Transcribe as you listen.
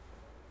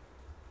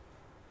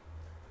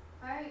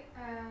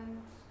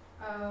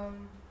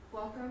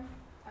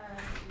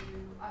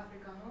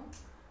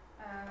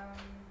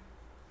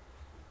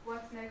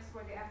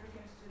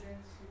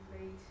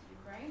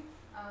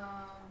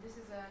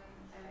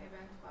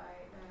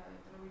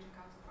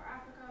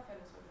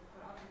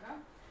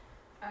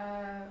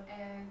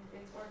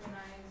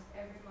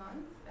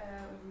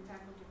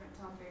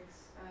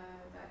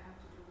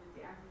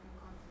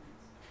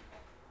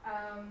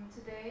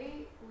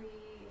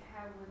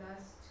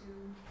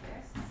two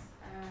guests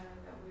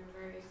that we're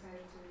very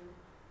excited to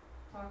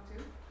talk to.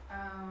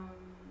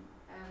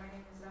 My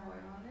name is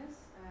Rahoy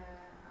Holness.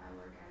 I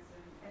work as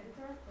an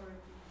editor for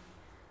the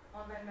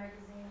online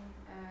magazine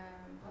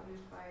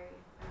published by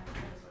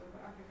Venezuela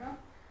for Africa,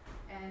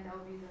 and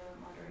I'll be the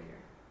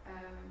moderator.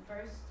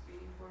 First,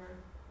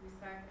 before we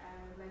start,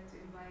 I'd like to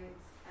invite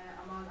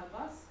Amal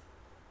Abbas,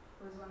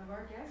 who is one of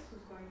our guests,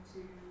 who's going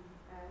to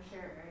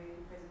share a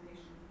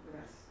presentation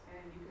with us,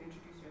 and you can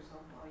introduce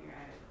yourself while you're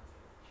at it.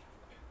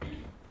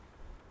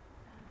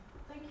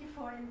 Thank you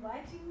for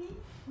inviting me.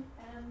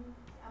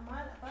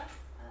 Amal Abbas,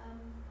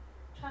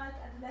 child,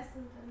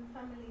 adolescent and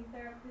family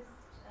therapist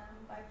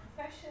by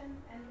profession,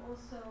 and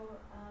also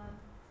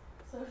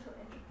social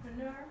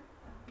entrepreneur.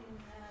 I've been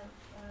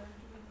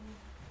doing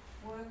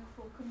work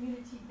for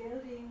community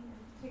building,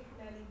 and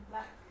particularly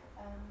Black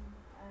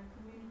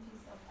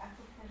communities of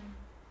African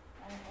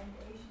and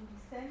Asian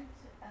descent.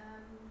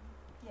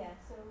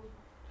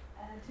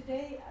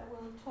 Today I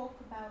will talk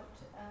about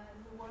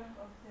the work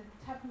of the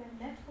Tubman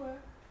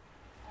Network.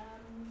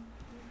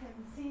 You can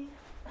see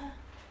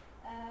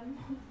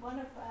one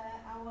of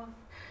our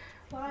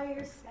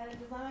flyers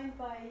designed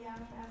by a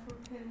young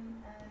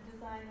African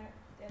designer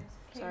that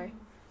came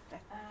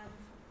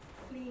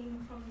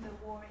fleeing from the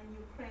war in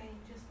Ukraine,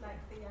 just like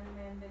the young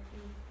man that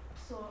you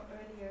saw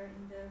earlier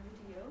in the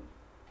video.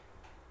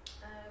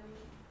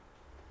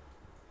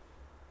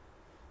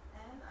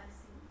 And I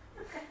see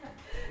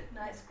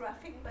nice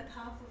graphic, but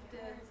half of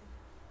the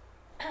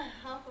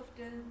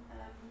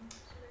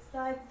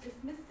slides is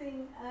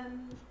missing.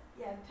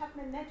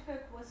 Tubman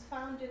Network was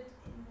founded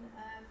in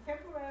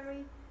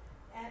February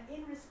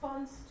in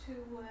response to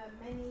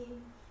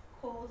many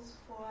calls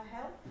for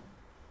help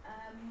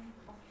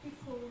of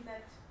people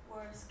that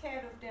were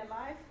scared of their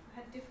life,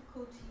 had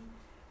difficulty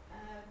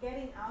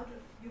getting out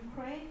of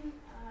Ukraine,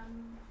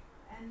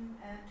 and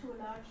to a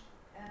large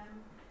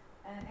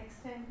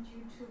extent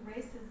due to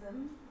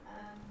racism.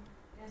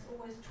 There's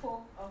always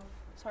talk of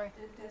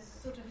the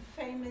sort of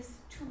famous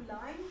two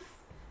lines,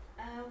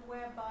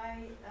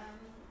 whereby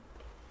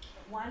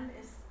one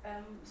is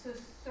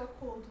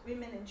so-called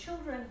women and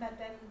children, but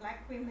then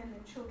Black women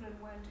and children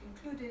weren't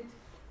included,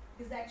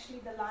 because actually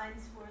the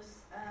lines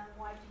was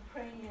white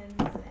Ukrainians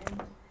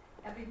and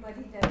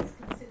everybody that is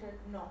considered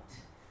not.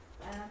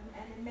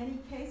 And in many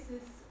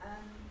cases,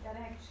 that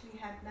actually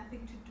had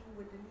nothing to do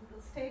with the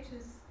legal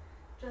status,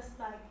 just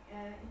like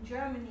in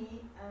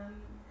Germany,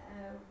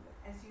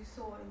 as you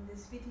saw in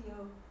this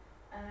video,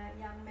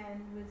 young men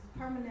with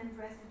permanent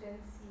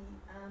residency,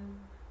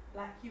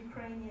 Black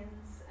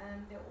Ukrainians,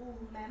 and there are all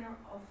manner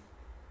of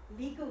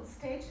legal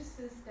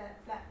statuses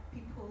that Black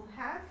people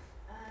have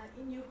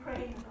in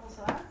Ukraine and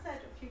also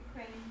outside of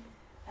Ukraine,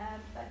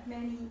 but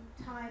many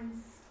times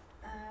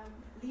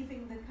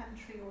leaving the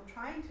country or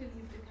trying to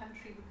leave the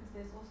country, because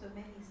there's also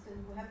many still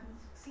who haven't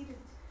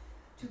succeeded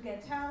to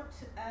get out.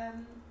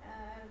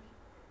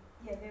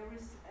 There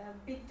is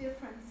big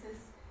differences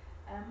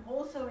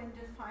also in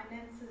the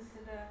finances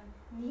that are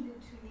needed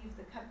to leave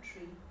the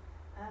country.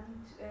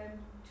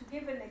 To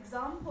give an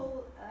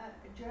example,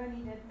 a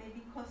journey that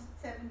maybe cost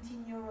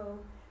 €17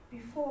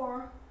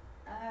 before,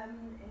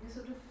 in the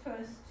sort of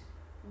first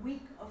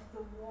week of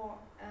the war,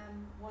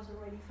 was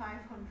already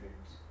 500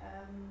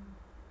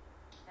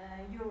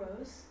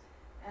 euros,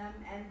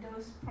 and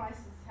those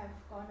prices have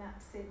gone up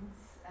since.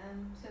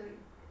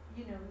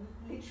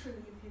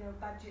 Literally, if you know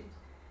budget,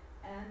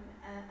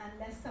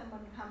 unless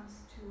someone comes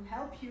to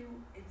help you,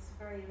 it's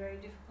very, very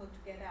difficult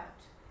to get out.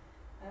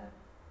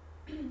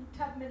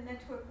 Tubman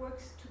Network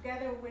works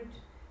together with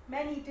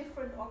many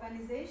different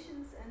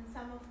organizations, and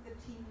some of the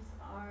teams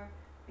are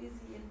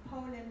busy in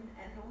Poland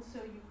and also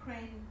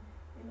Ukraine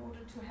in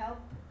order to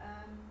help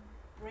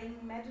bring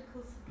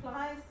medical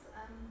supplies.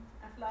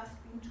 I've last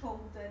been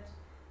told that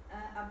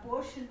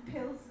abortion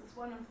pills is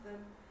one of the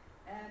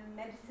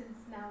medicines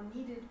now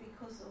needed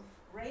because of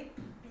rape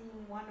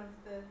being one of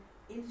the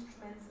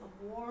instruments of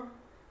war,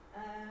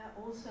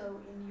 also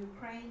in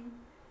Ukraine.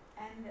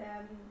 And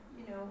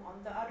on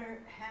the other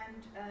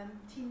hand,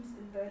 teams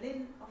in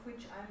Berlin, of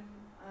which I'm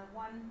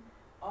one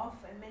of,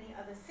 and many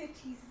other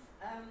cities,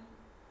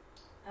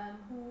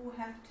 who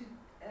have to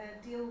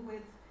deal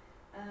with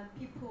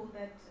people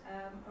that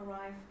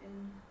arrive in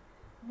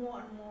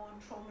more and more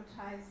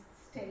traumatized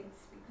states,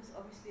 because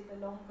obviously the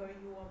longer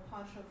you are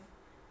part of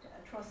the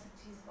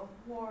atrocities of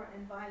war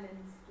and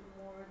violence, the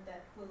more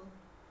that will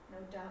no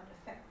doubt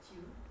affect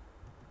you.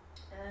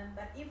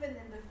 But even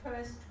in the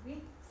first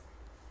weeks,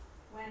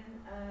 when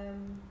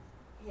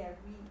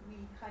we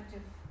kind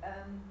of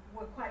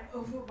were quite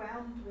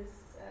overwhelmed with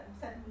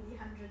suddenly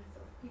hundreds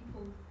of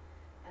people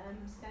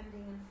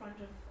standing in front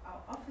of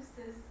our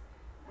offices.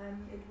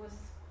 It was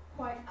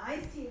quite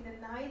icy in the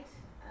night.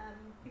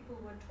 People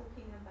were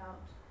talking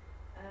about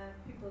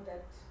people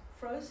that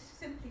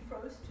simply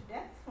froze to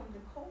death from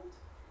the cold.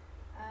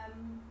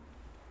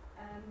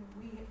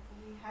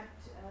 We had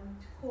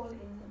to call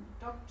in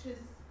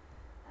doctors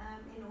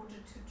in order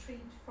to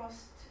treat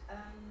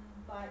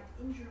frostbite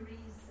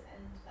injuries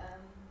and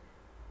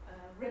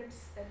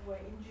ribs that were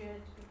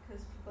injured,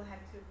 because people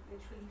had to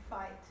literally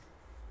fight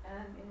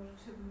in order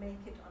to make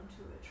it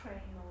onto a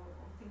train or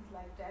things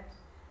like that.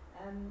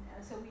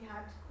 So we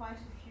had quite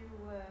a few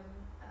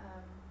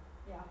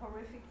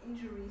horrific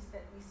injuries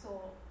that we saw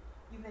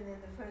even in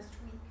the first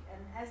week.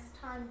 And as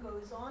time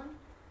goes on,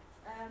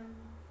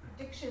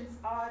 predictions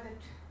are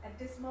that at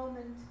this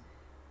moment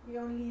we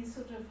only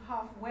sort of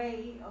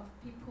halfway of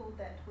people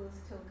that will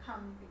still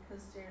come,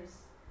 because there's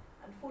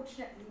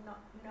unfortunately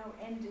no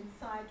end in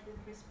sight with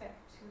respect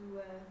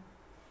to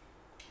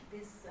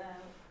this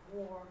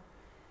war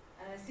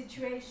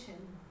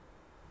situation.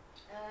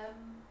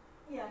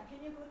 Can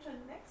you go to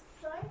the next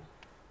slide?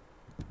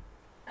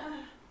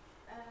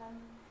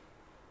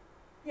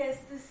 Yes,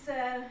 this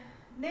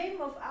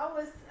name of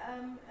ours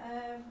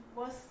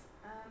was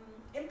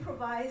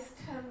improvised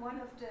one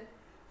of the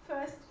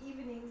first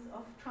evenings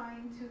of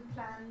trying to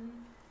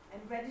plan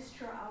and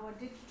register our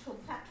digital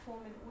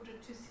platform in order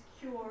to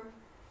secure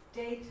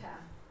data.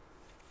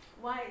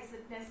 Why is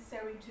it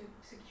necessary to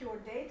secure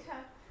data?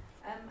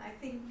 I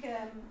think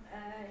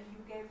you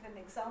gave an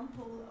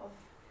example of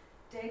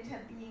data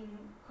being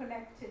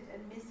collected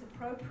and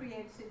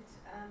misappropriated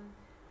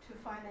to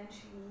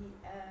financially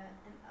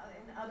and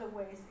in other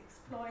ways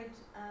exploit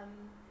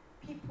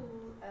people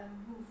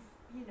who've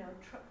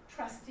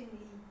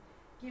trustingly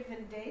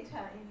given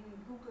data in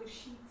Google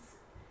Sheets,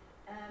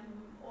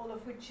 all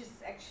of which is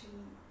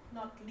actually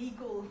not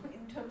legal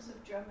in terms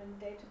of German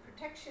data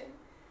protection.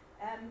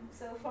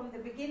 So from the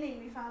beginning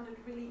we found it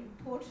really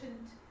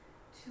important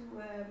to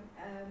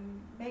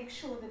make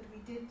sure that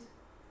we did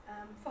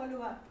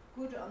follow up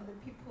good on the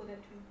people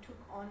that we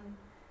took on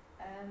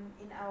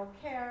in our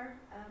care,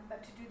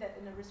 but to do that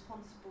in a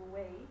responsible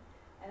way.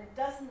 And it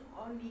doesn't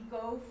only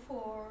go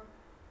for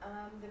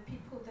the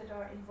people that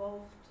are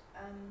involved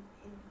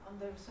on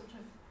the sort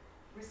of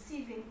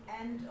receiving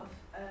end of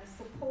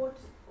support.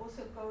 It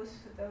also goes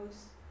for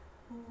those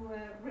who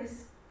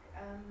risk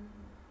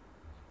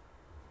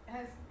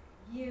have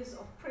years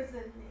of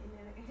prison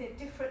in a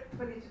different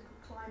political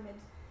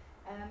climate.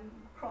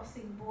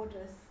 Crossing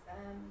borders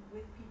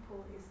with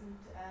people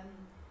isn't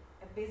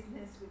a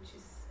business which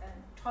is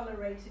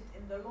tolerated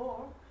in the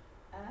law,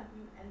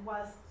 and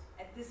whilst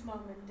at this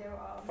moment there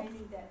are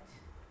many that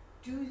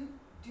do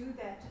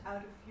that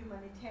out of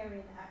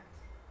humanitarian act,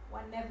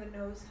 one never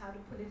knows how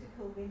the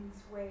political winds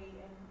weigh,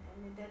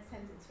 and in that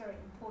sense it's very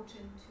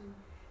important to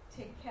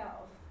take care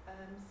of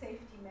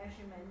safety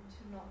measurement,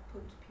 to not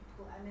put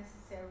people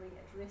unnecessarily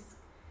at risk,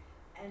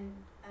 and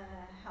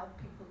help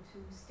people to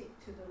stick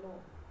to the law.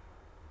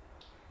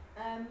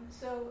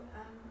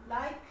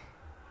 Like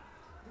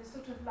the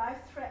sort of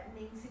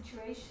life-threatening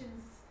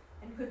situations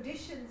and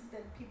conditions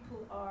that people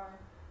are,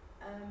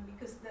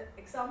 because the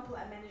example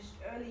I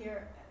mentioned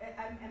earlier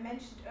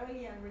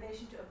in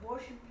relation to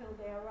abortion pill,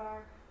 there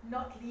are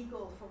not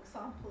legal, for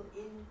example,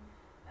 in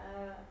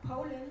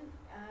Poland,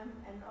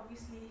 and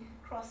obviously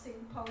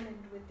crossing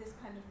Poland with this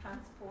kind of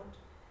transport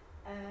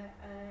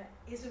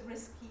is a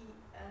risky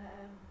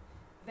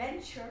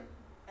venture.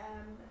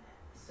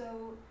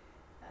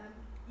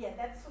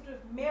 That sort of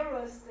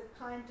mirrors the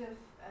kind of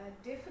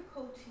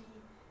difficulty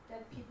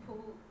that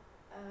people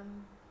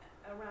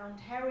around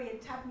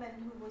Harriet Tubman,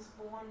 who was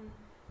born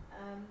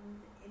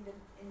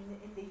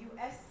in the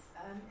U.S.,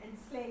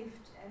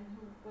 enslaved, and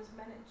who was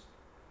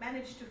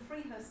managed to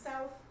free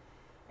herself,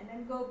 and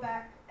then go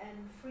back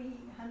and free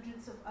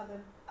hundreds of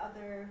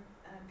other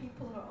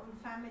people, her own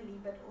family,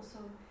 but also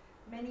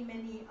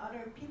many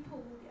other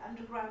people. The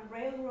Underground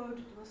Railroad,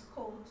 it was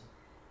called.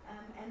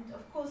 And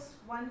of course,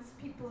 once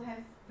people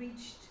have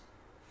reached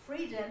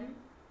freedom,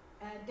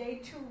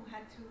 they too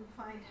had to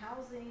find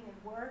housing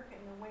and work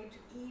and a way to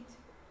eat.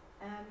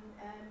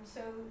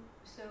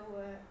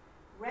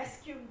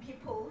 Rescuing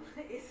people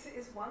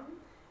is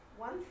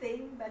one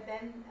thing, but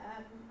then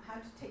how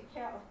to take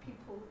care of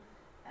people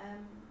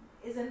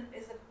is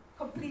a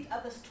complete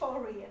other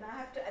story. And I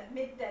have to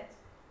admit that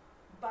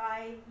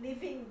by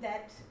living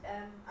that,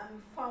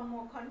 I'm far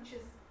more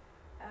conscious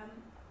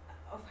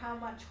of how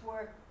much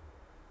work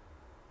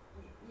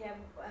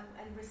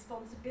and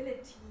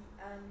responsibility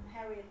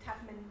Harriet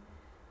Tubman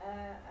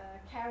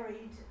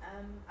carried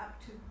up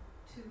to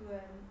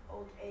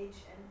old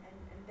age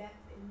and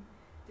death in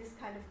this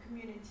kind of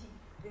community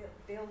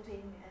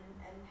building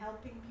and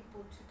helping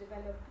people to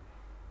develop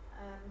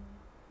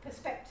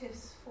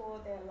perspectives for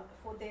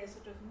their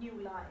sort of new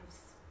lives.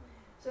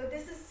 So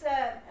this is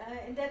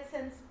in that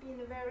sense been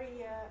a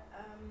very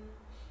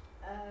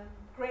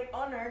great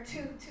honor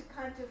to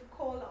kind of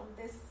call on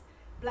this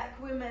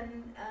Black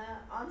women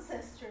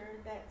ancestor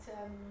that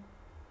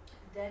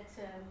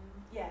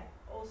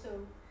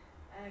also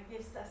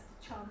gives us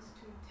the chance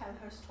to tell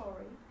her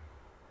story.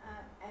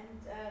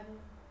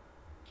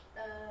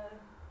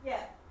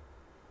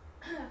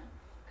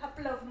 A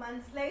couple of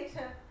months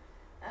later,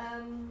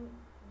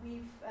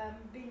 we've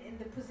been in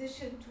the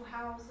position to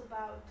house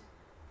about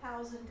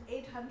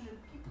 1,800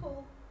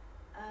 people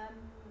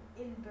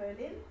in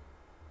Berlin,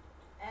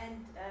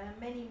 and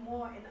many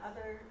more in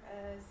other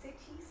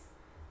cities.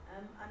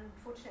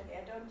 Unfortunately,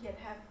 I don't yet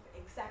have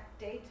exact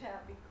data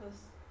because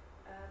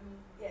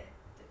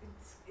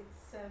it's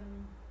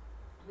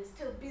we're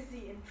still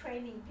busy in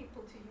training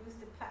people to use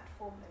the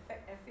platform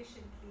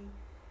efficiently.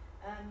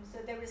 So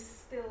there is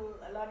still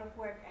a lot of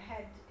work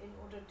ahead in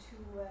order to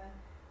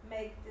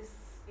make this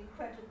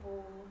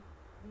incredible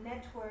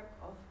network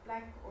of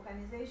Black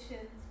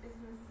organizations,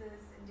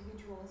 businesses,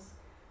 individuals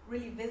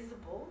really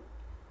visible,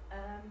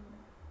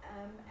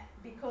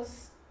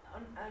 because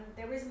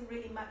there isn't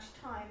really much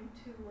time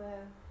to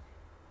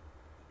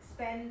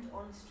spend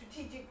on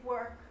strategic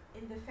work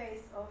in the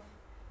face of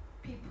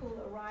people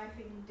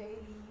arriving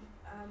daily,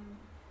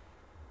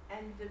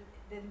 and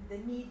the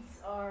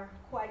needs are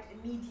quite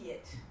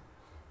immediate.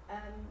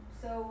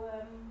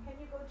 Can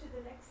you go to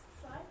the next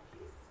slide,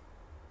 please?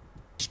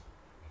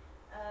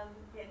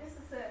 This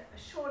is a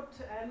short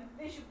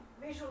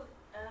visual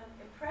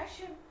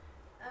impression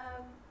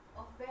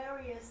of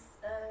various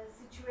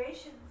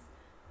situations.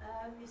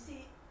 You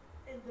see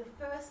in the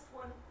first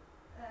one,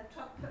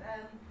 top,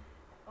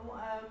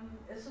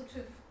 a sort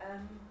of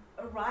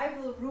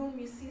arrival room.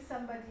 You see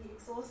somebody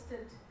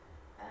exhausted,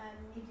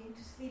 needing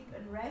to sleep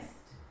and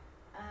rest,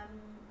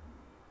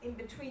 in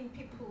between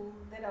people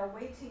that are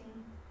waiting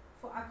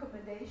for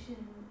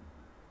accommodation,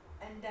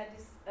 and that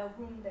is a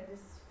room that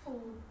is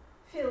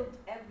filled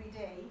every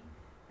day.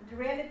 And the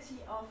reality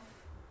of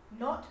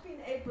not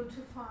being able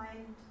to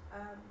find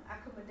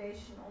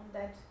accommodation on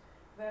that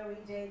very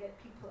day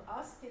that people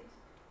ask it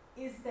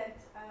is that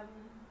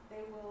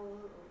they will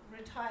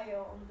retire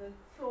on the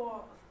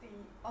floor of the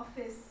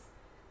office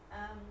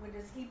with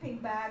a sleeping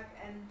bag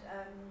and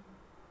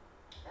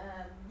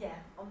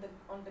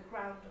on the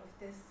ground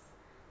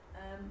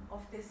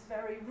of this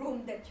very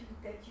room that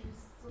you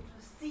sort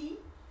of see.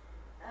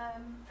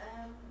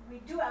 We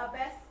do our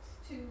best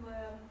to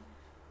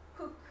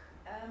cook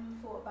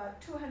for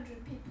about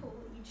 200 people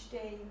each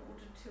day in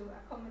order to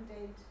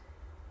accommodate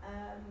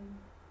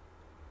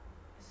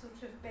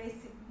sort of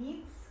basic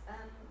needs.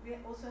 We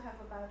also have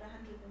about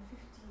 150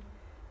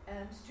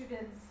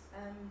 students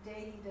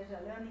daily that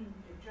are learning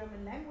the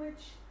German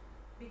language,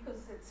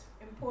 because it's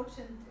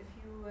important if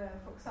you,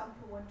 for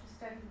example, want to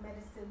study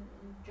medicine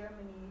in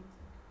Germany.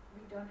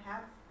 We don't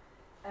have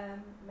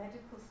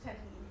medical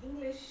study in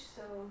English,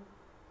 so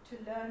to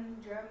learn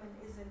German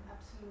is an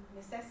absolute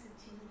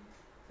necessity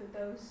for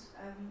those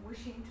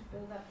wishing to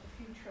build up the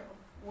future of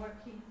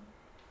working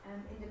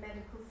in the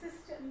medical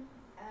system.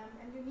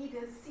 And you need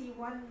a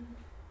C1,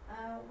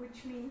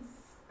 which means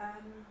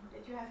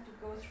that you have to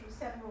go through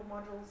several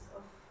modules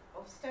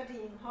of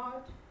studying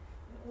hard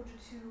in order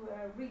to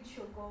reach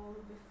your goal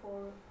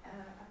before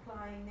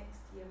applying next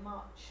year,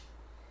 March.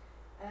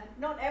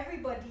 Not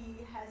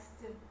everybody has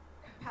the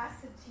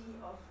capacity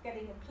of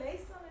getting a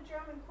place on a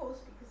German course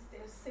because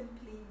there's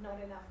simply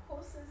not enough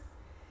courses,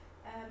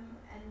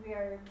 and we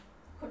are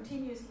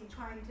continuously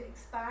trying to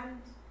expand,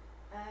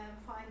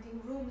 finding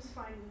rooms,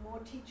 finding more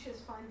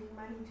teachers, finding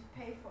money to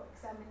pay for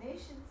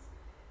examinations,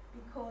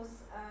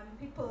 because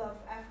people of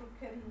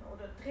African or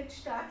the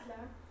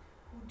Drittstaatler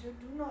who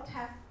do not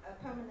have a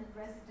permanent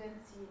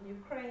residency in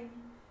Ukraine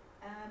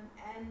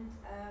and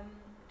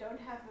don't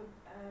have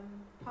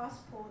a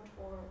passport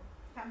or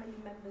family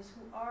members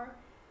who are,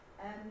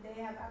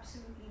 they have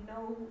absolutely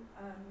no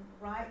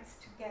rights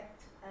to get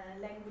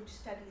language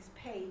studies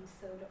paid.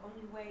 So the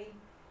only way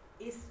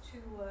is to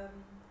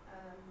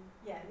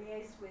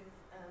liaise with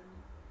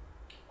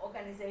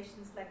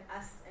organizations like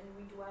us, and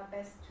we do our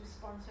best to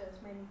sponsor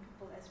as many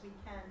people as we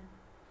can.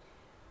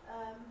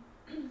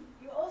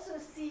 You also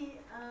see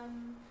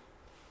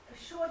a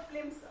short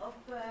glimpse of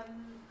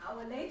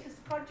our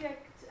latest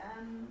project.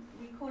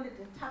 We call it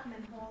the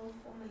Tubman Hall,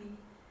 formerly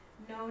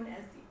known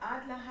as the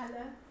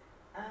Adlerhalle.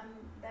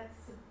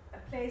 That's a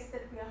place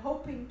that we are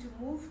hoping to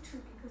move to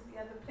because the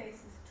other place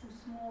is too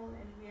small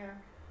and we are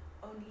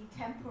only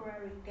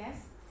temporary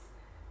guests.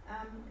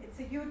 It's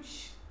a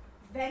huge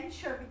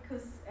venture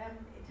because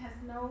it has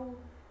no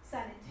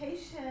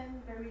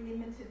sanitation, very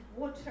limited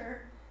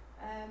water.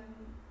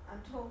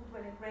 I'm told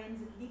when it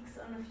rains it leaks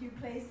on a few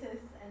places,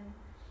 and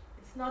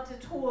it's not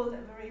at all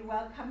a very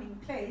welcoming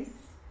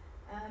place,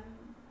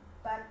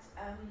 but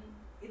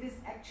it is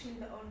actually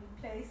the only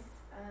place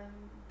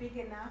big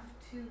enough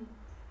to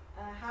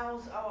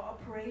house our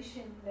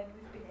operation that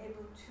we've been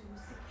able to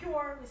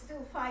secure. We're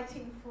still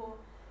fighting for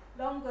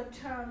longer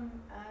term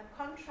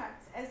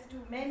contracts, as do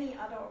many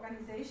other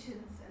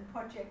organizations and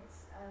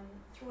projects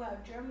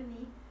throughout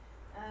Germany.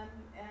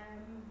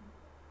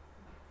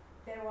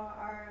 There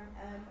are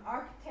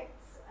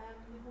architects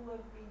who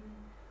have been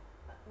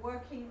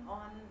working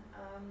on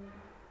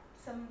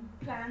some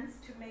plans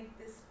to make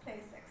this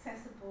place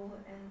accessible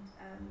and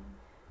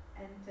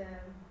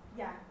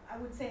I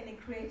would say in a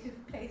creative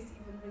place,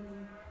 even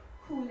really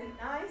cool and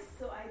nice.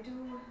 So I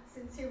do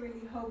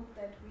sincerely hope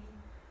that we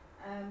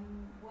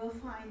will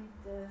find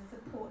the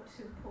support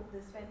to pull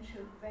this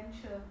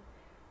venture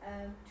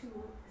to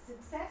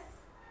success.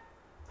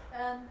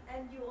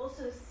 And you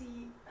also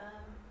see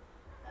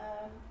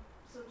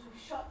sort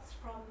of shots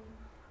from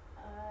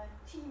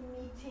team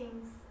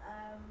meetings.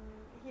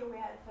 Here we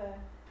have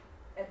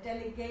a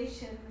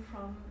delegation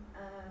from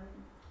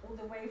all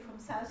the way from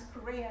South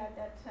Korea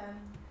that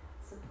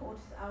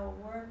supported our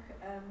work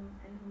and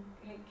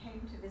who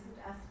came to visit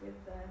us with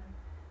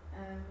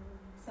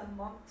some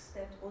monks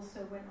that also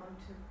went on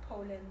to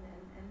Poland,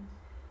 and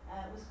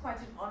it was quite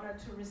an honor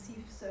to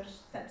receive such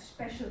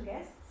special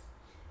guests.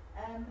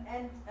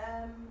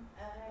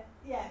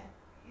 Yeah,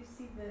 you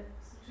see the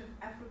sort of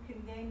African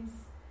games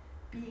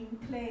being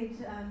played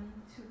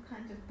to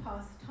kind of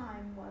pass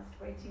time whilst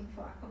waiting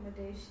for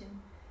accommodation,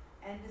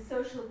 and the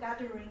social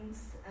gatherings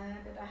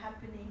that are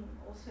happening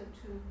also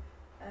to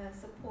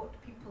support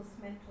people's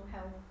mental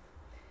health.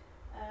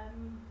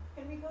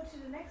 Can we go to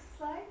the next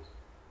slide?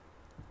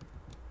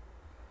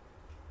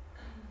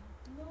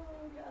 No,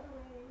 the other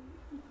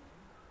way.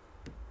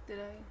 Did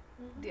I?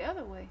 Mm-hmm. The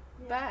other way.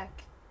 Yeah. Back.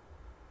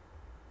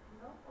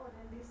 No? Oh,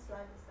 then this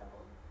slide is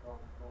double. Go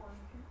on.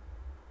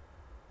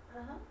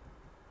 Uh-huh.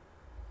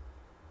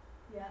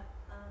 Yeah.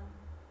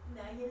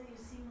 Now here you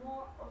see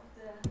more of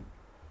the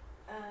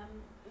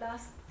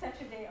last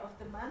Saturday of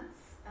the month,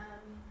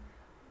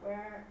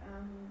 where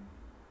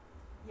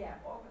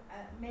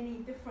many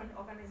different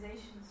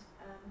organizations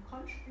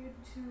contribute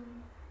to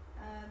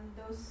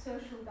those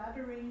social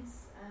gatherings,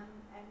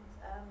 and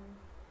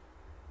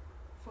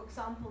for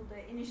example,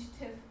 the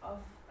initiative of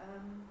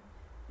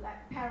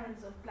Black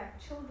parents of Black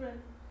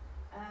children,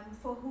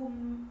 for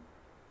whom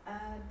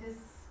this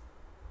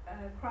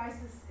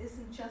crisis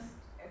isn't just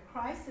a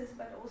crisis,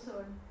 but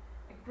also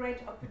a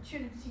great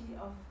opportunity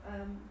of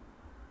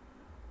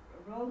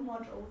role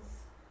models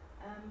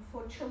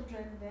for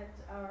children that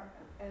are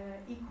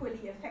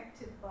equally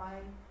affected by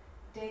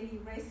daily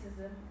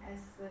racism as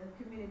the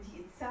community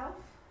itself.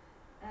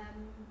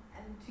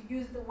 And to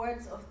use the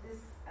words of this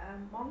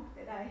monk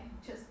that I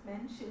just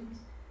mentioned,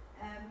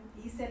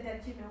 he said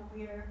that, you know,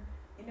 we're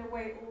in a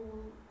way all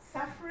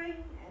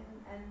suffering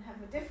and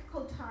have a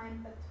difficult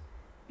time, but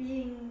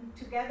being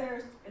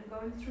together and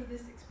going through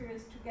this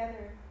experience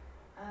together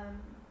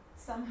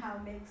somehow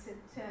makes it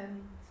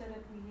so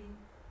that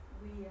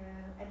we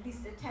at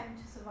least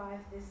attempt to survive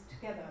this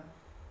together.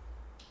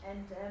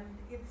 And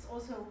it's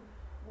also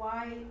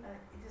why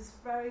it is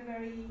very,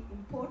 very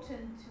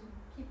important to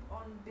keep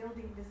on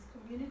building this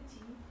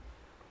community.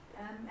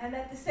 And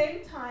at the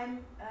same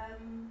time,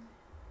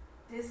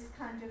 this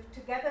kind of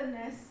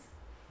togetherness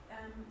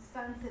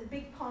stands in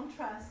big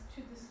contrast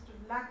to the sort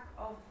of lack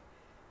of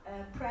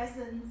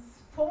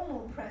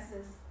formal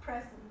presence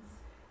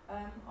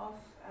of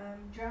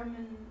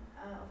German,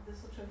 of the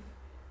sort of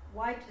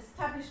white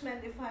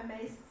establishment, if I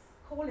may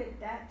call it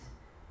that,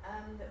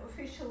 the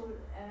official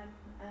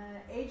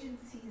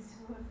agencies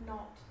who have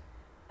not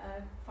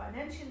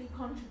financially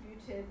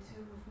contributed,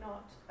 who have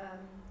not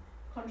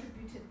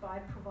contributed by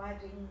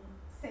providing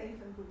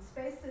safe and good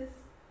spaces,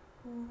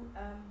 who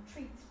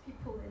treat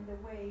people in the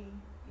way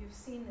you've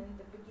seen in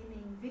the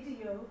beginning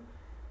video,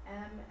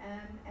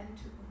 and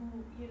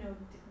who, you know,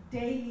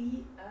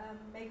 daily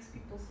makes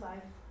people's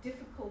life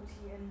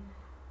difficulty and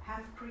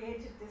have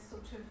created this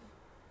sort of,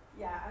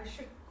 I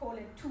should call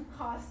it two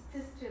caste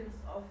systems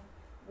of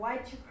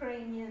white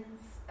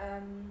Ukrainians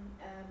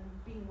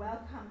being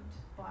welcomed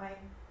by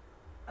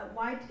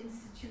white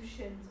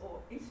institutions, or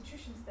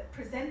institutions that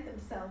present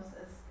themselves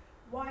as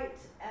white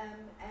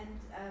and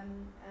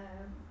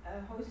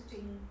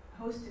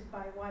hosted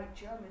by white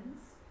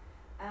Germans,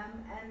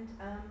 and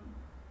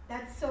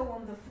that's so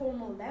on the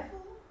formal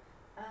level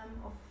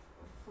of,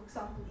 for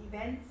example,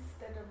 events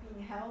that are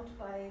being held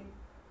by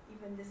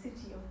even the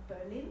city of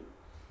Berlin,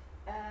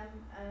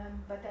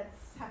 but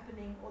that's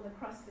happening all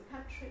across the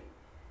country,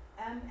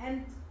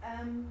 and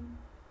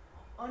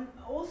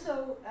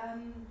also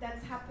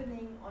that's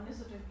happening on a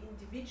sort of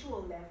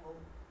individual level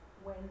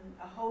when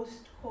a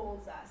host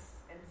calls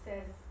us and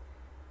says,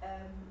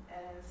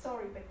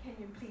 sorry, but can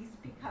you please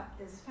pick up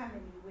this family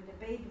with a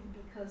baby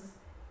because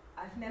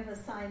I've never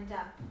signed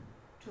up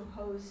to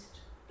host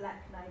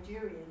Black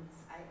Nigerians.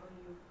 I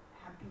only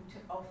happen to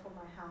offer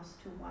my house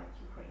to white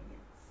Ukrainians.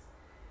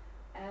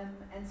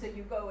 And so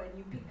you go and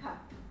you pick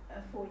up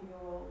a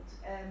 4-year-old,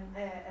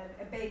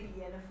 a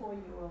baby and a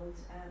 4-year-old,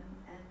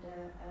 and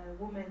a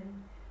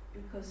woman,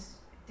 because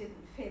it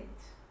didn't fit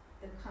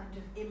the kind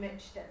of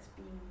image that's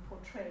being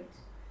portrayed.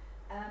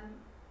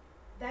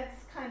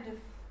 That's kind of,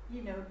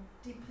 you know,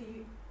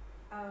 deeply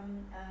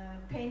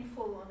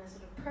painful on a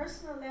sort of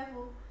personal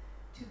level,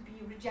 to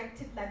be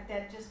rejected like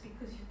that just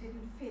because you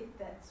didn't fit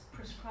that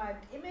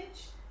prescribed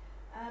image.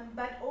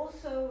 But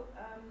also,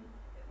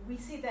 we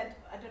see that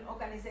at an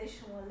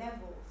organizational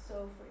level.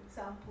 So, for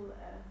example,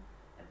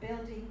 a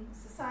building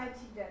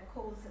society that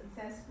calls and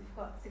says, we've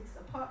got 6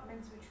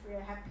 apartments which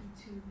we're happy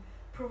to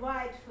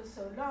provide for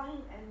so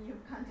long, and you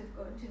kind of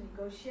go into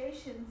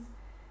negotiations,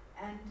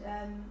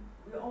 and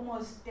we're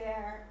almost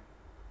there,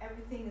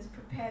 everything is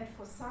prepared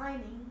for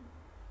signing,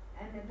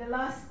 and at the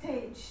last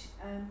stage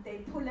they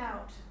pull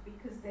out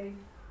because they've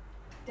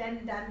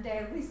then done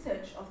their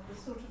research of the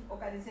sort of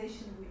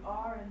organization we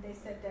are, and they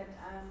said that,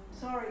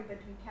 sorry, but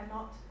we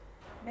cannot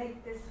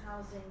make this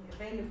housing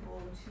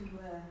available to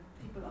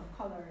people of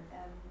color,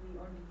 and we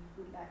only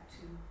would like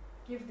to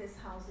give this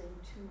housing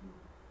to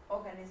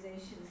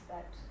organizations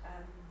that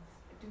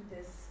do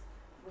this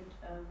with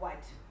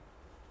white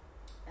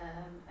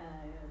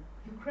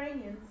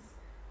Ukrainians,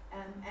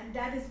 and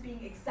that is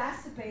being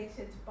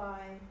exacerbated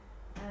by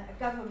a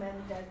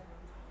government that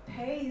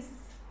pays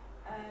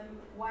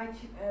white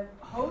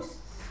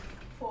hosts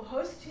for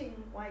hosting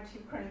white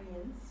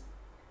Ukrainians.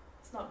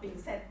 It's not being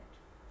said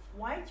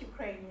white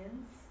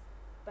Ukrainians,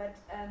 but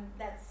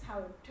that's how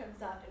it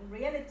turns out in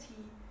reality.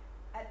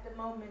 At the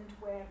moment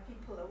where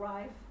people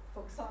arrive,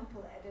 for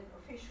example, at an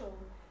official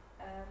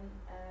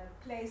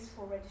place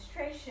for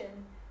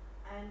registration,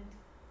 and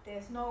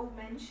there's no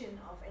mention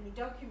of any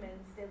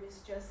documents, there is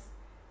just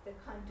the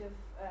kind of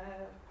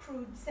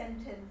crude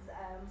sentence,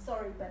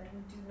 sorry, but we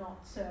do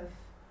not serve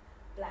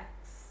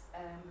blacks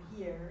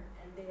here,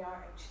 and they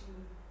are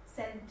actually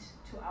sent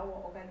to our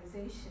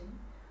organization,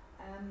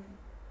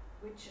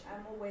 which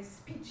I'm always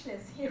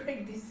speechless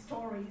hearing these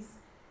stories,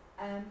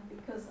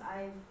 because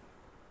I've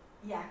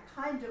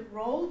kind of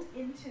rolled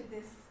into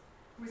this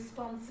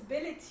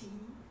responsibility,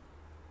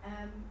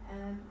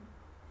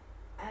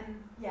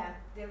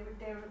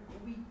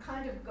 we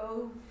kind of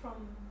go from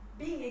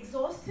being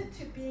exhausted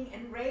to being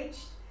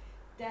enraged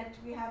that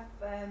we have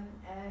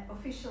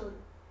official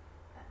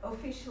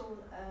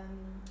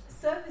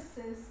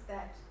services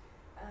that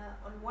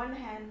on one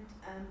hand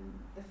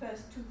the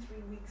first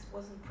 2-3 weeks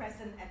wasn't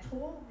present at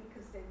all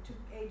because they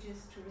took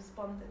ages to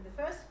respond in the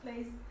first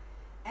place,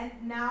 and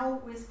now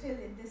we're still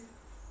in this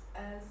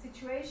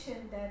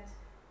situation that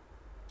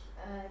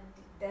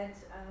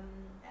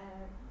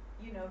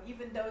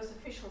even those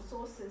official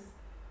sources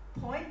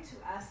point to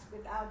us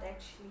without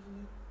actually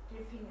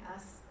giving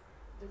us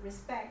the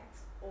respect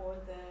or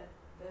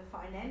the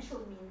financial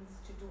means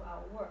to do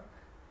our work.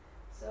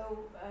 So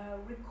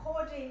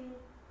recording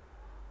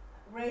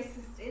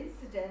racist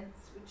incidents,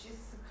 which is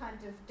a kind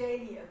of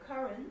daily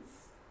occurrence,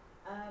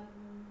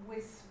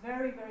 with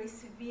very, very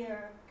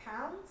severe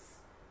counts.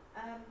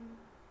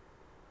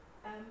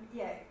 And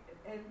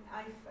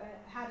I've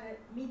had a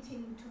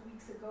meeting 2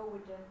 weeks ago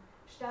with the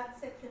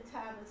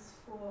Staatssekretärin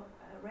for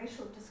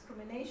racial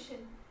discrimination,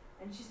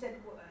 and she said,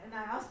 and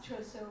I asked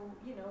her, so,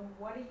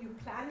 what are you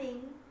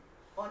planning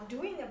on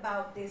doing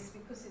about this,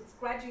 because it's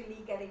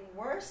gradually getting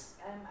worse.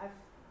 I've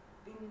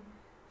been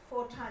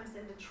 4 times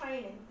in the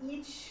train, and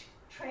each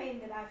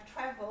train that I've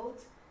traveled,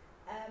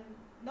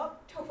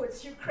 not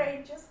towards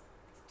Ukraine, just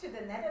to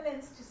the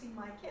Netherlands to see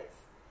my kids,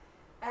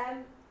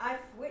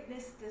 I've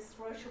witnessed this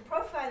racial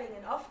profiling,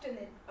 and often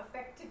it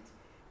affected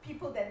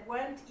people that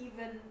weren't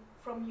even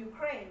from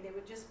Ukraine. They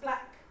were just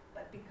black,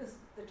 but because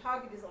the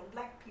target is on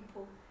black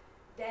people,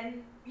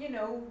 then,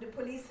 the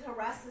police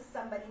harasses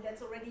somebody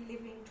that's already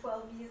living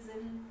 12 years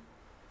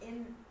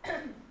in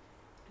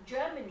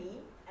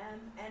Germany,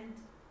 and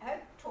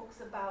talks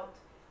about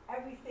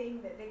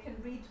everything that they can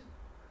read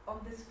on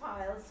this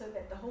file so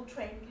that the whole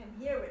train can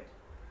hear it.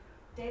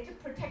 Data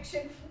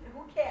protection,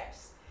 who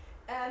cares?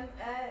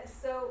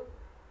 So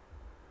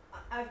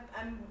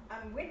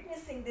I'm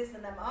witnessing this,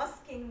 and I'm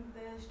asking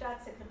the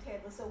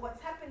Staatssekretärin, so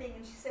what's happening?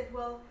 And she said,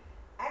 well,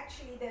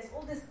 actually there's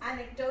all this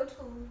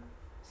anecdotal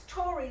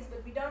stories,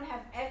 but we don't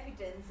have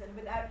evidence, and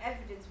without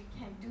evidence we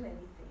can't do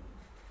anything.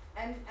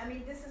 And I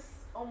mean, this is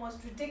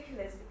almost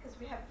ridiculous, because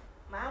we have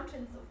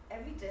mountains of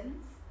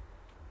evidence,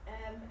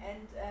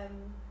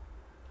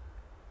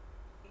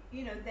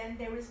 then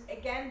there is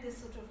again this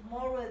sort of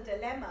moral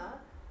dilemma,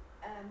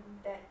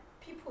 that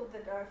people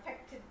that are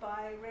affected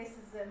by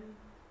racism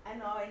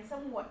and are in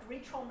somewhat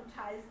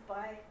re-traumatized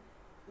by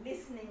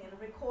listening and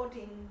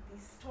recording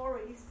these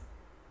stories,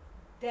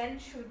 then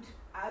should,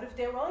 out of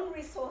their own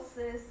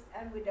resources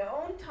and with their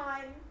own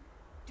time,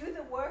 do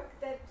the work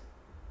that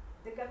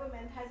the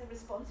government has a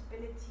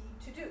responsibility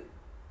to do.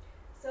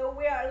 So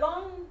we are a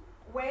long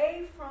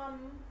way from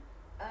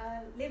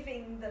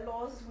living the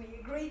laws we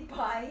agreed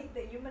by,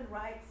 the human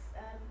rights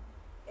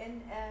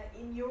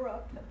in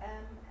Europe,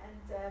 and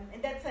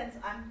in that sense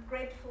I'm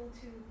grateful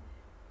to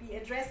be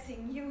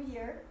addressing you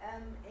here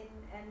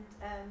and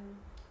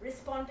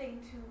responding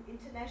to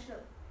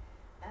international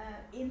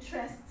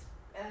interests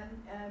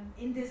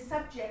in this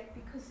subject,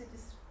 because it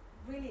is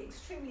really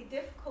extremely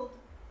difficult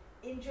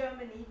in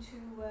Germany to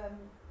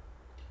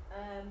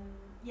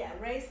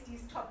raise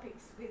these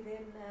topics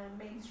within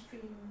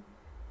mainstream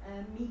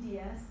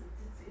media. So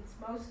it's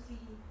mostly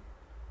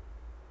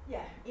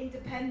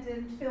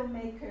independent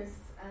filmmakers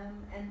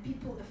and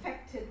people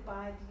affected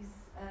by these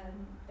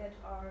that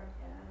are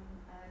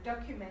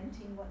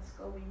documenting what's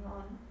going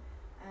on,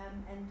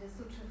 and the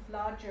sort of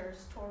larger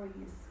story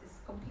is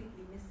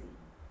completely missing.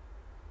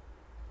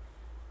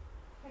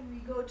 Can we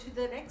go to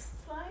the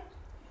next slide?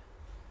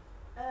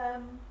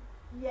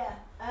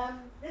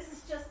 This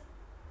is just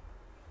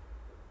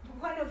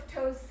one of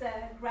those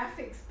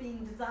graphics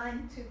being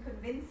designed to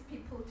convince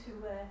people to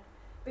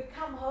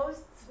become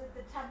hosts with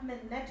the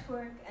Tubman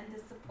network and the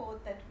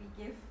support that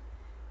we give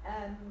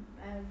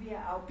via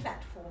our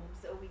platform.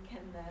 So we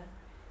can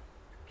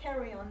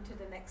carry on to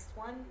the next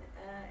one,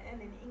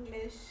 and in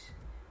English.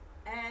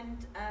 And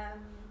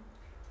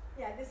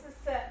this is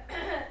a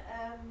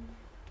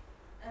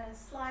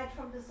slide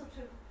from the sort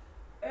of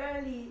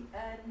early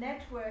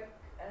network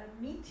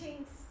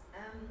meetings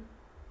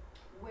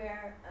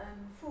where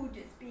food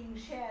is being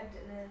shared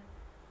in a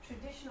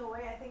traditional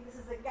way. I think this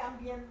is a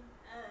Gambian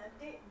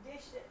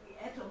dish that we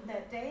ate on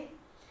that day.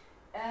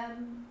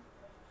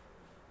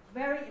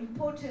 Very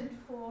important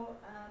for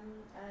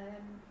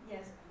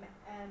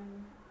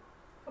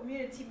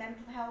community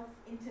mental health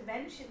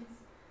interventions.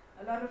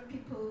 A lot of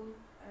people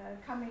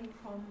coming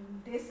from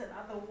this and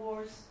other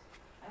wars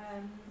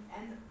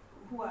and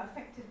who are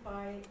affected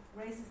by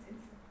racist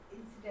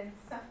incidents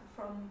suffer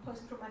from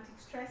post-traumatic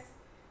stress,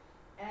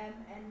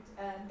 and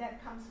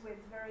that comes with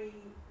very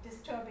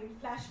disturbing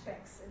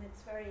flashbacks, and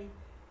it's very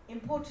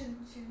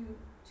important to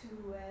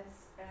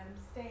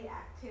stay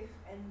active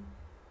and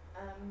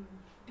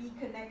be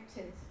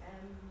connected.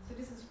 So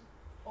this is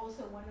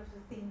also one of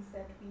the things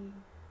that we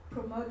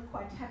promote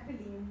quite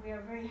happily, and we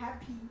are very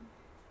happy.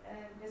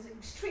 There's an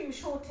extreme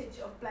shortage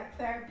of black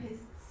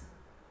therapists,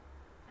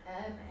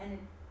 and it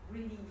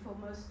really, for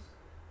most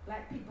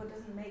black people,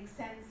 doesn't make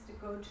sense to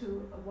go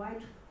to a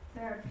white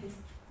therapist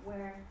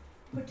where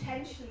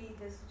potentially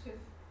this sort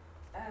of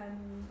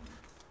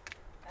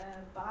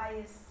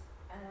bias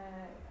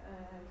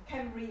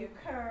can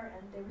reoccur,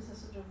 and there is a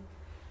sort of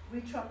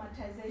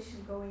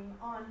re-traumatization going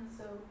on.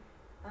 So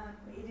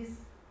it is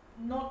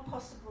not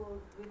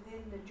possible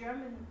within the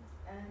German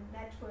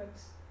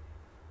networks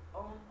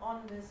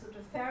on the sort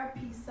of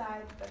therapy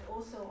side, but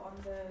also on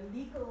the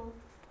legal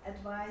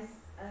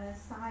advice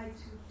side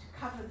to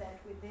cover that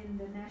within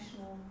the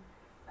national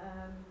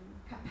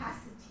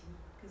capacity,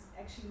 because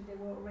actually they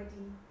were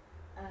already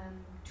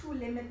too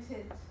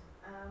limited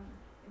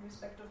in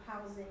respect of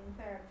housing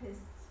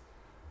therapists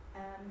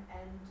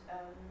and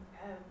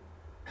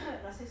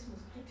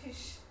Rassismus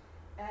kritisch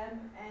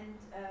and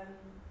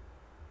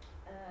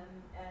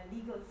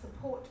legal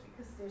support,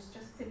 because there's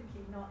just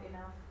simply not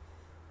enough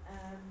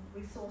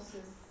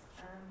resources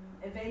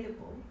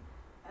available.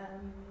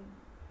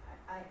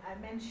 I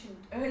mentioned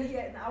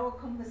earlier in our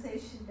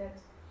conversation that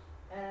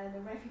the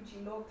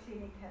Refugee Law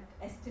Clinic had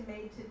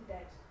estimated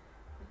that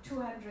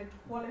 200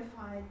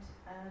 qualified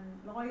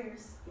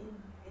lawyers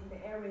in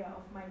the area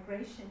of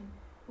migration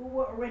who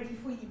were already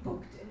fully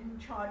booked and who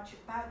charge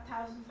about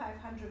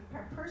 1,500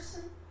 per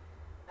person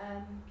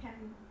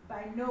can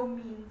by no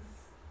means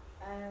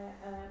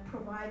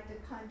provide the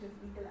kind of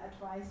legal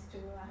advice to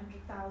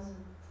 100,000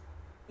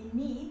 in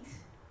need.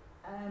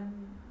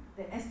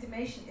 The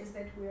estimation is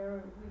that we'll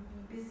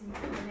be busy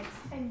for the next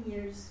 10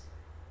 years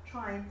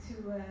trying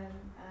to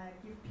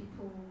give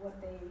people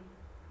what they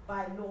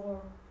by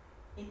law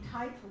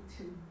entitled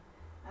to.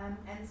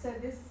 And so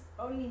this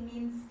only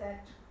means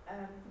that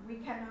we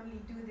can only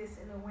do this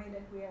in a way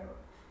that we are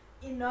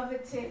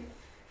innovative,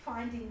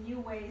 finding new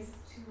ways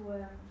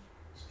to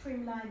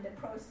streamline the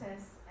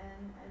process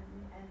and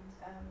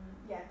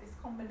this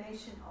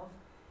combination of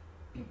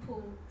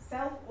people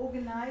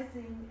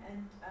self-organizing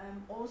and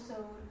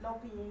also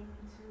lobbying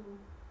to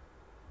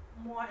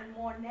more and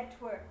more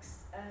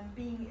networks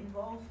being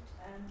involved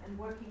and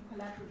working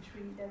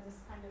collaboratively. That is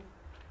kind of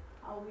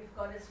how we've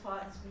got as far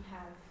as we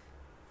have.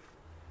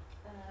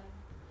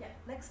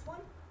 Next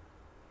one.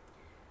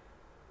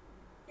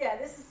 Yeah,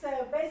 this is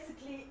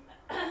basically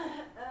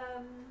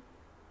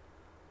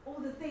all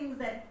the things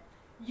that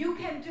you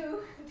can do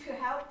to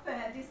help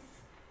this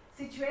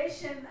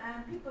situation.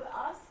 People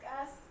ask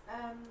us,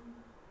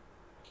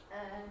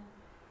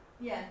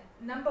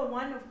 number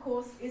one, of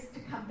course, is to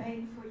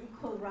campaign for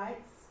equal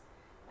rights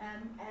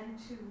and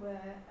to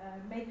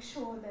make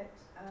sure that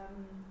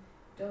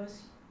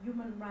those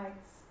human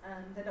rights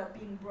that are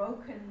being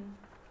broken.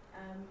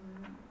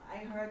 I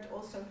heard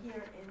also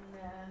here in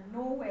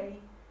Norway.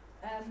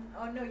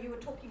 You were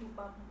talking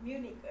about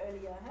Munich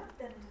earlier. Huh?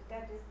 Then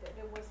that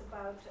was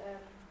about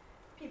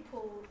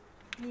people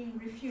being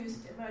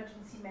refused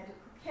emergency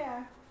medical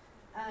care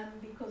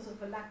because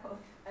of a lack of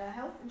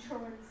health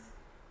insurance.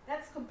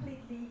 That's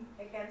completely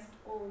against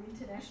all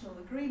international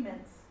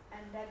agreements,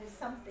 and that is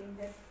something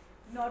that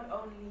not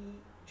only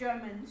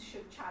Germans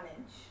should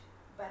challenge,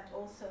 but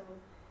also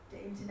the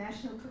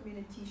international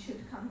community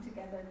should come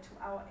together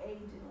to our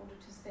aid in order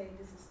to say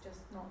this is just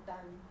not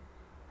done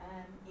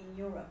in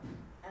Europe.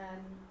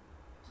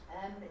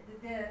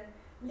 The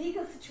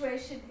legal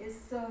situation is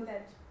so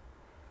that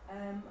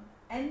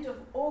end of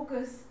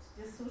August,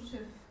 the sort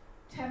of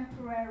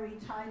temporary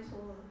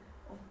title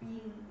of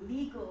being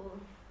legal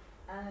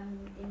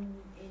in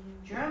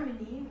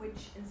Germany,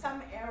 which in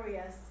some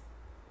areas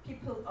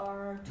people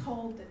are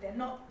told that they're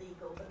not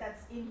legal, but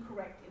that's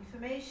incorrect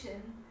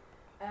information.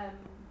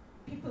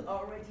 People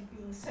are already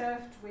being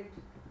served with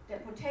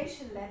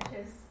deportation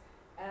letters,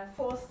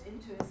 forced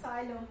into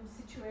asylum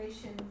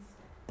situations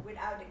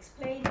without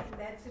explaining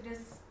that. So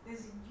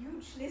there's a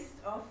huge list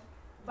of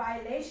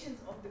violations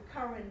of the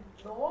current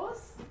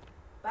laws,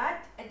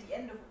 but at the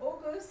end of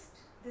August,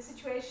 the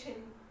situation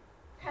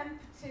can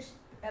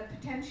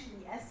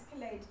potentially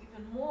escalate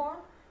even more,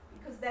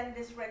 because then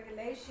this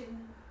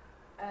regulation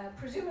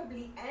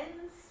presumably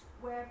ends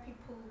where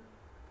people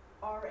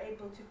are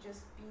able to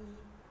just be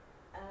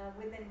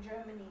within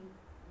Germany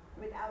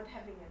without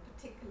having a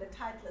particular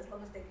title, as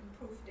long as they can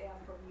prove they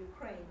are from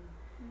Ukraine.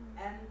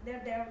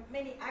 There are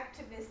many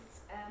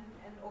activists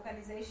and an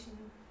organization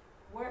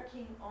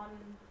working on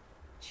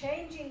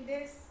changing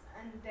this,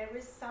 and there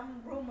is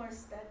some rumors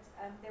that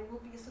there will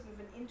be a sort of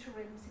an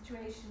interim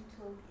situation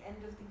till the end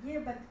of the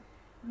year, but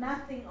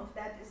nothing of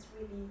that is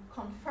really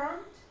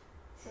confirmed.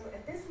 So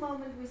at this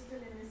moment we're still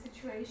in a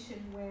situation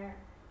where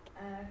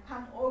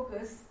come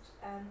August,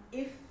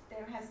 if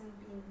there hasn't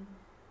been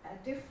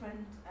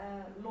different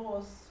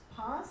laws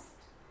passed,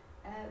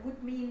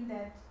 would mean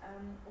that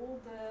all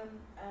the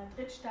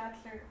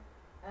Drittstaatler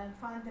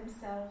find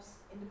themselves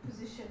in the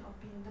position of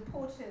being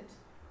deported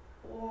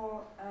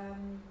or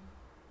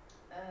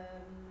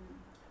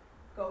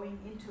going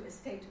into a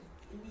state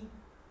of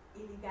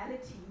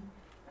illegality.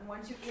 And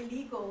once you're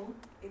illegal,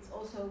 it's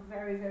also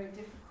very, very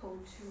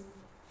difficult to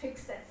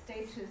fix that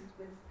status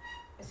with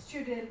a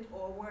student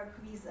or work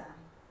visa.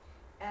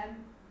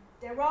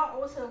 There are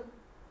also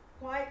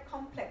quite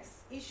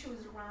complex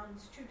issues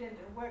around student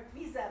and work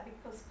visa,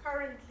 because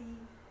currently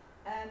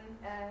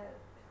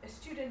a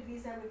student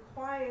visa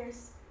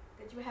requires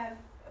that you have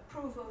a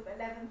proof of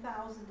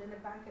 11,000 in a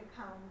bank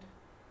account,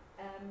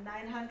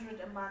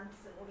 900 a month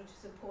in order to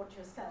support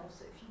yourself.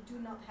 So if you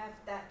do not have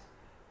that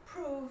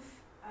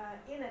proof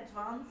in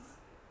advance,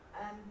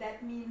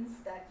 that means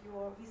that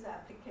your visa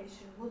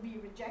application will be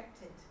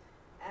rejected.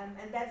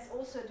 And that's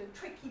also the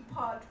tricky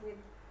part with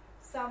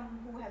some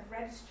who have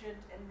registered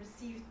and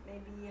received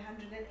maybe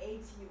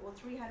 180 or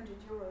 300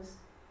 euros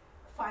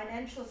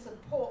financial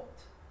support.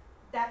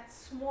 That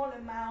small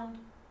amount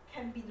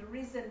can be the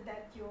reason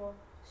that your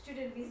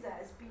student visa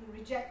is being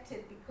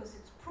rejected, because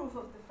it's proof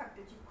of the fact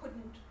that you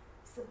couldn't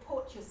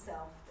support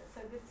yourself.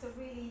 So it's a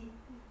really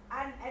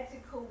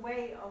unethical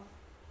way of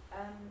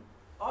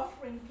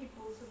offering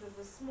people sort of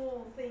a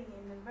small thing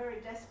in a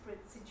very desperate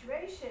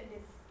situation.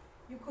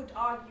 You could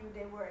argue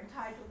they were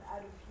entitled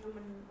out of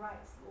human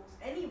rights laws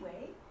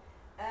anyway,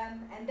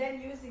 and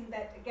then using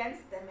that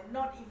against them and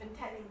not even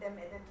telling them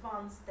in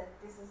advance that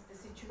this is the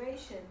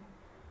situation,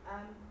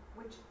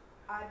 which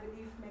I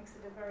believe makes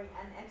it a very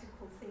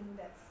unethical thing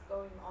that's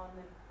going on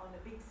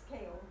a big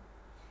scale.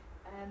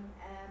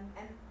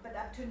 But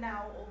up to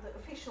now, all the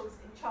officials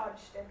in charge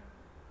that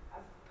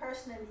I've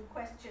personally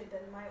questioned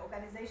and my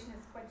organization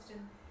has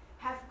questioned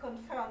have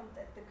confirmed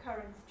that the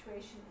current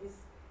situation is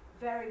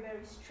very,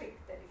 very strict,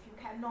 that if you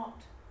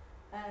cannot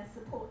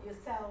support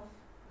yourself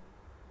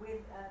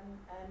with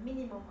a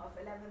minimum of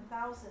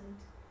 11,000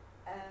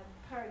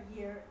 per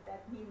year,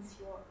 that means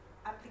your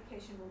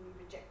application will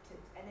be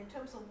rejected. And in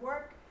terms of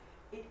work,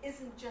 it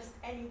isn't just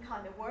any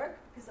kind of work,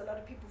 because a lot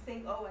of people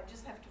think, oh, I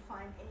just have to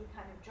find any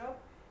kind of job.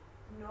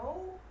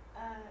 No,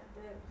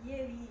 the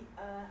yearly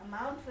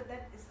amount for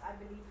that is, I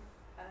believe,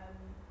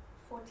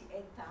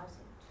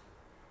 48,000.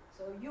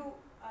 So you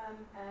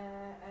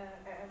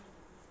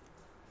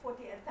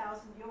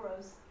 48,000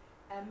 euros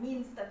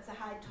means that's a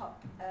high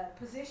top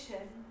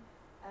position,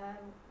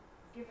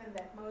 given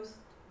that most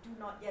do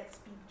not yet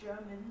speak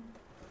German.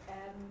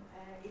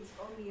 It's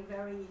only a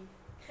very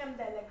creme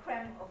de la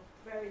creme of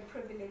very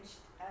privileged,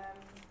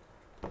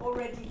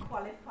 already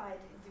qualified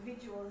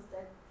individuals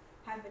that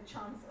have a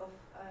chance of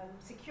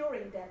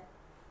securing that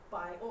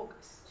by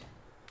August.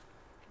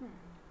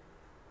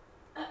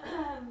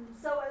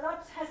 So a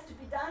lot has to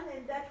be done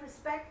in that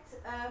respect.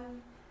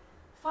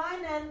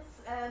 Finance,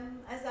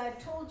 as I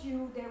told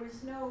you, there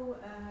is no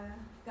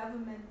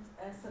government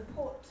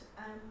support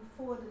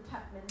for the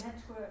Tubman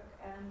network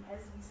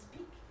as we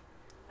speak.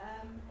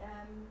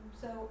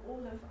 So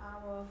all of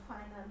our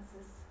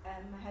finances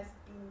has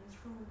been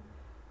through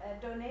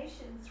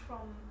donations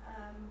from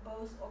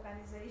both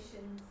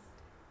organizations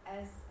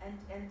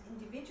and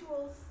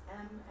individuals.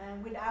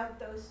 Without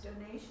those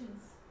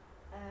donations,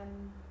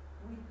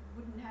 we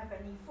wouldn't have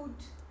any food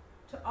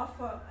to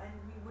offer, and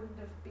we wouldn't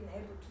have been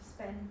able to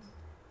spend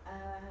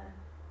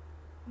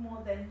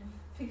more than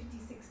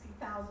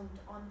 50,000-60,000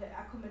 on the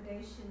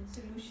accommodation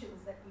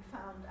solutions that we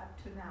found up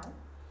to now.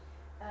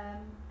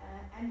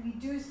 And we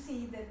do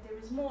see that there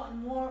is more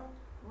and more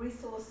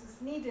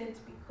resources needed,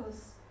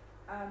 because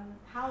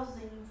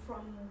housing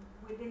from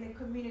within a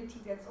community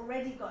that's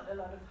already got a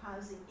lot of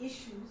housing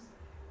issues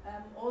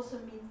also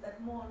means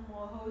that more and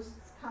more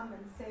hosts come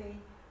and say,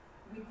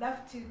 we'd love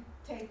to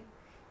take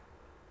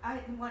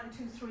 1,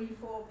 2, 3,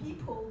 4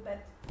 people,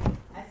 but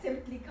I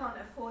simply can't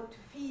afford to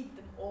feed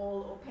them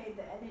all or pay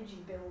the energy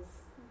bills,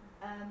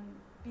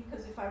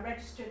 because if I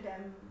register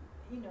them,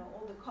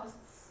 all the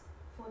costs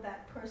for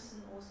that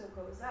person also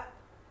goes up.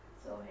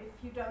 So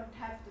if you don't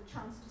have the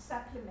chance to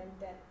supplement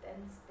that,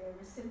 then there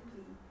is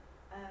simply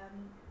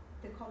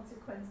the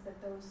consequence that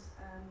those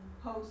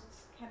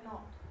hosts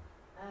cannot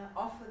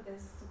offer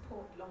this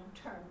support long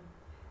term.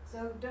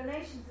 So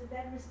donations in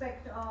that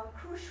respect are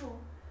crucial,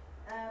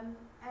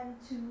 and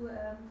to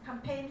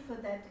campaign for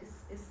that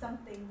is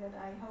something that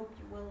I hope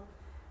you will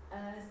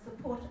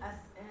support us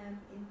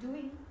in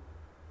doing.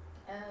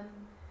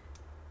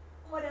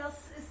 What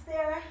else is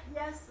there?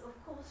 Yes, of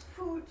course,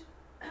 food,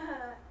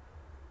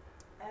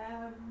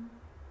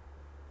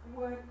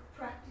 work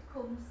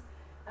practicums.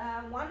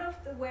 One of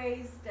the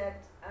ways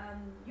that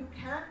you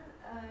can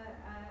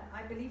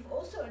I believe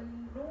also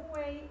in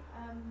Norway,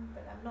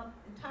 but I'm not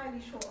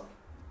entirely sure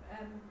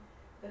of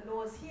the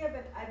laws here,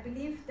 but I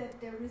believe that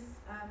there is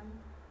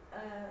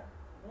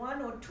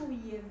 1 or 2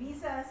 year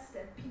visas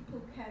that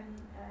people can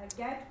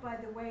get by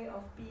the way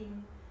of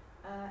being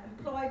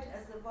employed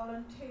as a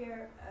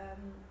volunteer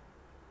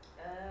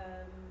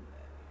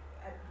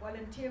at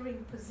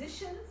volunteering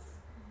positions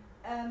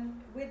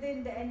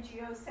within the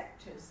NGO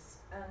sectors.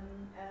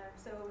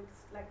 So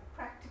it's like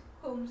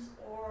practicums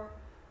or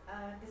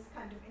this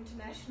kind of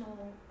international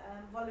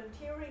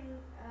volunteering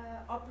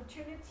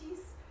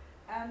opportunities.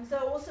 So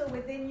also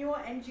within your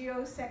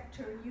NGO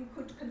sector, you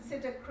could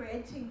consider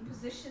creating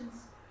positions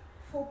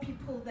for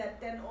people that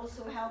then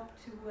also help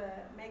to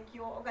make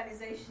your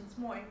organizations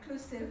more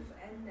inclusive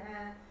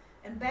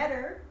and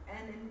better,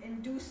 and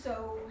in do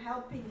so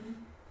helping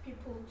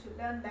people to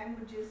learn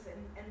languages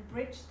and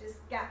bridge this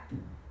gap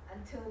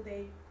until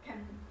they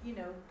can,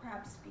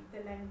 perhaps speak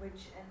the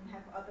language and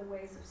have other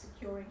ways of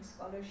securing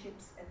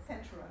scholarships, etc.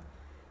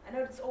 I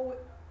know it's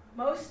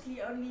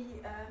mostly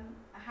only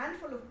a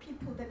handful of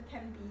people that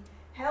can be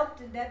helped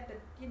in that, but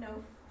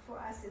for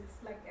us it's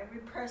like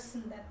every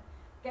person that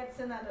gets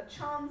another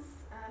chance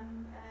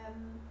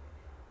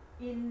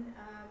in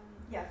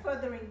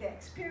furthering their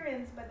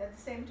experience, but at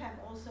the same time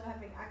also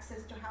having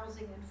access to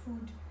housing and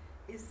food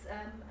is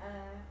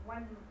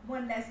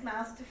one less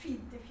mouth to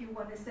feed, if you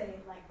want to say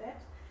it like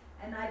that.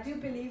 And I do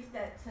believe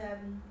that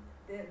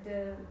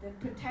the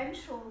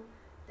potential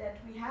that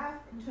we have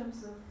in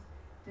terms of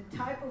the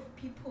type of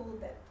people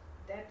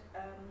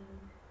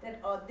that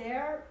are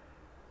there,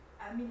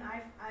 I mean,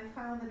 I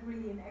found it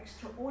really an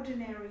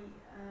extraordinary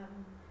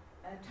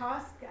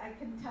task. I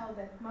can tell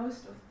that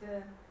most of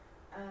the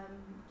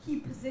key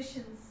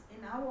positions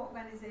in our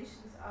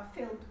organizations are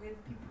filled with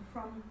people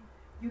from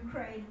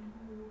Ukraine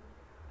who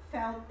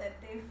felt that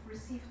they've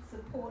received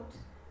support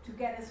to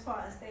get as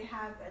far as they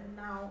have, and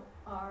now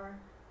are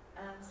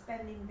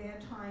spending their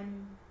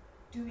time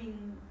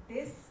doing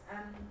this.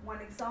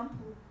 One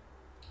example,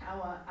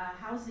 our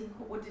housing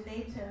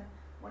coordinator,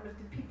 one of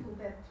the people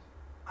that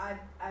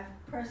I've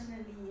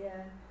personally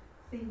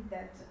think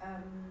that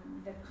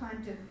that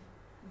kind of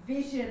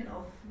vision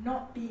of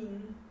not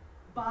being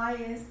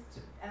biased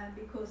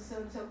because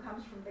so-and-so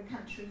comes from the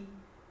country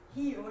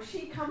he or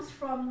she comes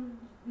from,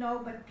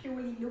 but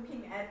purely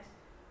looking at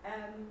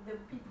the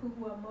people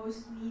who are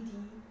most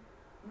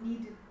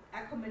need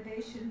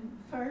accommodation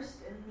first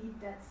and need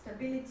that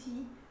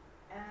stability,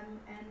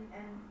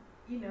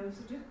 and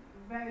sort of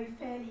very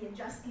fairly and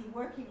justly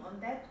working on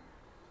that.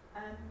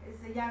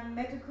 Is a young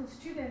medical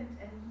student,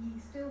 and he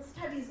still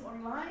studies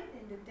online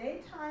in the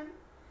daytime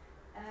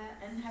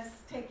and has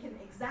taken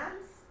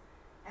exams,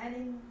 and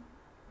in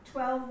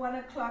 12, 1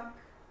 o'clock,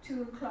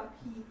 2 o'clock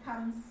he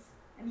comes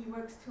and he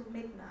works till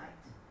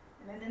midnight,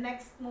 and then the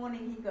next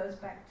morning he goes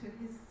back to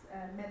his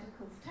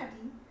medical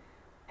study.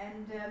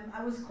 And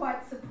I was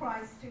quite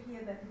surprised to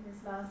hear that in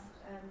his last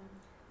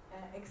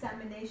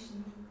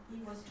examination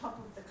he was top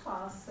of the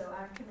class, so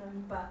I can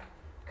only but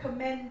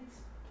commend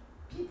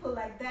people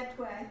like that,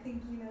 where I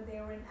think they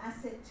are an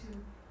asset to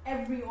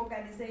every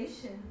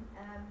organization,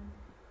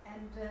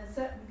 and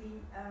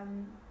certainly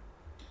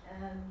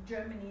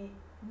Germany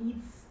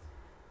needs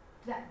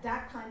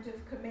that kind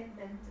of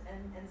commitment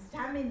and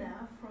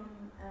stamina from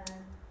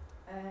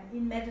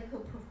in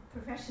medical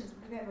professions.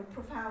 We have a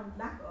profound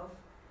lack of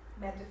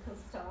medical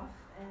staff,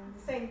 and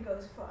the same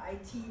goes for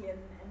IT and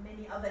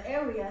many other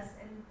areas.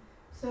 And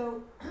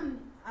so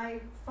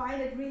I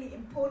find it really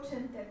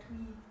important that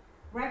we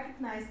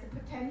recognize the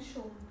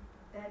potential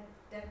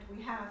that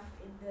we have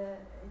in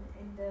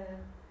the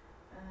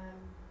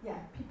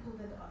people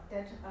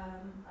that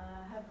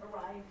have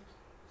arrived.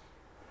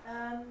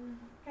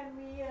 Can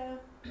we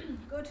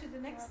go to the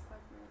next? 5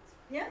 minutes.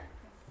 Yeah?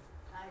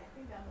 I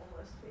think I'm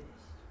almost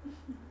finished.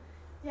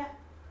 Yeah.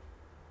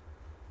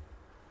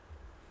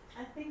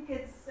 I think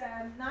it's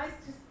nice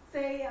to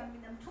say, I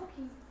mean, I'm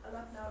talking a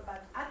lot now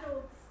about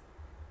adults,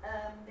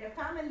 their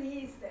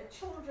families, their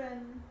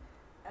children.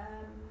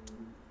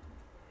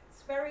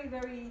 It's very,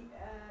 very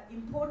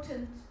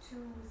important to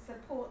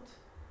support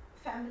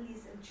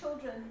families and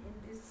children in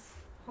these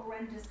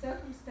horrendous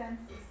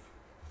circumstances.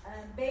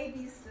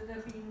 Babies that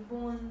are being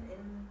born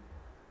in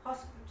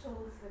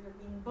hospitals that are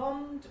being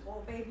bombed,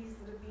 or babies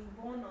that are being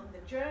born on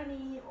the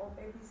journey, or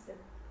babies that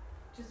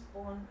just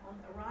born on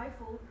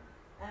arrival.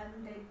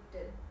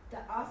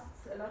 That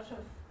asks a lot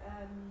of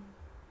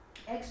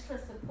extra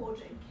support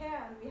and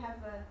care, and we have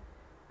a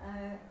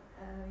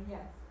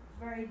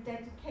very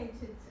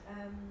dedicated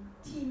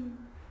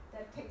team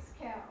that takes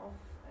care of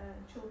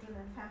children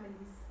and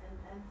families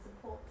and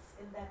supports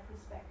in that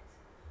respect.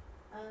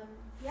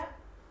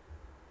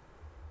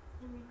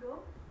 Here we go.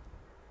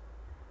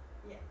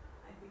 Yeah,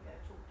 I think I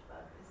talked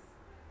about this.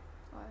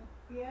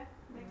 Here,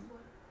 next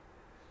one.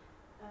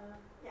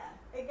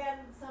 Again,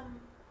 some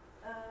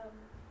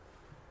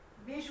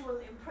visual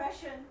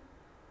impression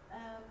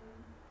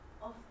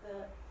of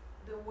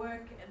the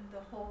work and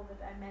the hall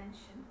that I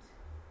mentioned.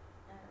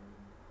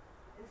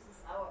 This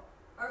is our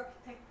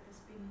architect that has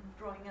been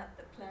drawing out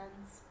the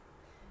plans.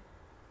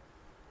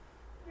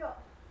 Yeah,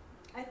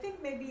 I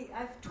think maybe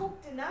I've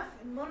talked enough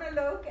in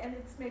monologue, and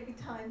it's maybe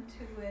time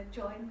to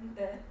join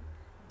the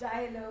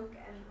dialogue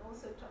and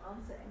also to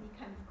answer any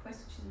kind of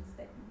questions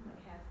that you may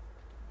have.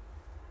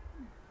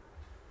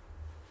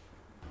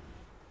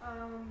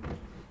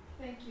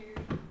 Thank you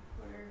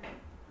for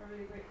a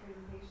really great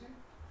presentation.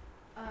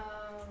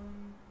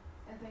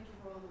 And thank you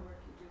for all the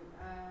work you do.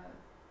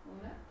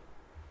 Mona?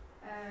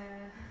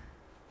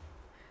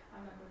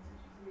 I'm not going to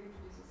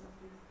introduce yourself,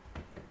 please.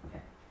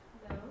 Yeah.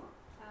 Hello,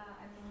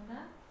 I'm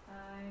Mona.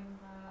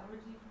 I'm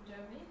originally from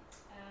Germany.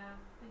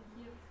 Been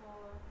here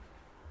for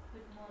a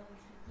bit more than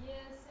 2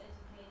 years,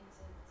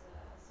 educated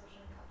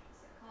social and cultural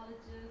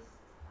psychologist.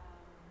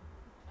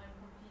 I'm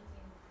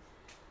completing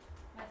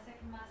my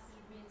second master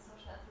degree in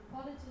social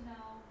anthropology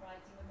now,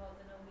 writing about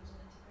the Norwegian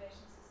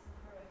integration system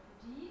for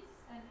refugees,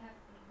 and have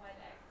been quite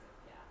active,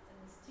 in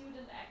the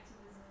student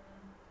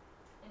activism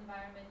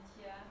environment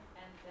here,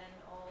 and then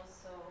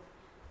also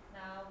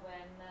now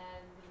when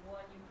the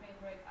war in Ukraine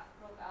broke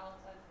out,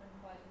 I've been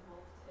quite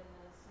involved in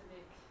a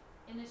civic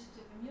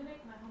initiative in Munich,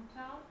 my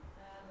hometown.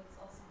 That's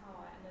also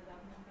how I ended up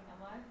meeting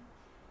Amal,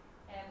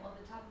 or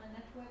the Tabner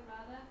network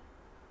rather.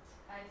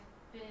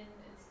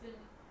 It's been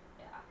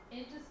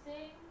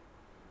interesting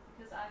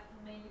because I've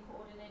been mainly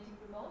coordinating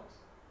remote,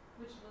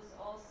 which was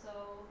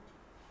also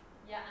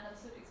an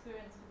absurd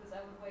experience because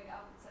I would wake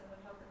up at 7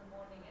 o'clock in the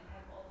morning and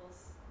have all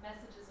those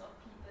messages of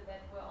people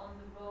that were on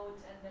the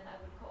road, and then I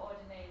would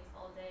coordinate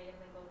all day and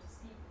then go to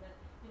sleep. And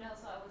then,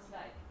 so I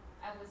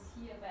was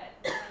here, but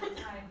at the same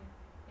time,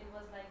 it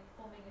was like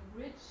forming a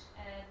bridge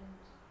and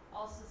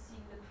also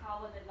seeing the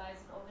power that lies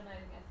in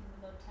organizing. I think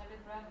without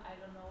Telegram, I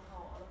don't know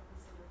how all of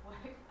this would have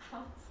worked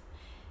out.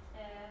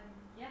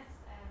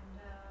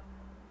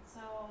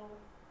 So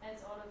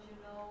as all of you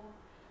know,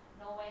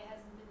 Norway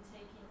hasn't been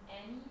taking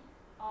any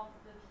of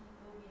the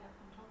people we have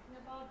been talking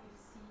about.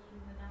 We've seen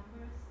the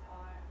numbers,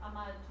 or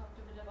Amal talked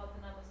a bit about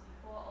the numbers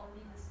before.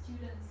 Only the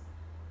students,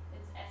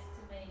 it's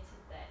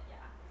estimated that,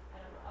 I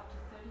don't know, up to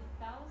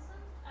 30,000,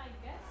 I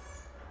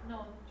guess.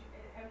 No.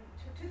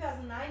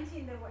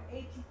 2019 there were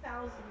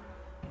 80,000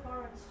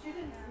 foreign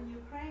students in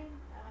Ukraine,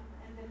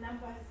 and the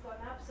number has gone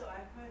up, so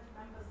I've heard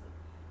numbers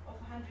of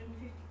 150,000.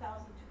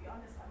 To be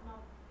honest, I'm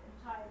not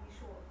entirely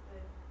sure of the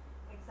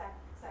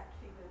exact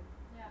figure.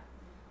 Yeah,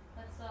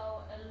 but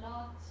so a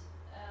lot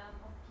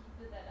of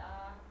people that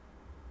are,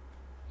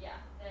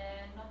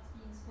 they're not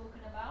being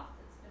spoken about.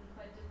 It's been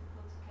quite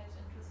difficult to catch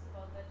interest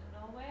about that in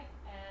Norway,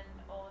 and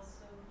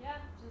also,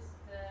 just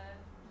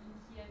being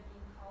here,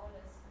 being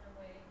powerless in a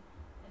way,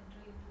 and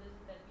doing the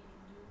little that we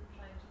can do,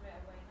 trying to raise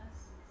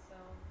awareness. So,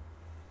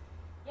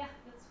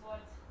 that's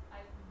what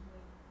I've been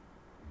doing.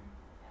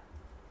 Yeah.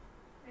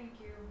 Thank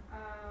you.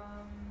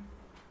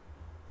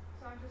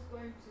 So I'm just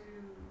going to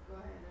go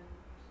ahead and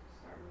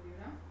start with you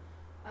now.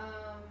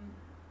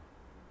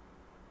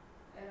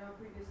 At our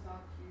previous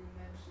talk, you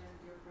mentioned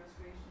your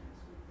frustrations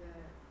with the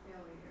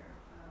failure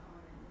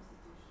on an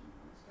institution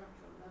on a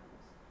structural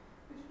levels.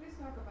 Could you please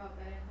talk about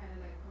that and kind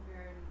of like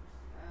compare and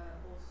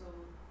also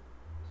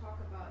talk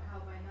about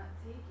how by not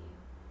taking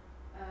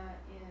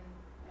in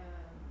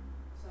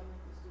some of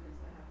the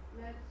students that have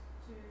fled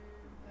to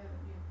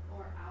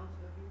or out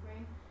of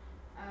Ukraine,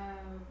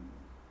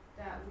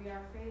 that we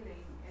are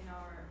failing in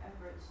our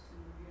efforts to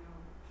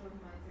show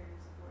humanitarian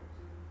support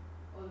to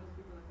all of the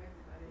people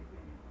affected by the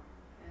Ukrainian war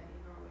in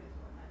Norway as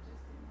well, not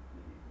just in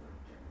Munich or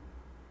Germany.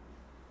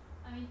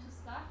 I mean, to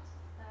start,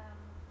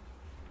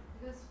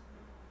 because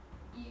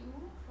EU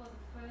for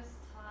the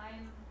first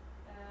time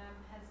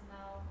has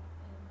now,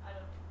 in, I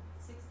don't know,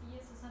 60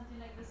 years or something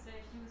like this,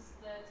 they've used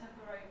the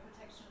temporary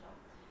protection law,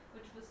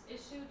 which was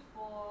issued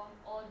for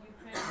all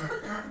Ukrainian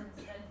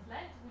citizens that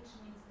fled, which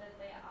means that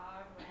they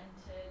are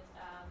granted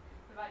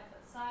the right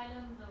for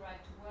asylum, the right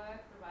to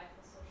work, the right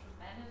for social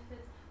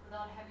benefits,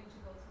 without having to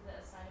go through the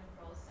asylum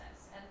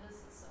process. And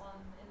this is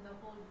in the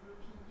whole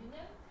European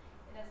Union.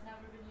 It has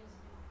never been used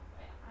before.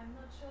 I'm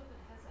not sure if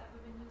it has ever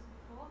been used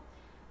before.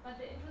 But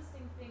the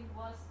interesting thing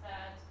was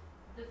that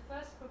the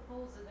first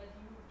proposal that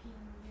the European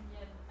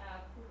Union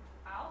put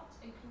out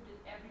included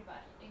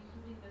everybody,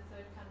 including the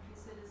third country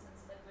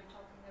citizens that we're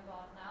talking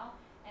about now.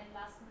 And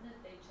last minute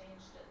they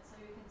changed it. So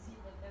you can see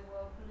that there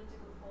were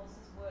political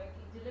forces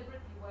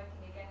deliberately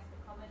working against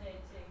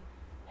accommodating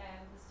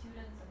the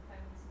students and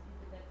families and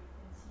people that we've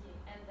been seeing.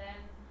 And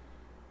then,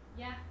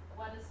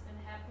 what has been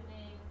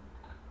happening,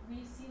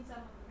 we've seen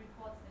some of the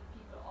reports that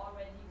people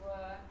already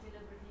were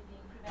deliberately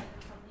being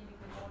prevented from leaving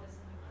the borders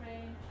in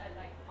Ukraine,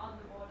 like on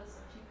the borders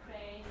of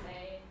Ukraine.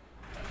 They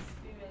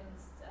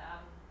experienced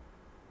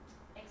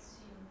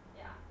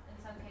in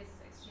some cases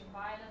extreme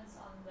violence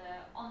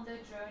on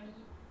their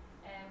journey.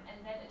 And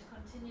then it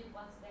continued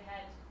once they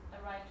had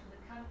arrived to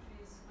the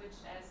countries, which,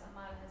 as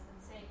Amal has been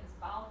saying, is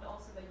bound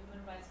also by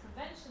Human Rights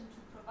Convention to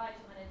provide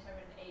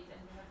humanitarian aid. And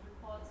we have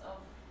reports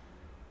of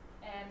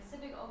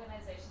civic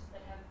organizations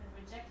that have been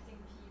rejecting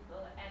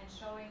people and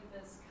showing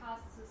this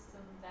caste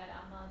system that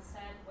Amal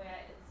said,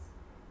 where it's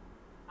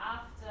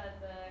after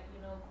the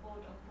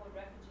quote unquote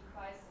refugee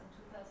crisis in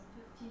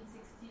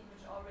 2015-16,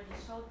 which already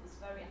showed this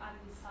very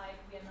ugly side.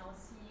 We are now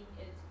seeing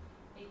it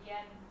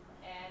again,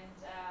 and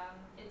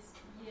it's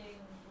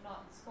being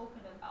not spoken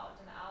about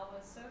in our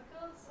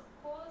circles. Of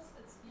course,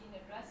 it's being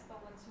addressed,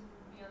 but once you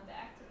move beyond the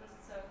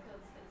activist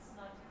circles, it's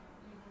not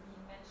even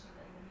being mentioned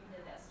in the media.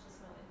 There's just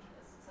no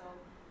interest. So,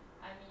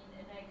 I mean,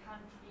 in a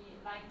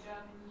country like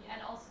Germany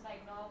and also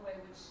like Norway,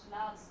 which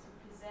loves to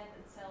present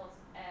itself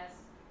as,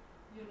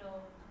 you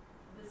know,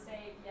 the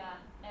savior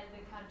and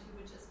the country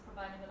which is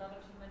providing a lot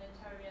of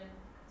humanitarian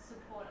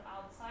support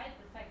outside,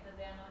 the fact that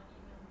they're not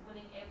even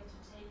willing able to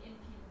take in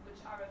people which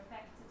are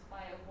affected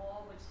by a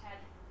war, which had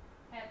to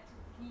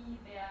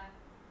flee their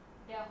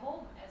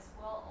home as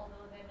well,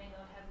 although they may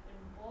not have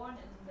been born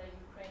in the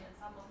Ukraine, and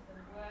some of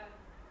them were,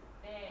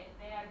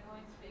 they are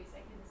going through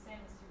exactly the same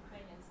as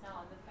Ukrainians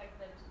now, and the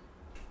fact that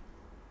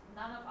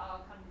none of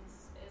our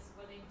countries is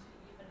willing to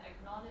even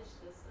acknowledge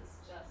this is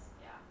just,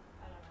 yeah,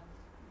 I don't know.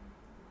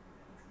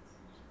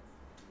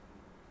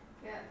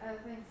 Yeah,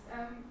 thanks.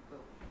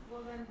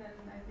 Well then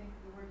I think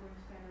we're going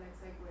to kind of like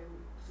segue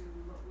to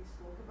what we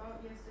spoke about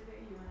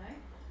yesterday, you and I,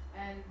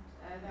 and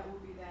that will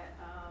be that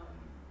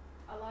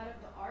a lot of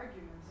the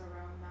arguments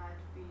around not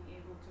being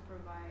able to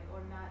provide,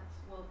 or not,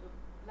 well, the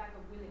lack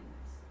of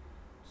willingness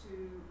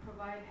to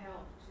provide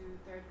help to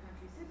third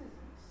country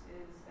citizens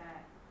is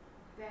that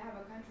they have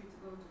a country to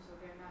go to, so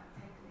they're not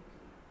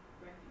technically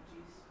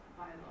refugees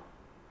by law.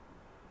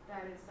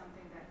 That is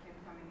something that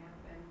kept coming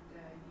up, and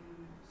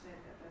you said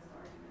that that's the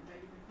argument that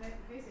you've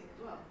been facing as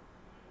well.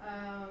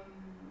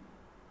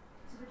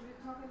 So could you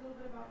talk a little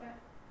bit about that?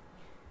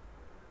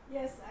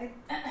 Yes, I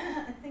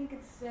think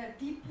it's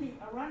deeply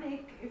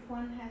ironic if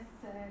one has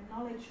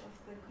knowledge of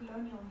the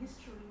colonial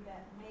history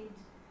that made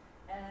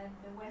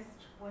the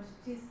West what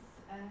it is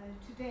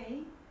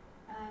today.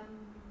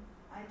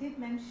 I did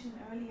mention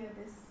earlier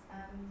this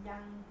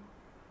young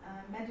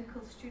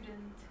medical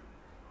student,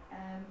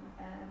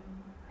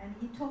 and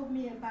he told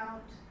me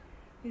about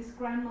his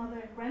grandmother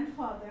and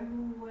grandfather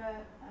who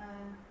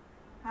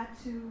had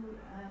to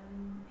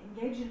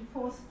engage in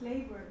forced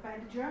labor by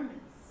the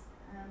Germans,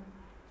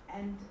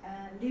 and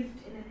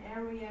lived in an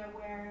area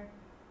where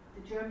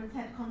the Germans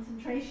had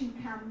concentration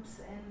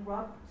camps and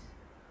robbed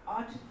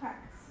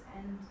artifacts,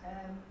 and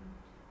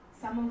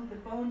some of the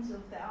bones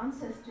of the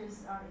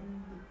ancestors are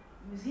in the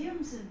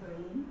museums in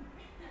Berlin.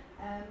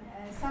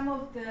 A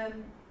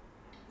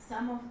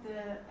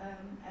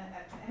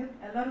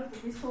lot of the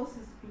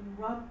resources being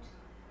robbed,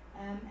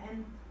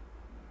 and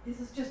this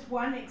is just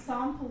one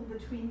example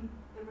between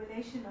the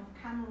relation of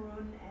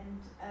Cameroon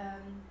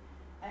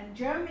and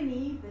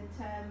Germany,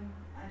 but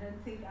I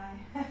don't think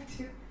I have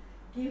to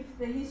give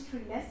the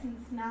history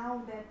lessons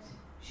now that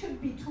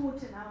should be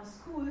taught in our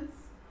schools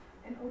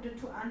in order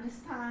to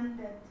understand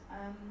that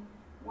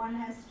one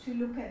has to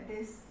look at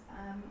this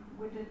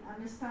with an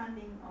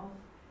understanding of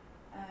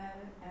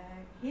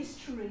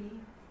history,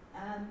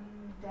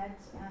 that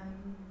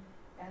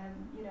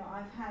you know,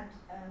 I've had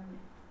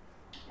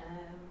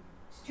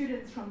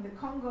students from the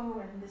Congo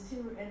and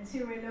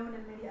Sierra Leone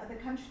and many other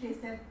countries. They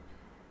said,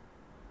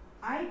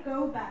 I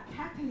go back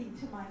happily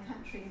to my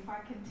country if I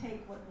can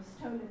take what was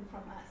stolen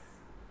from us.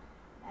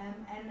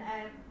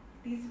 And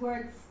these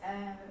words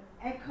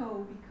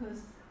echo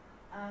because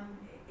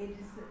it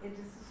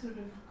is a sort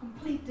of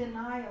complete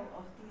denial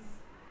of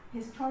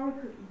these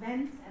historical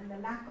events and the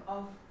lack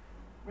of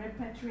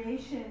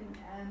repatriation,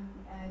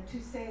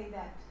 to say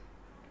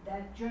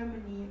that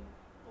Germany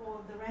or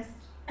the rest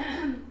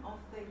of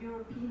the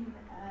European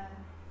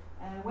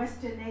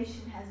Western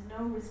nation has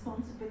no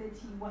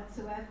responsibility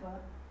whatsoever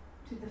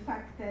to the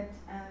fact that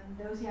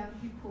those young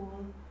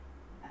people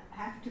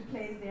have to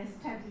place their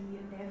study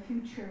and their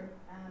future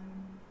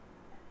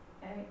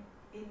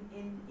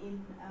in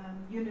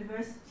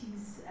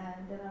universities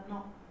that are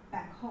not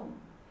back home.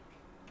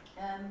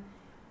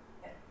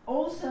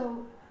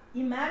 Also,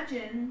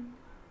 imagine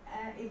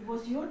it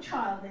was your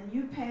child and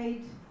you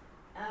paid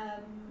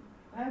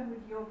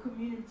with your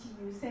community,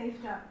 you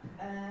saved up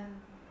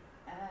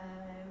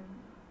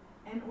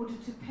in order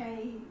to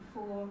pay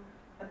for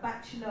a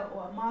bachelor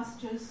or a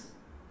master's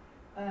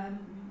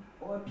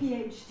or a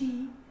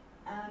PhD,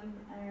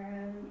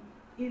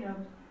 you know,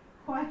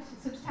 quite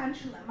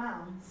substantial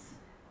amounts.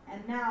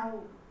 And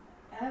now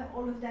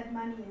all of that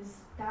money is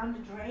down the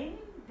drain.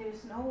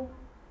 There's no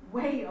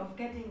way of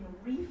getting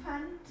a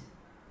refund,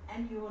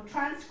 and your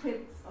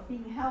transcripts are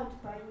being held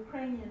by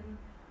Ukrainian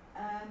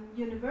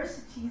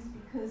universities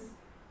because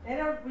they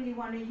don't really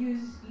want to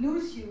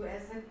lose you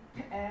as a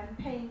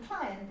paying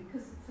client,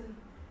 because it's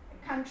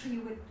a country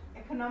with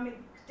economic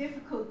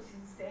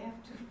difficulties. They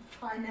have to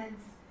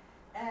finance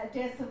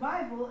their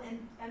survival,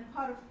 and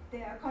part of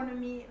their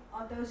economy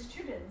are those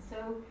students.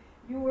 So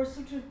you are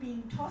sort of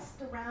being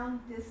tossed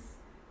around these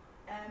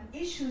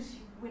issues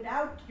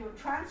without your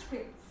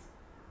transcripts.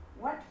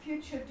 What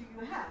future do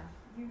you have?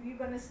 You're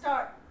going to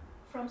start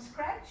from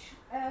scratch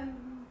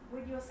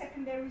with your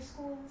secondary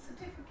school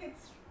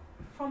certificates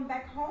from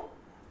back home?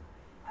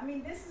 I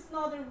mean, this is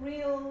not a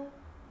real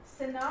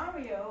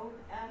scenario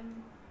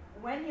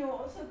when you're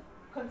also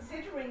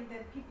considering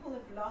that people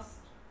have lost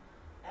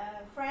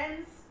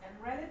friends and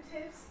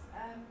relatives.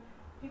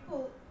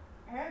 People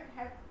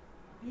have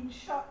been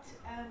shot.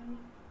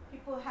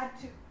 People had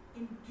to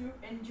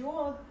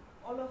endure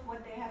all of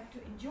what they have to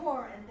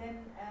endure, and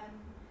then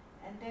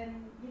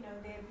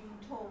they're being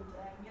told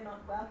you're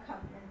not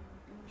welcome and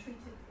being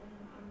treated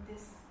in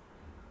this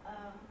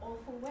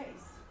awful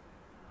ways.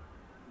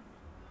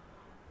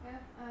 Yeah.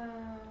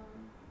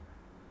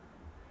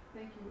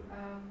 Thank you.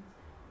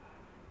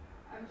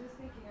 I'm just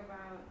thinking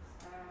about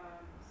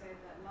say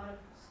that a lot of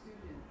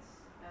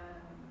students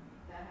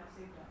that have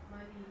saved up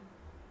money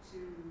to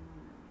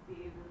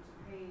be able to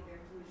pay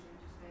their tuition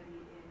to study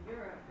in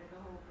Europe in the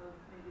hope of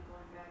maybe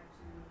going back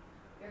to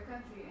their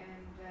country.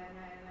 And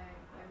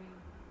I mean,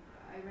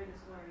 I read a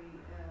story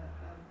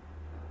of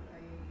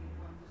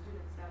one of the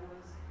students that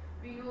was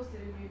being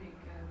hosted in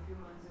Munich a few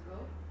months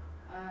ago.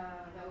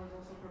 That was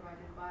also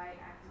provided by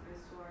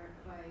activists or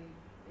by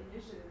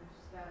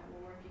initiatives that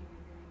were working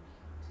in Munich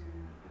to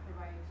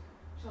provide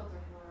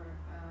shelter for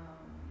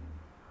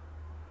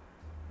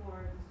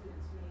the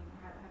students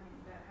having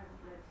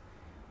fled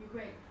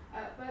Ukraine.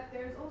 But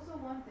there's also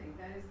one thing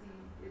that is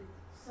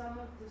some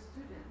of the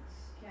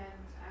students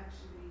can't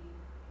actually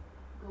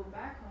go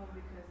back home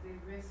because they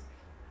risk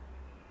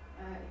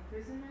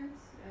imprisonment,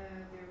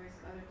 they risk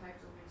other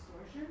types of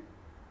extortion.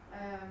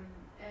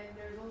 And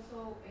there's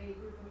also a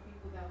group of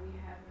people that we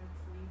haven't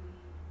really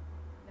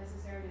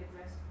necessarily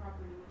addressed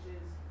properly, which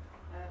is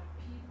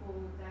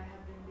people that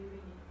have been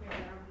living in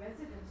Ukraine, that are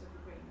residents of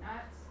Ukraine,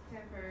 not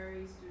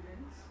temporary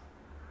students,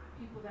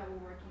 people that were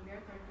working there,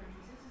 third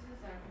country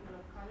citizens, that are people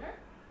of color,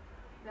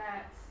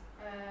 that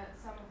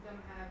some of them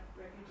have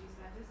refugee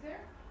status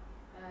there,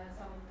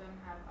 some of them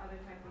have other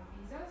type of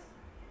visas.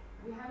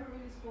 We haven't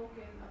really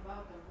spoken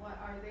about them. What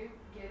are they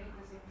getting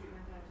the same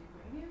treatment as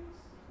Ukrainians?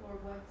 Or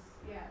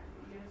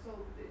so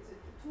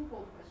it's a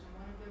twofold question.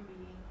 One of them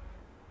being,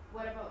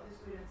 what about the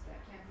students that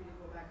can't really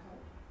go back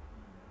home?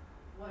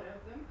 What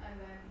of them?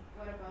 And then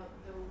what about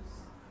those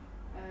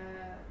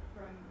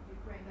from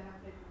Ukraine that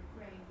have fled from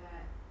Ukraine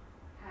that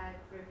had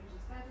refugee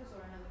status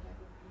or another type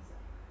of visa?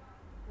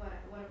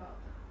 What about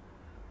them?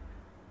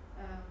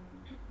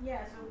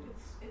 So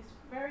it's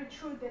very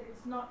true that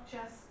it's not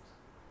just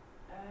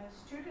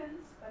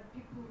students, but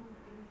people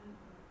who've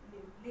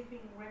been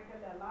living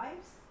regular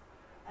lives.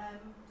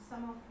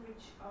 Some of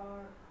which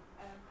are,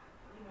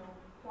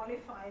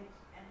 qualified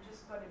and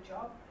just got a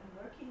job and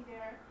working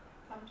there,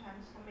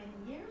 sometimes for many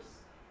years,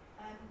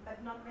 but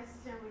not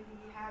necessarily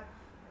have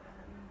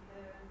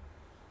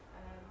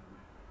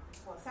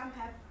some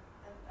have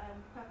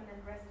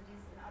permanent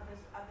residency and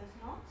others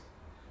not,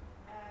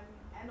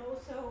 and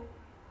also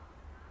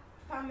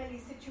family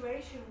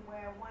situation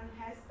where one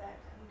has that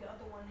and the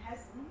other one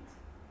hasn't,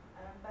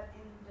 but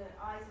in the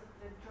eyes of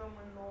the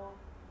German law,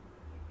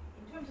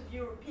 in terms of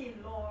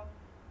European law,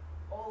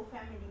 all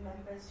family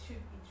members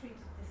should be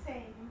treated the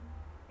same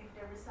if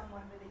there is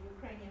someone with a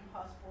Ukrainian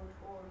passport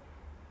or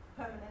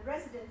permanent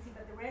residency,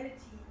 but the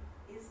reality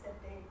is that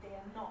they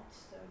are not.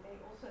 So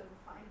they also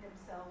find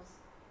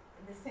themselves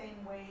in the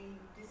same way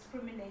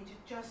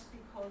discriminated just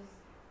because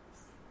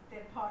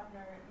their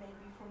partner may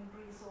be from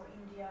Greece or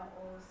India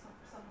or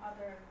some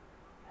other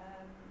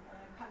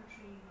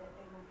country that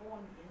they were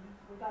born in,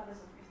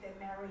 regardless of if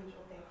they're married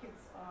or their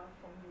kids are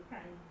from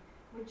Ukraine,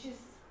 which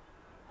is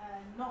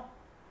not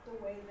the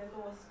way the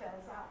law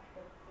spells out,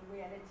 but the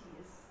reality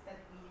is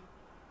that we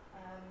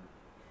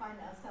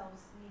find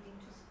ourselves needing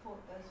to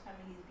support those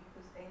families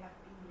because they have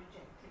been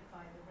rejected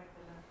by the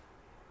regular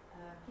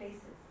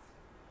places.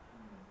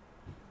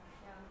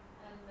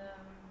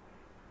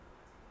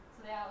 So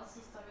there are also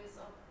stories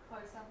of,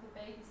 for example,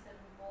 babies that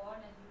were born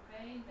in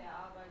Ukraine. They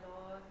are by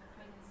law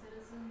Ukrainian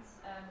citizens.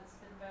 It's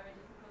been very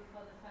difficult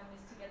for the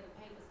families to get the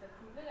papers that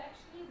prove it.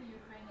 Actually, the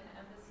Ukrainian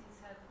embassies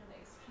have been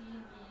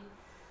extremely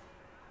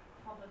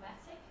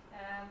problematic,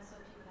 so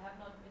people have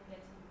not been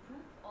getting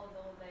proof,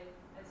 although they,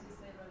 as you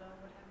say, would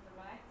have the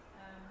right.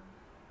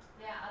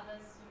 There are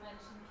others, you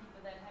mentioned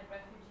people that had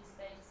refugee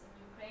status in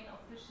Ukraine.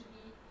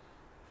 Officially,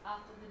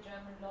 after the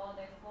German law,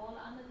 they fall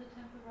under the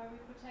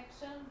temporary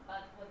protection,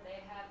 but what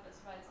they have is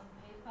rights on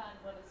paper and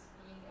what is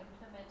being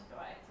implemented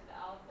or acted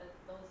out, that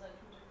those are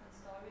two different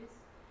stories.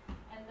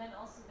 And then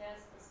also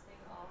there's this thing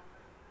of,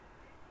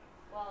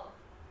 well,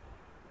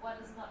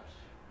 what is not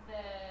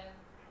the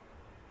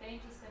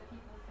dangers that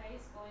people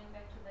face going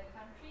back to their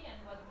country and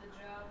what the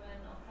German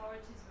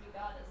authorities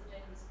regard as a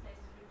dangerous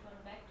place to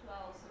return back to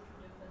are also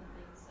two different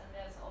things. And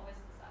there's always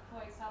this,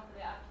 for example,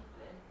 there are people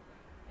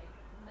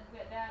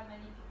there are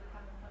many people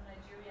coming from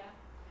Nigeria,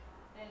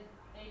 and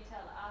they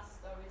tell us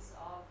stories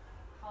of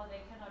how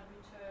they cannot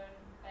return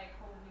back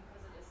home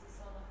because it is a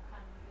zone of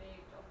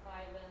conflict or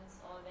violence,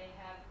 or they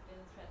have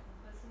been threatened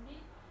personally.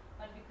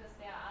 But because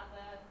there are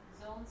other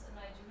zones in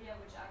Nigeria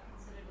which are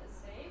considered as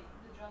safe,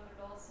 the German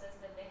law says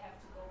that they have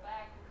to go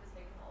back because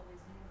they can always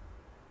move.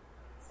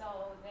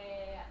 So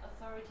the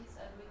authorities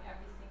are doing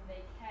everything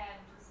they can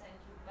to send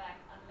you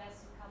back unless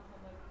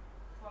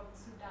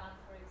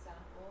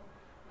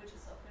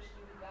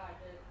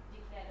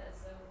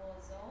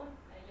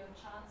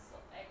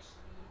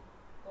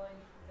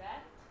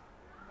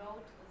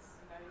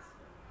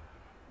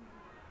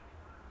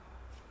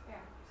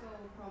Yeah, so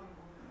problem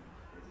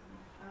basically.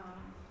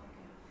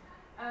 Okay.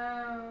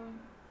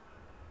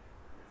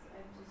 I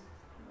just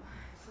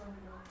so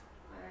know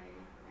that I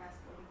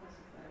asked all the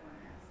questions that I want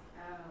to ask.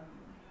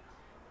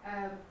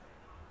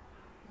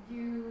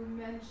 You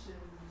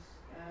mentioned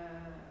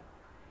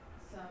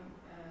some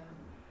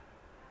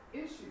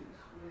issues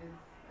with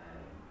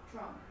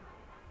Trump,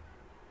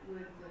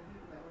 with the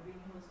people that were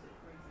being hosted,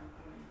 for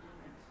example, in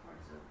different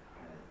parts of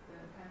the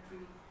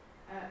country,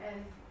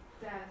 and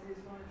that is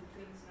one of the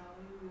things. Now,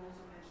 you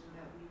also mentioned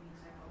that we need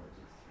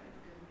psychologists, right?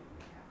 Because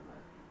we have a lot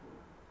of people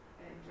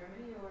in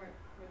Germany, or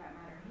for that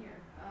matter,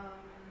 here.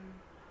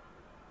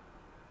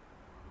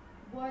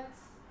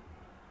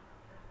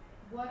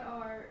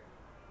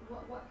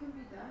 What can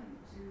be done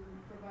to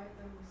provide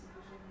them with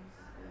sufficient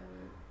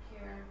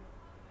care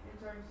in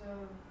terms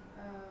of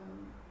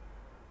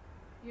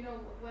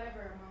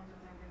whatever amount of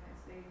time they might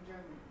stay in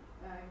Germany?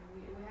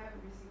 We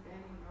haven't received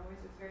any in Norway,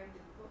 so it's very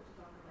difficult to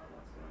talk about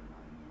what's going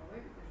on in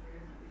Norway because there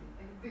isn't really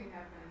anything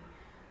happening.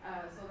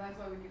 So that's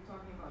why we keep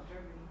talking about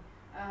Germany.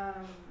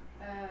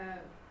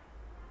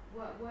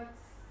 What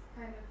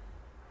kind of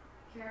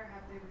care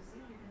have they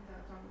received? You can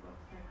talk about the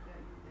type that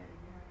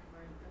you have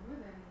provided them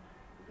with, and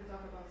we could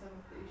talk about some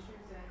of the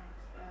issues and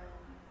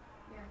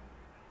yeah.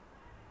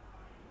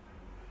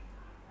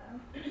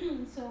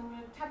 So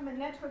Tubman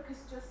Network has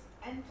just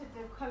entered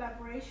a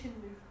collaboration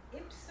with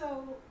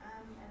IPSO,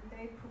 and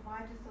they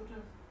provide a sort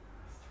of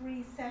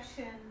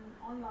 3-session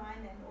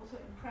online and also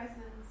in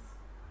presence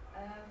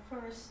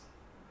first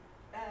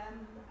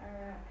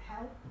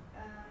help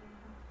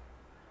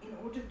in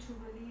order to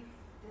relieve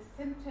the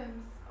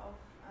symptoms of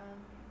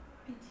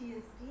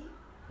PTSD,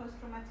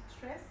 post-traumatic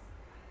stress.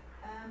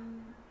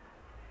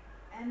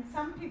 And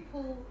some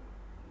people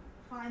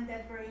find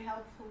that very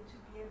helpful to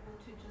be able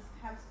to just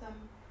have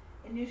some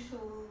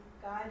initial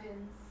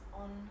guidance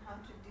on how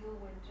to deal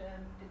with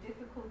the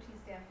difficulties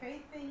they're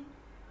facing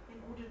in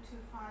order to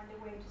find a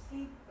way to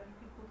sleep when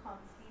people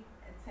can't sleep,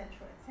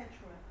 etc., etc.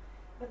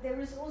 But there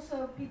is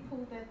also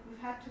people that we've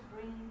had to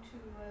bring to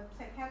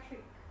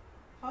psychiatric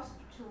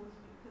hospitals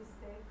because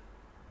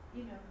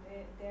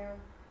their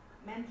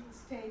mental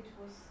state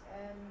was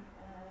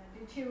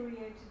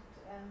deteriorated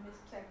with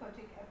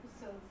psychotic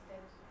episodes,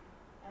 that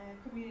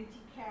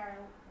community care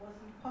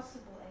wasn't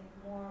possible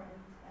anymore,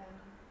 and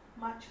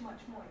much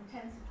more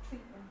intensive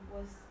treatment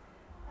was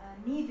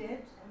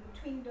needed. And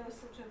between those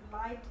sort of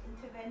light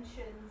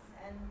interventions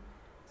and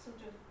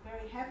sort of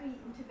very heavy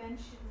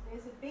interventions,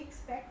 there's a big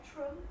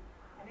spectrum,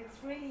 and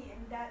it's really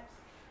in that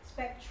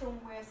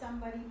spectrum where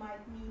somebody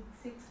might need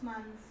 6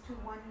 months to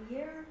 1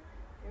 year.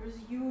 There is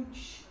a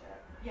huge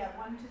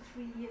 1 to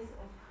 3 years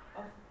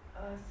of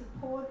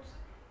support.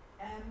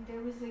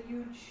 There is a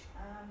huge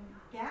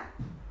gap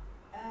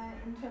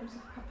in terms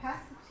of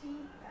capacity,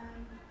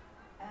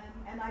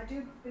 and I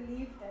do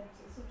believe that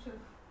sort of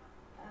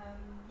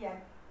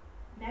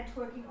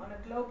networking on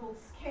a global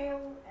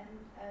scale and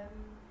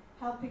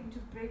helping to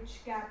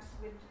bridge gaps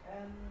with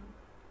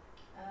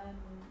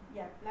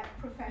black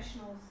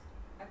professionals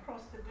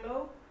across the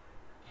globe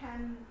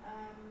can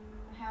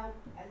help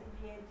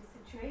alleviate the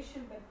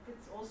situation, but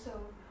it's also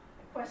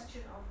a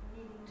question of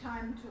needing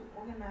time to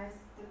organize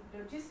the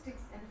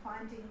logistics and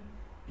finding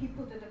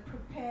people that are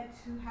prepared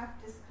to have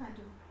this kind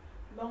of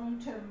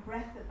long-term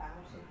breath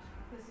about it,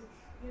 because it's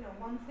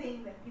one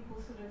thing that people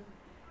sort of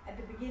at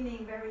the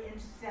beginning very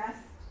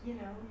enthusiastic,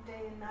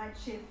 day and night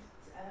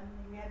shifts.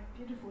 We had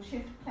beautiful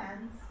shift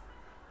plans,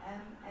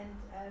 and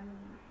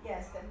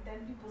then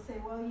people say,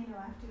 well,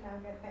 I have to now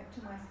get back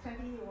to my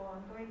study, or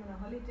I'm going on a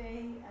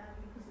holiday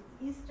because it's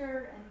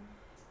Easter,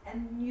 and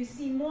you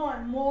see more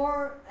and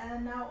more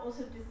now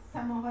also this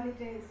summer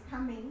holiday is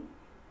coming,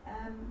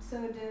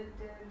 so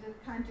the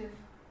kind of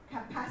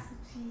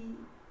capacity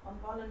on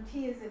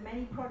volunteers in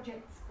many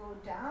projects go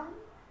down,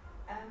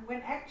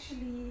 when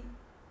actually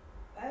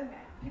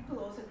people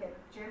also get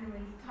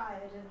generally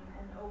tired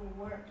and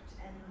overworked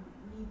and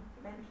need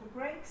mental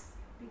breaks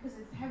because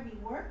it's heavy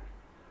work.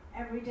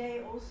 Every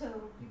day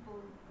also people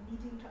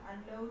needing to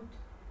unload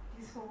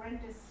these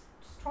horrendous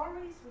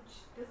stories which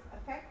just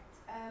affect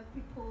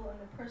people on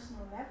a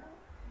personal level.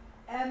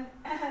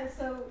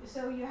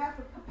 So you have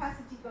a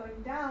capacity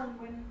going down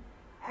when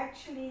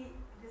actually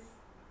the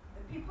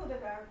people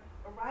that are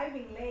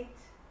arriving late,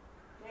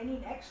 they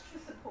need extra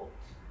support.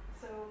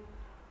 So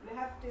you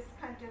have this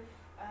kind of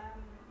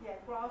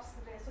graphs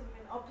that are sort of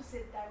in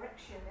opposite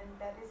direction, and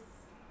that is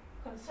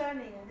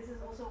concerning, and this is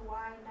also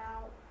why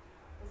now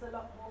there's a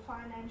lot more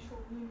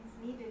financial means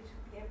needed to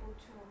be able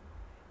to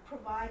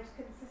provide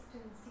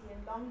consistency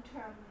and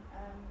long-term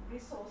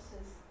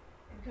resources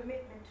and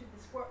commitment to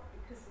this work,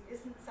 because it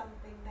isn't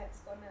something that's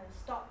going to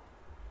stop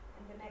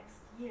in the next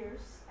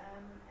years,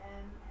 and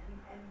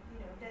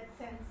in that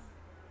sense,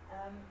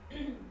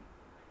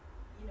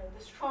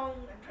 the strong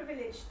and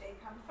privileged, they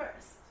come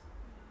first,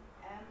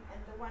 and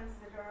the ones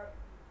that are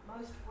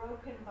most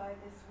broken by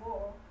this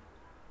war,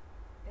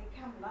 they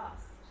come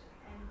last.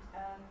 And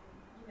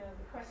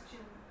the question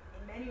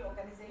in many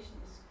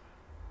organizations is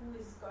who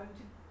is going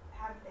to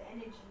have the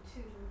energy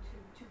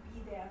to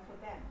be there for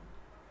them.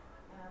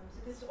 So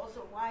this is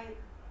also why,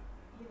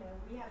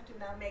 we have to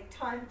now make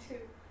time to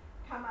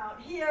come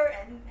out here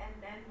and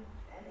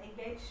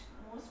engage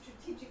more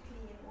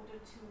strategically in order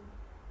to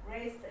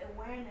raise the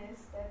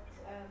awareness that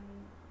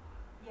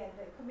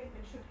the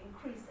commitment should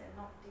increase and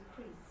not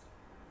decrease.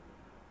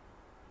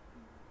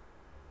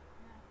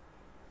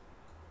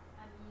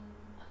 I mean,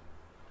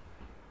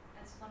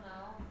 as for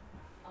now,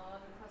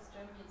 across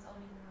Germany, it's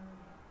only been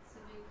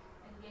civic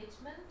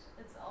engagement.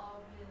 It's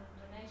all been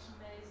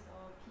donation-based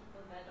or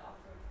people that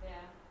offered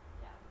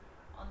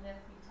on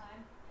their free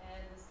time.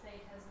 The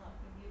state has not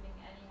been giving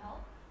any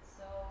help.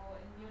 So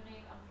in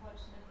Munich,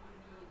 unfortunately,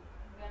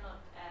 we are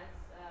not as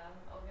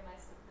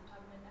organized as the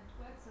Tubman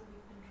Network. So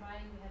we've been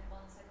trying. We had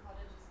one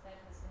psychologist that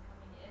has been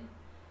coming in,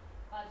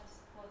 but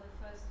for the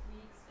first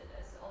weeks, it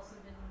has also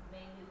been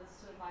mainly the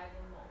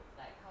survival mode.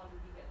 Like, how do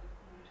we get the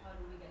food? How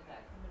do we get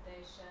the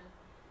accommodation?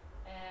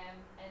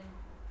 And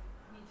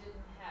we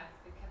didn't have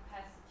the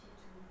capacity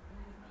to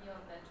move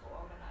beyond that to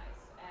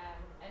organize.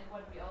 And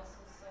what we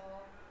also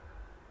saw,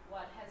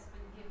 what has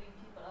been giving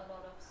people a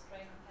lot of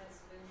strength has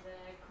been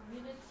the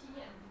community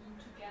and being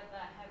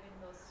together, having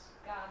those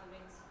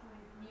gatherings,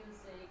 food,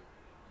 music,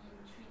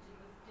 being treated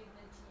with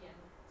dignity and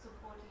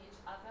supporting each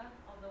other,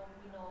 although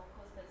we know, of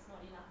course, that's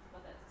not enough,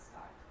 but that's a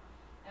start.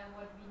 And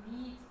what we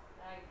need,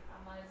 like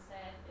Amal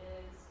said,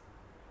 is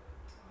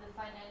the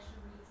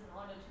financial needs in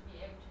order to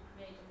be able to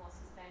create a more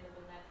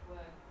sustainable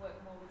network, work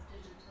more with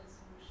digital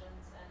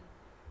solutions, and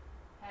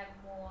have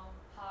more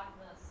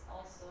partners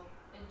also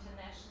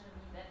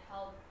internationally that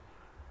help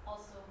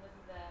also with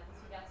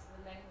regards to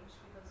the language,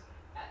 because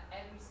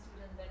every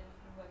student that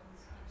we've been working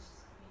with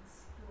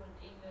speaks fluent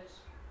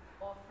English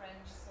or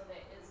French, so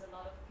there is a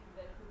lot of people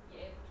that could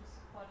be able to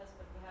support us,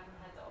 but we haven't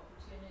had the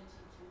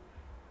opportunity to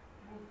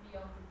move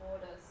beyond the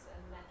borders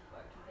and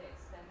network to the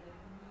extent that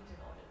we need in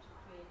order to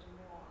create a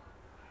more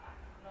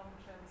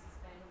long-term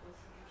sustainable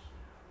solution.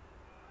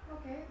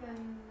 Okay,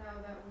 then now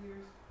that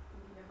we're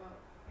speaking about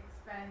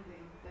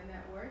expanding the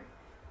network,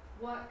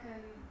 what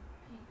can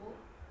people,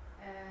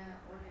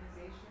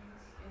 organizations,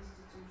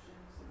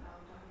 institutions, and now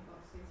I'm talking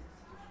about state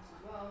institutions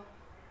as well,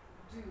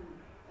 do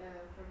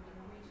from the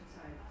Norwegian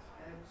side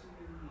to,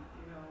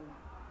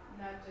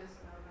 not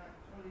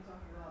only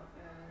talking about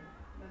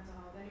mental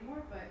health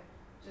anymore, but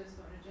just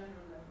on a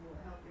general level,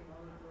 helping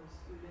all of those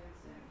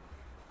students and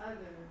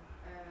other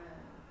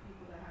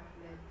people that have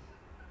fled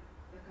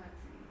the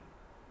country,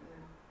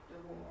 the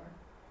war.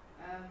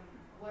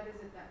 What is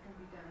it that can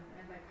be done,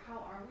 and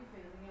how are we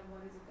failing, and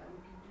what is it that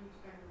we can do to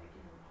kind of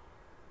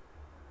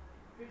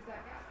bridge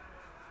that gap?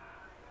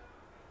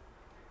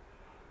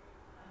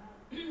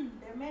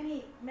 There are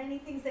many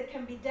things that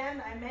can be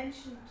done. I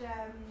mentioned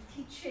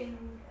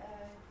teaching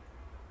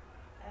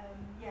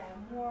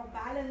more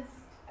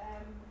balanced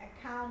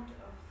account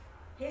of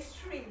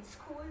history in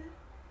school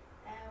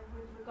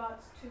with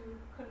regards to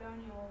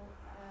colonial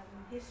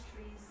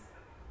histories,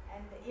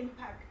 and the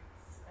impacts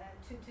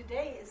to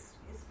today is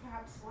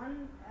perhaps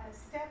one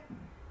step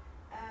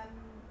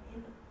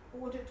in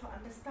order to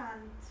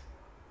understand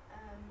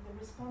the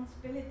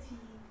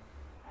responsibility.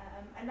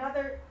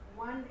 Another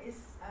one is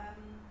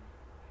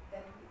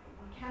that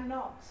we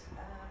cannot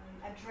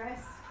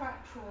address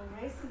structural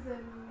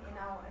racism in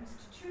our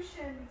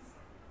institutions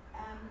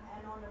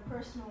and on a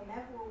personal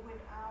level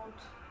without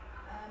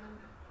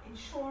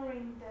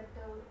ensuring that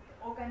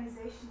the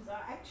organizations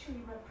are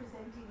actually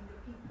representing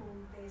the people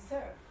they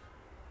serve.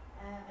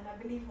 And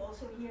I believe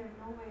also here in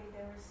Norway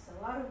there is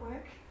a lot of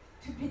work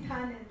to be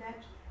done in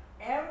that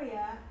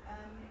area,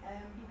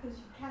 because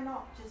you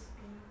cannot just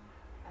be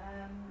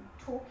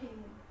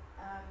talking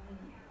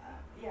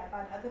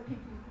about other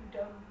people who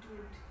don't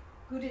do it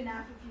good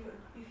enough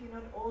if you're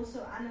not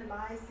also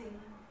analyzing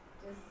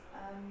this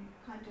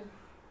kind of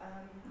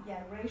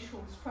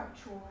racial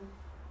structural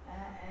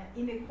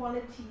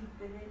inequality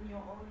within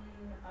your own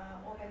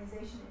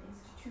organization and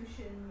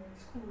institution and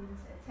schools,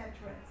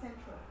 etc., etc.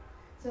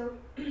 So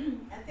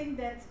I think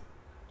that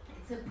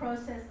it's a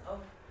process of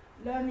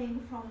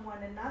learning from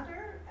one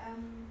another.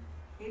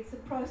 It's a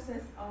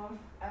process of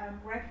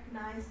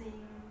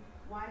recognizing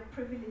white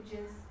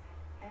privileges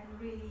and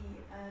really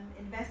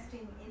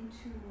investing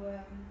into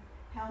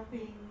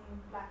helping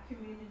black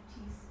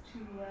communities to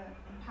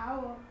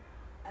empower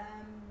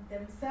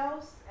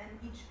themselves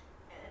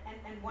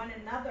and one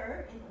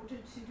another in order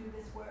to do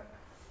this work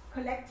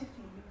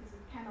collectively, because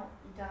it cannot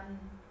be done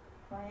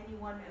by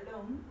anyone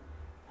alone.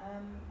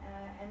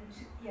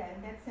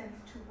 In that sense,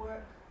 to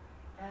work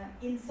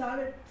in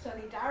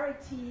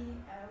solidarity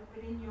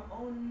within your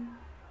own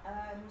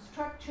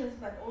structures,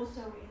 but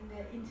also in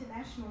the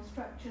international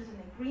structures and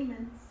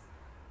agreements.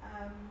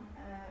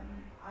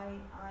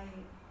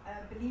 I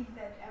believe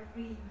that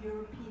every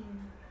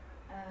European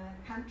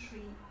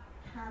country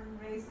can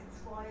raise its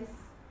voice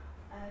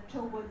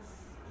towards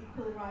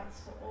equal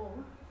rights for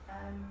all,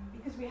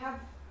 because we have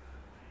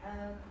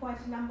quite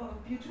a number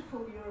of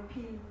beautiful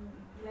European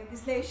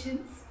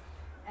legislations,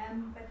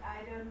 but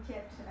I don't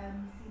yet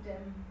see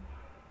them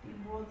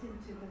being brought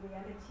into the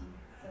reality,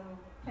 so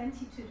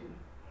plenty to do.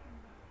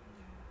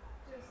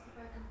 Just if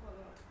I can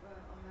follow up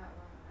on that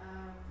one.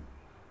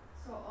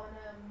 So on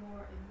a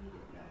more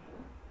immediate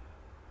level,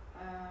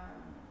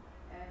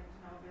 and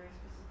now very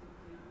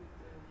specifically with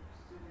the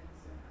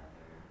students and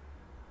other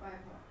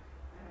BIPOC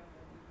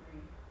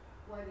degree,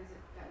 what is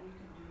it that we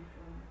can do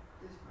from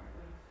this part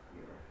of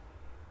Europe?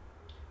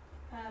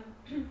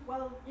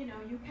 Well,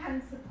 you can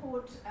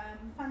support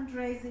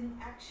fundraising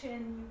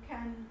action. You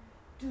can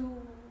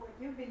do what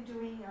you've been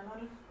doing, a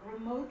lot of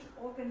remote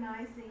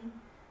organizing.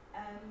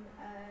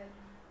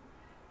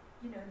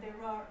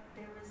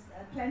 There is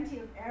plenty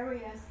of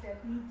areas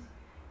that need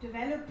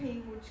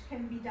developing, which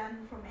can be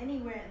done from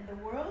anywhere in the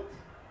world.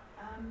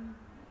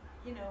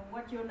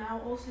 What you're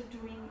now also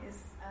doing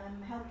is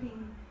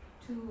helping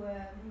to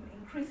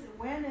increase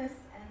awareness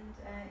and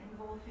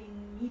involving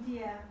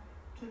media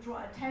to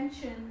draw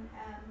attention,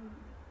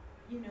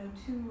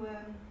 to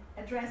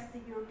address the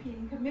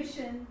European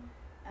Commission,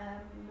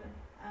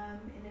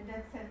 in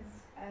that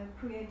sense,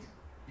 create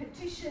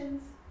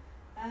petitions,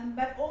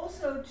 but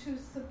also to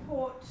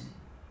support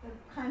the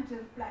kind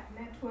of black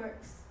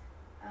networks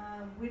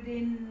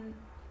within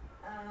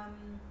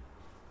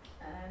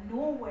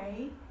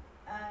Norway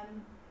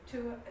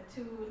to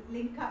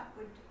link up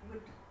with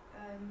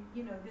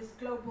this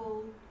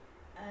global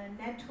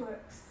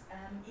networks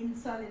in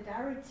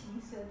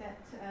solidarity, so that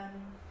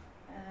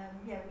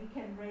we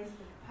can raise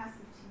the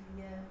capacity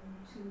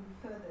to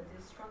further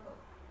this struggle.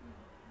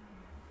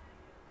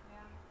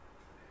 Yeah.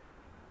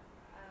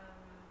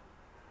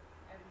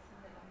 Everything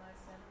that on my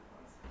side, of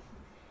course.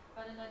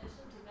 But in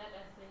addition to that,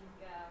 I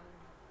think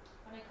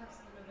when it comes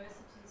to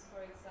universities,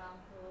 for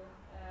example,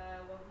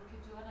 what we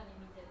could do on an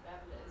immediate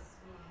level is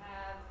we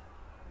have,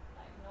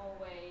 like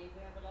Norway, we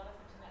have a lot of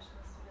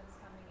international students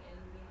coming in.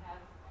 We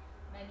have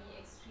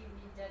many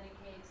extremely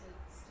dedicated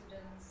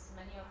students,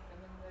 many of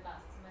them in the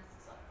last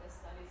semesters of their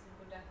studies. It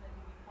would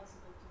definitely be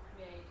possible to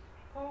create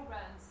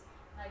programs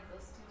like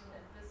those student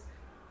at risk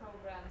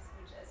programs,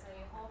 which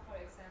SIA Hall, for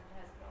example,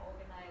 has been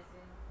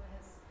organizing, who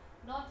has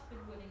not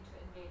been willing to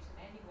engage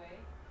in any way.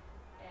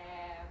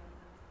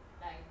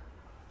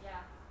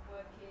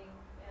 Working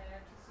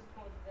to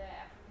support the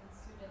African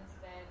students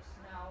that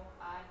now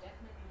are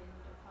definitely in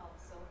need of help.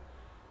 So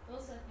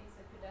those are things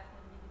that could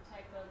definitely be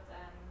tackled,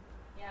 and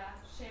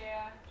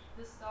share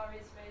the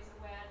stories, raise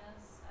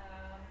awareness,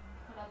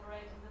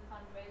 collaborate in the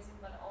fundraising,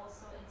 but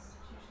also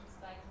institutions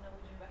like the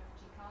Norwegian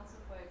Refugee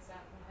Council, for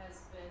example,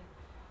 has been,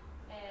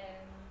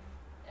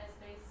 as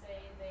they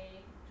say, they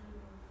do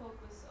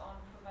focus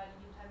on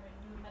providing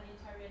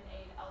humanitarian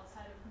aid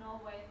outside of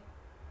Norway.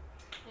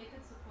 They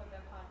could support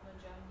their partner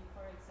Germany,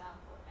 for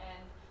example,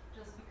 and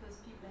just because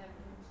people have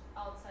moved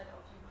outside of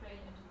Ukraine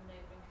into the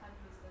neighboring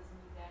countries doesn't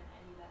mean they're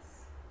in any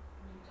less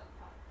need of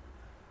help.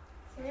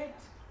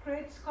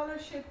 Create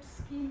scholarship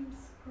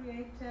schemes,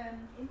 create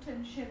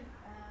internship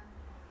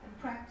and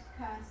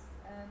practicas,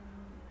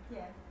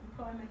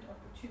 employment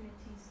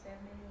opportunities. There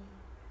are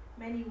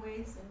many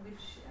ways in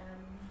which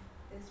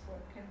this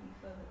work can be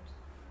furthered.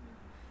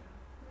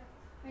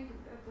 Thank you.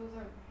 Those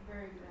are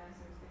very good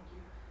answers. Thank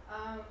you.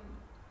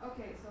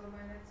 Okay, so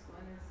my next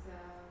one is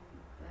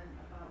then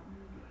about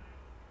media,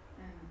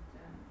 and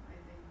I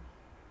think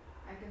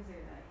I can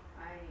say that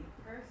I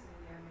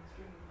personally am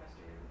extremely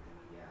frustrated with the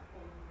media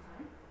all the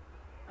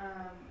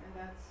time, and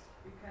that's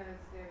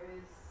because there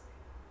is,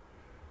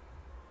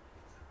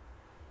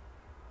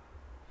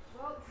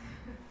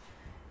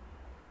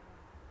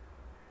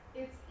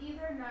 it's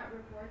either not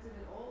reported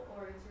at all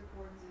or it's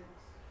reported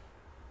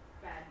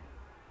badly.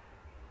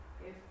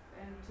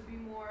 And to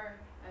be more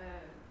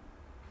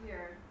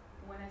clear,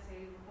 when I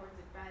say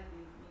reported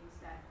badly, it means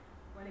that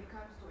when it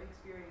comes to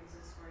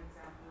experiences, for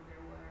example, there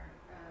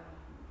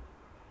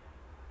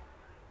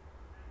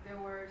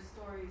were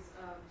stories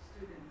of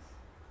students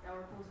that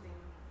were posting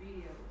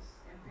videos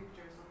and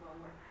pictures of what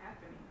were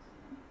happening to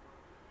them,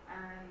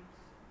 and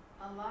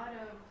a lot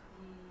of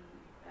the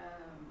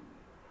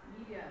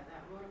media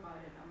that wrote about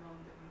it, among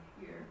them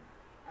here,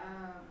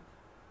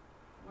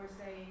 were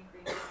saying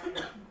things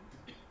like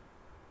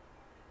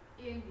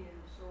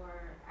Indians or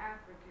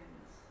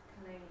Africans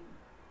claim.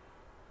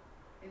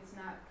 It's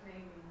not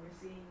claiming, we're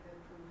seeing the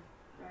proof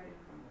right in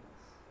front of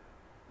us.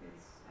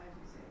 It's, as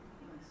you say,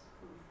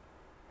 proof,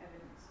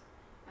 evidence.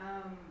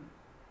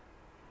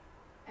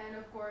 And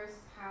of course,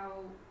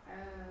 how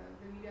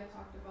the media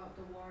talked about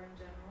the war in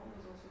general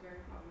was also very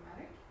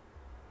problematic.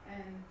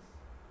 And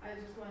I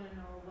just want to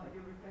know what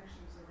your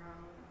reflections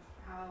around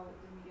how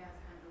the media has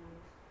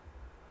handled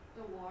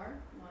the war,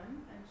 one,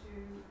 and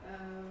two,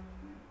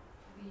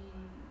 the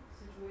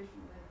situation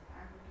with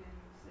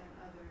Africans and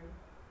other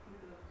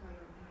people of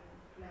color who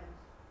fled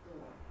the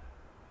war.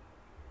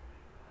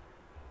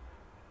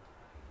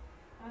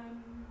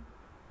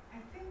 I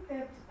think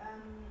that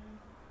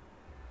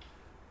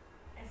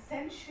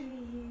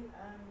essentially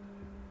in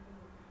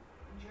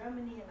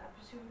Germany, and I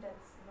presume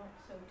that's not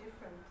so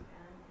different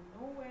in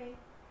Norway,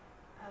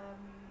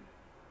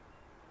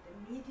 the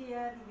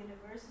media, the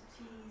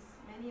universities,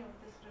 many of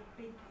the sort of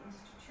big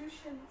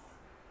institutions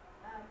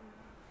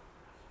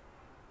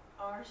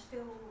are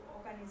still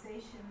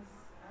organizations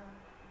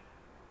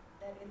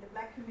that in the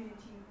black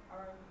community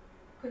are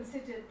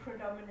considered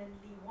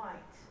predominantly white.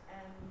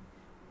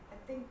 I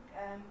think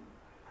I'm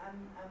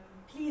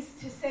pleased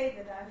to say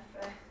that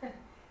I've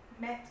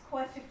met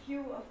quite a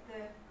few of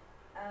the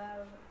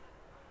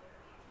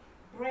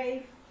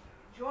brave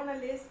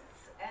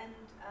journalists and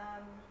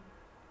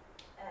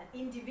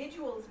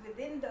individuals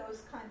within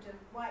those kind of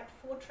white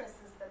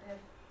fortresses that have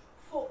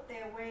fought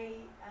their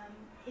way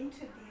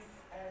into these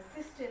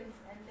systems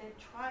and then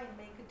try and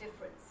make a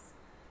difference.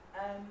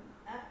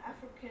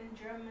 African,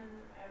 German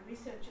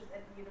researchers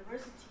at the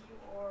university,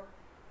 or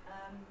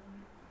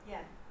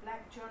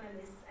black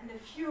journalists, and a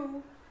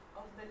few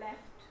of the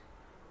left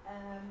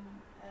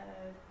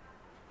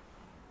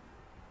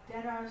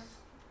that are,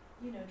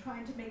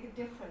 trying to make a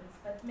difference.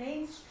 But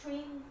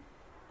mainstream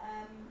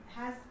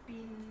has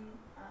been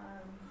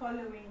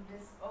following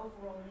this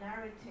overall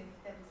narrative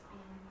that is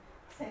being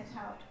set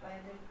out by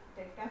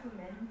the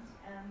government,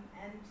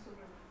 and sort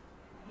of,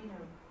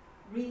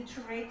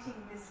 reiterating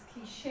this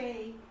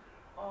cliche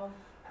of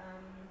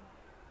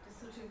the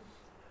sort of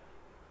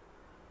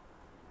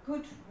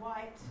good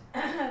white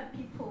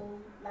people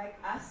like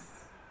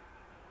us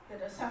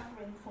that are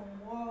suffering from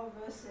war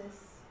versus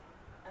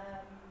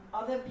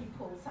other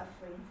people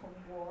suffering from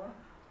war,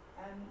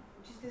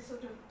 which is this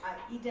sort of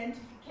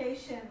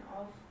identification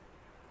of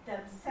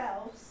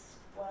themselves,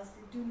 whilst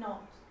they do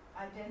not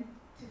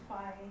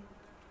identify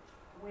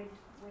with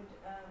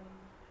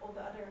all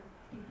the other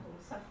people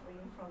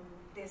suffering from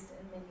this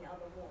and many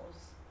other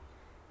wars.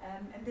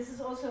 And this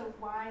is also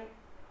why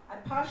I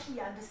partially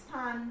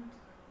understand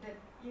that,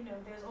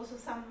 there's also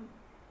some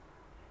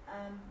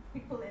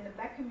people in the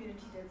black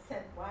community that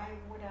said, why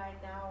would I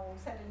now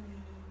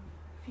suddenly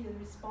feel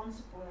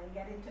responsible and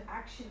get into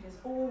action? There's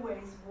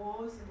always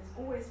wars, and there's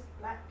always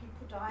black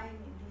people dying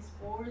in these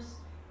wars.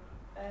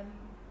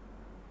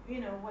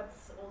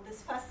 What's all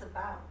this fuss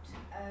about?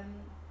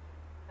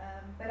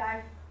 But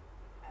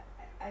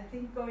I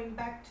think going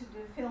back to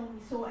the film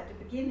we saw at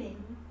the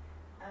beginning,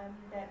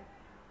 that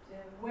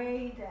the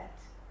way that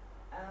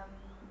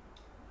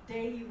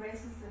daily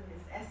racism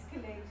is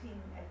escalating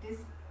at this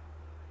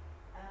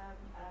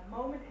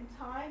moment in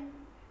time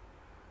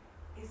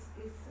is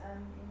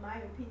in my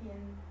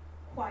opinion,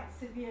 quite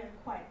severe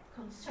and quite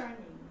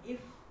concerning.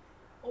 If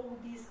all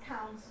these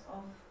counts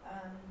of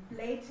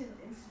blatant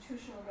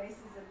institutional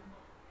racism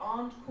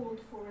aren't called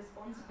for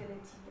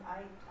responsibility,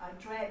 I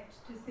dread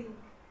to think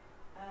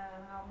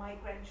how my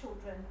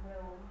grandchildren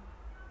will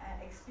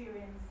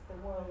experience the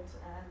world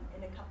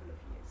in a couple of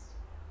years.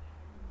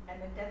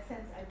 And in that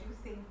sense, I do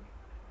think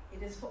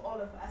it is for all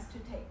of us to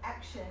take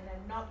action,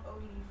 and not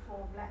only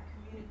for black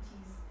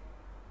communities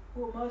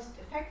who are most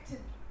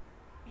affected,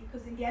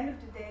 because in the end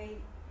of the day,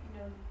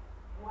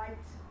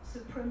 white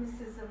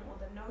supremacism, or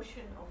the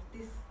notion of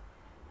this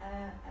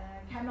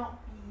cannot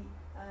be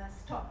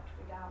stopped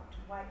without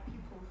white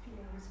people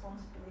feeling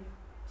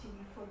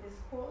responsibility for this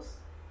cause,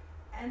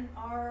 and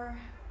are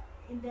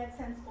in that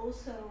sense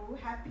also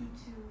happy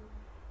to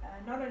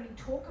not only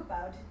talk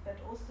about it, but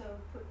also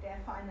put their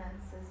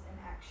finances and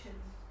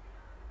actions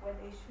where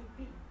they should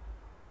be.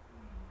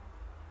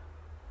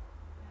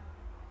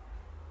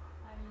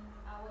 I mean,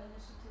 our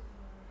initiative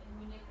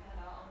in Munich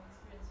had our own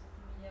experience with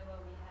the media,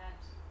 where we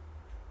had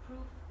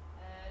proof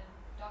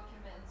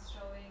documents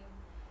showing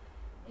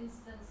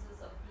instances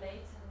of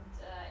blatant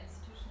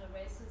institutional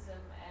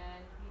racism,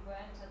 and we were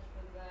in touch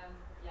with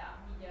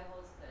media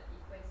host that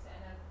equates to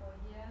NL4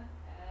 here.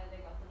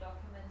 They got the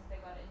documents,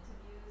 they got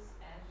interviews,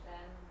 and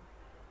then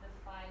the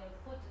final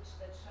footage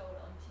that showed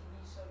on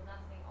TV showed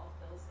nothing of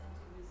those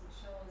interviews. It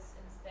shows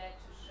instead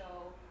to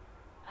show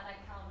an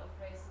account of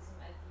racism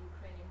at the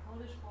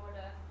Ukrainian-Polish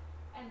border,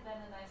 and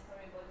then a nice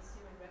story about a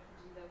Syrian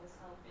refugee that was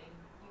helping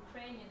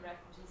Ukrainian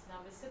refugees,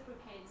 now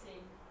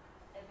reciprocating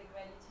the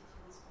gratitude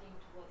he was feeling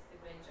towards the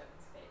great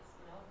German states,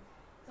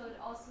 So it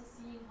also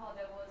seeing how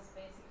there was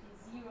basically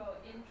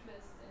zero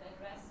interest in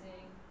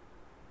addressing,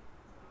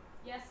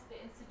 yes, the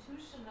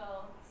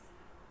institutional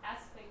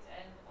aspect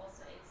and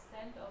also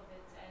extent of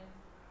it, and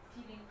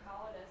feeling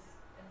powerless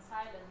and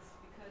silenced,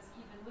 because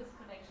even with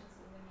connections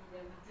in the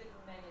media, we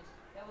didn't manage.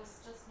 There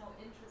was just no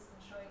interest in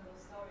showing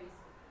those stories.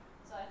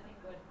 So I think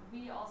what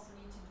we also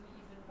need to do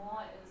even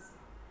more is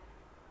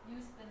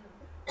use the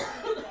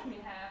tools that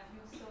we have,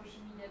 use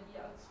social media, be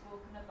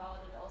outspoken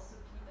about it. Also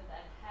people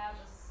that have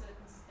a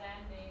certain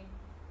standing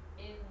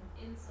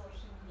in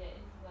social media,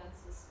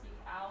 influencers, speak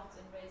out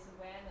and raise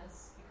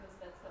awareness, because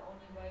that's the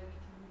only way we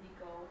can really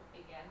go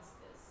against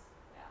this.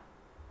 Yeah.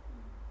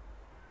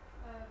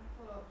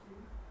 Follow up to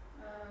you.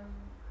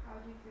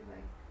 How do you feel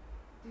like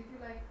the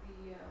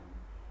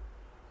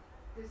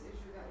this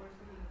issue that we're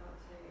speaking about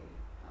today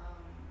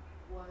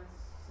was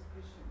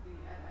sufficiently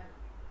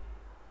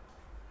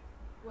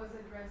was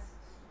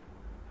addressed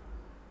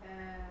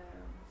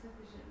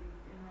sufficiently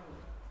in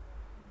Norway?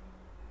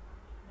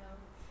 No,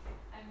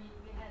 I mean,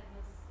 we had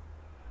this.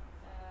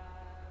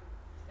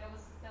 There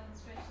was this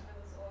demonstration that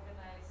was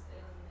organized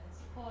in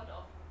support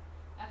of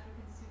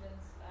African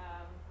students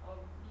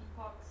or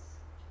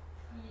BIPOCs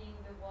fleeing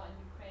the war in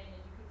Ukraine,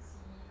 and you could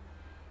see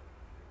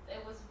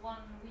there was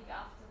 1 week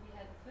after we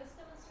had the first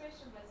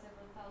demonstration where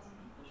several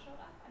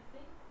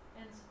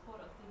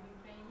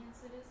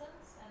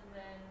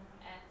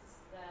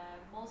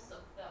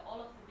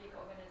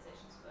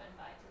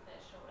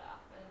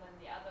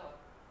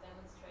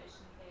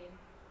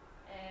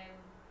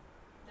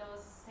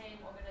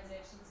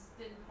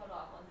didn't follow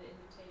up on the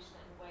invitation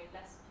and way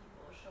less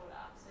people showed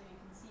up. So you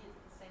can see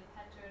it's the same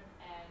pattern.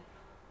 And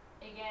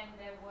again,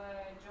 there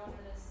were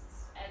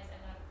journalists at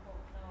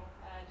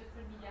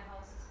different media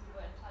houses we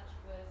were in touch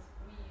with.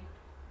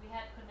 We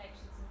had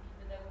connections and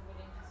people that were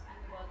willing to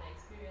speak about their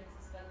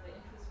experiences, but the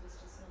interest was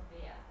just not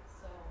there.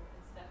 So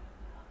it's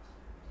definitely not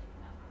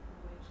taken up in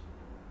Norwegian.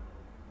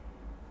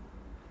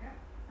 Yeah.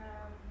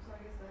 So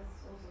I guess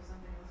that's also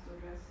something else to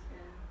address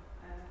in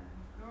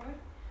Norway.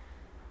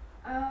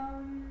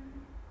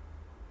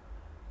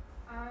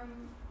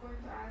 I'm going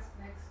to ask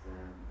next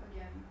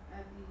again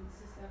at the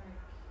systemic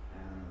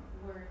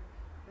work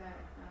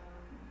that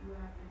you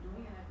have been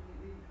doing, and I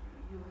believe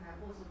you have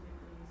also been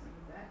doing some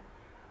of that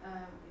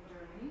in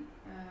Germany.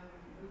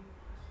 We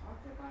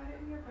talked about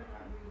it here, but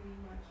not really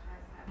much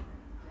has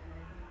happened, and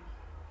I think,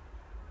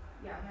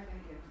 yeah, I'm not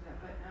going to get into that,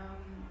 but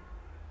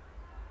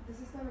the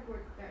systemic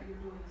work that you're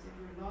doing, you said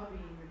you're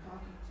lobbying, you're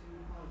talking to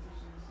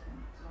politicians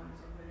and so on and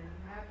so forth, and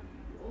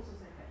you also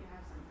said that you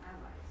have some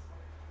allies.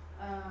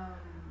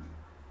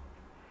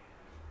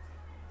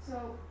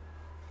 So,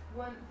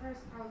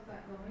 first, how's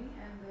that going?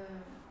 And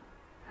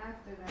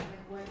after that,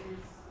 like,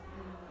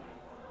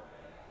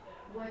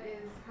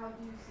 how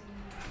do you see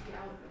the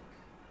outlook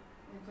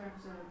in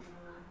terms of,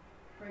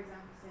 for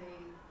example,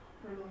 say,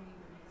 prolonging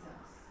the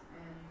visas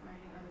and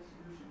finding other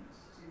solutions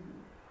to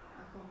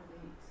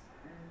accommodate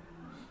the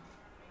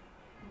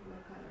people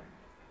of color?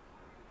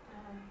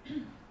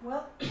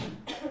 Well,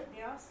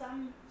 there are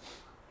some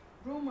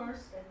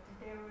rumors that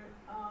they're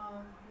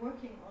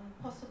working on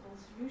possible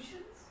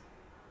solutions.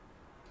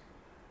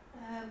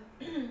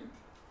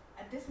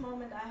 At this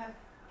moment, I have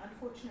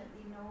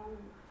unfortunately no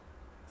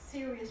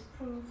serious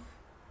proof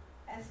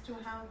as to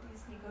how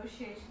these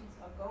negotiations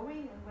are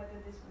going and whether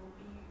this will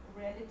be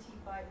reality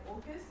by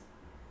August.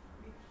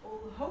 We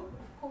all hope,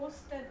 of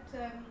course, that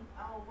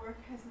our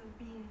work hasn't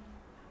been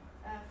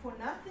for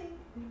nothing.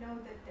 We know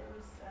that there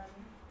is a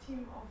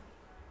team of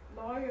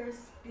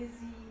lawyers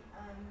busy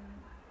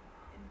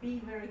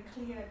being very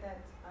clear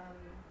that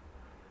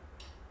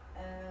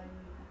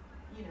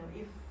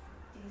if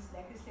these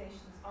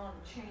legislations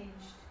aren't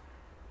changed,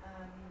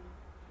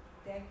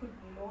 there could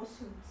be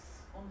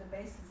lawsuits on the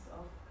basis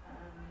of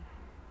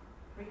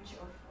breach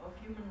of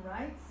human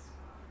rights.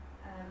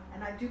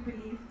 And I do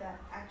believe that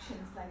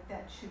actions like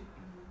that should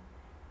be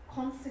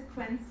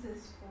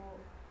consequences for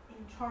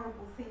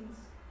intolerable things.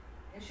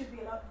 There should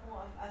be a lot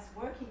more of us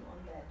working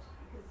on that,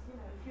 because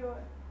if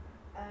you're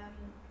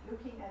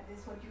looking at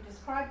this, what you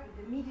described with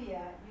the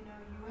media,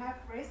 you have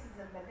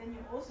racism, but then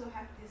you also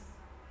have this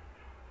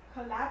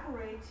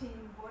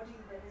collaborating body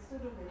that is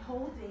sort of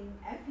withholding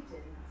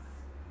evidence,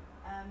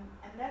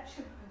 and that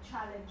should be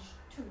challenged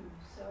too.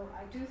 So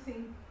I do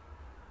think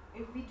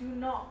if we do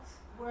not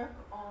work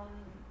on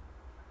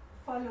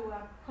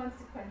follow-up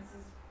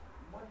consequences,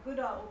 what good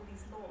are all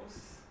these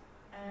laws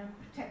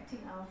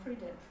protecting our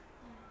freedom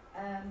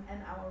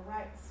and our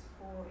rights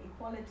for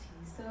equality?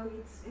 So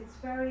it's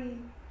very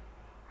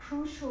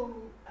crucial,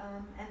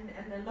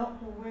 and a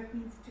lot more work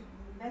needs to be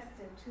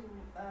invested to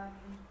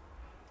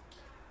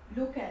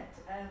look at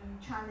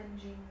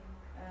challenging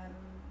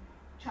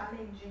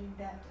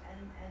that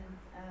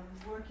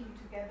and working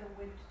together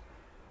with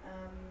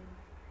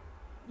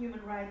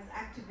human rights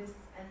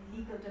activists and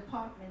legal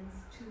departments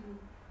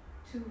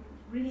to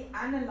really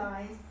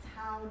analyze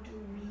how do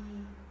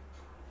we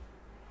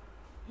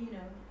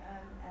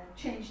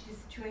change the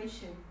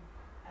situation,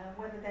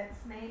 whether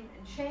that's name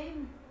and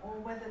shame or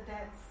whether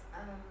that's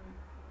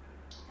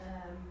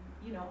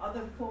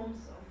other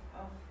forms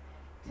of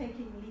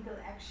taking legal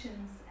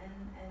actions and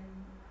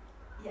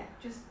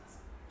just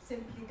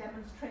simply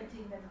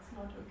demonstrating that it's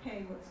not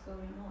okay what's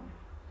going on.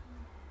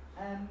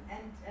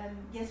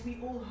 Yes,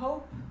 we all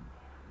hope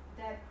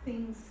that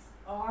things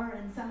are,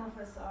 and some of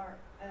us are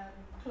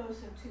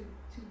closer to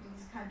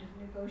these kind of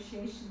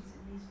negotiations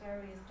in these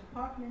various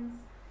departments.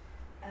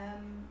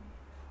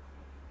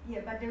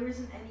 But there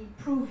isn't any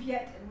proof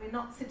yet, and we're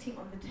not sitting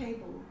on the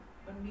table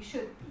when we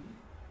should be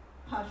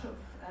part of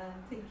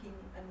thinking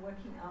and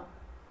working out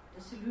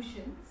the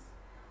solutions.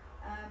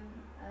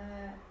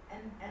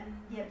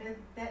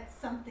 That's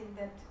something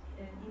that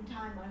in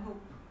time I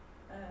hope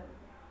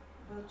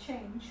will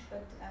change,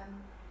 but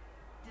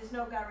there's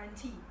no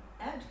guarantee.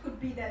 It could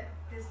be that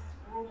this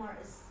rumor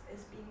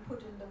is being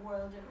put in the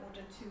world in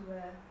order to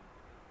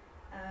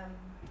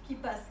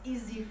keep us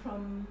easy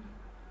from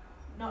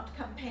not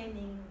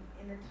campaigning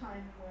in a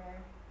time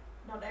where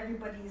not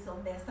everybody is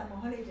on their summer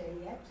holiday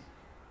yet.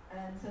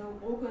 And so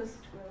August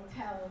will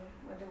tell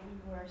whether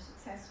we were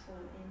successful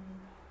in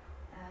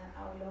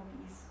our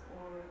lobbies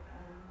or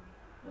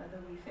whether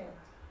we failed.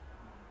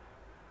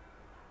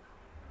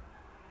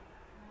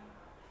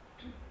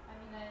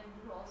 I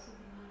do also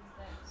believe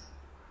that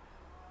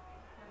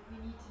what we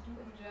need to do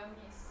in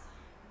Germany is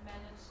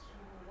manage to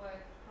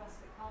work across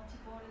the county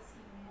borders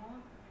even more,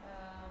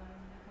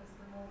 because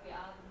the more we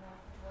are, the more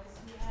voice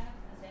we have,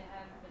 and there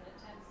have been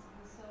attempts to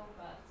do so,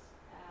 but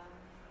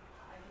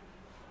I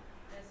believe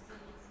there still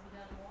needs to be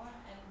done more,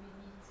 and we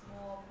need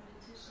more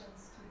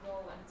politicians to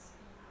go and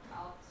speak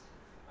out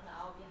on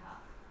our behalf.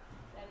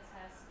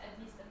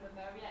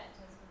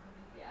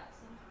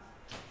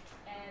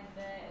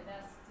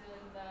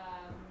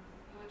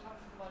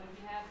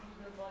 have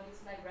legal bodies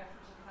like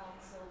refugee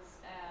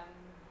councils, and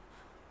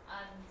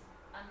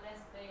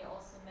unless they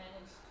also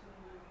manage to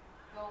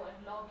go and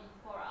lobby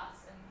for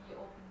us and be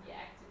openly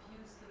active,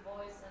 use the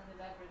voice and the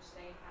leverage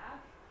they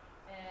have,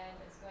 and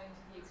it's going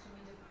to be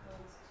extremely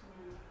difficult to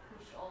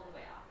push all the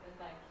way up. And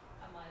like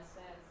Amal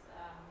says,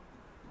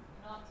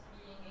 not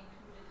being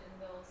included in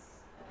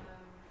those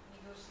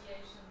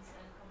negotiations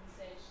and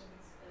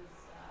conversations is,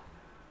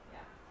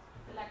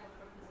 the lack of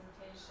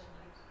representation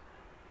and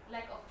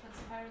lack of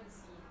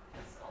transparency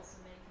is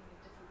also making it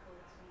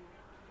difficult to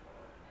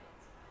coordinate.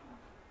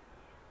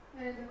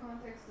 And in the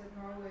context of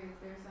Norway, is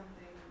there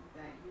something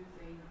that you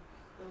think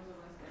those of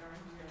us that are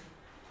here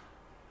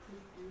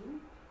could do?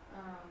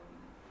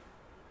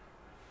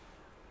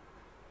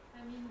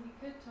 I mean, we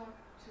could talk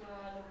to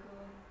our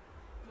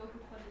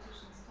local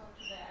politicians, talk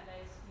to the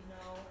allies we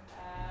know,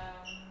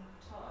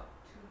 talk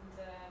to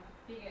the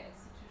bigger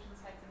institutions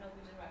like the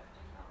Norwegian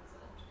Refugee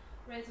Council, and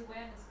raise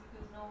awareness,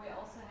 because Norway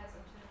also has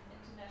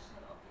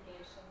international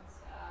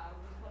obligations.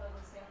 We follow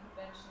the same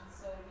conventions,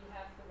 so we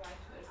have the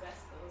right to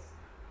address those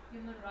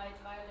human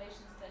rights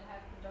violations that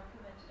have been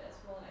documented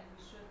as well, and we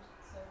should.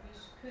 So we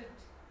could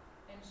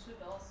and should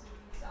also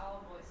use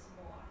our voice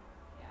more,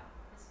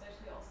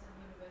 especially also in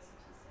the university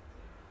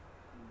setting.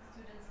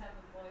 Students have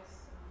a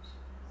voice, and we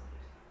should use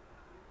it.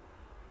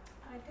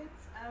 I did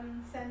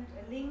send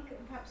a link,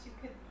 and perhaps you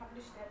could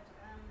publish that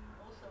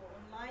also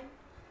online,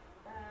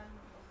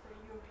 of the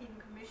European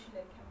Commission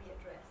that can be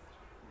addressed.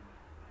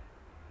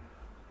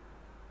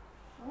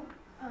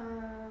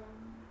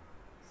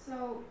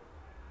 So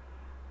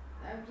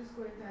I'm just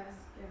going to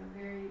ask a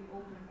very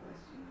open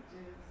question, which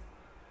is,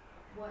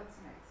 what's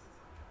next?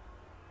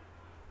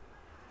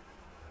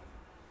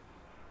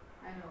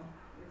 I know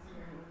it's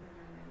very open,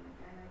 and I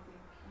think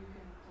you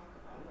can talk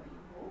about what you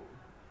hope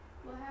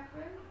will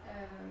happen.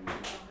 You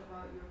can talk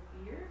about your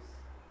fears,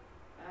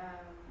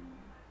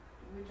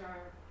 which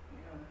are,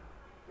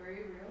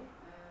 very real.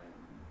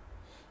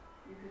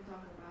 You could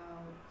talk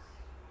about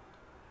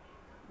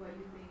what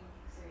you think,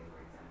 say, for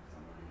example,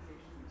 some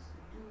organizations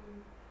could do,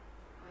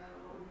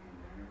 what we can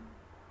learn.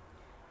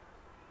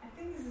 I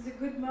think this is a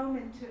good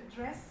moment to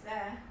address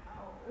our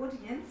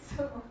audience.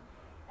 So,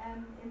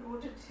 in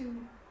order to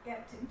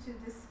get into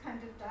this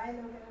kind of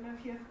dialogue, I don't know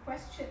if you have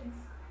questions.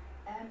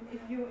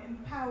 If you're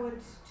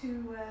empowered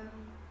to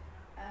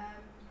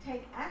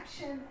take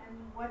action,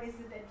 and what is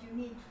it that you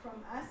need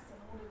from us in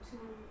order to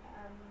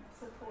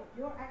support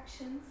your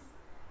actions.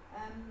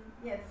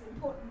 It's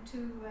important to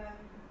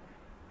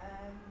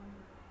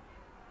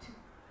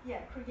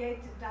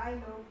create a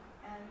dialogue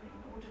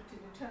in order to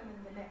determine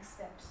the next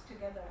steps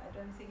together. I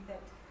don't think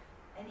that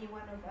any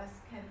one of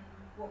us can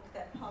walk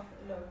that path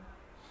alone.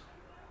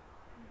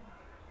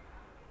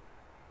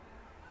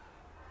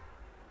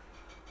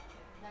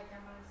 Like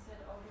Emma said,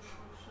 all this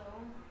will show.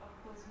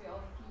 Of course, we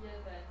all fear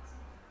that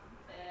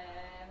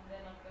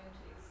they're not going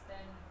to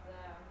extend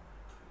the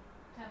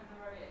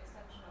temporary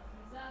extension of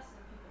visas,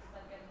 and people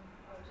start getting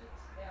deported.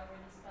 They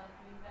already start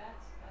doing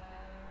that.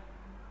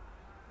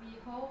 We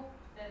hope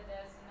that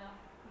there's enough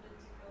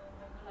political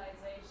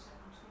mobilization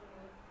to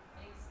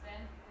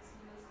extend this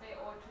legal stay,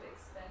 or to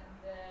extend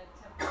the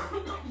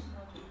temporary protection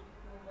of the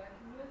people we're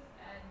working with.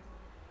 And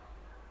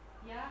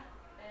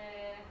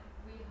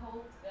we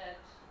hope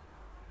that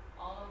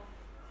all of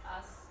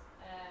us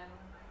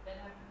that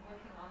have been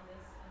working on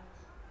this, and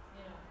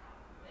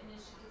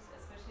initiatives,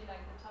 especially like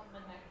the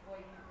Tubman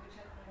Network,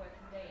 which have been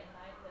working day and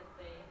night, that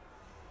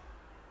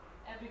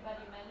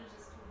everybody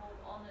manages to hold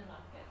on and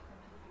not get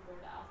completely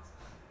burned out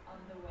on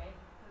the way.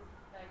 Because,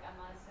 like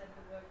Amal said,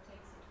 the work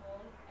takes a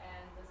toll,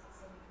 and this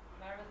is a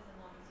marathon,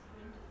 not a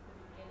sprint. It's the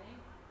beginning,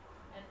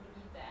 and we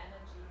need the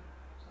energy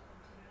to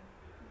continue.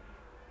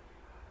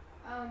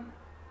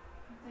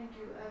 Thank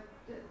you.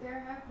 There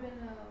have been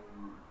a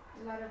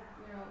lot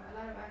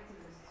of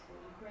activists,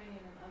 both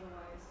Ukrainian and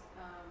otherwise,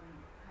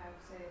 have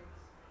said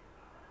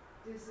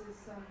this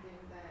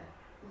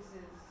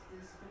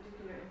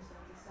particular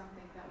instance is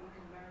something that we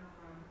can learn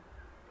from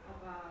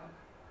about,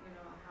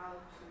 how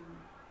to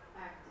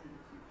act in the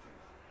future.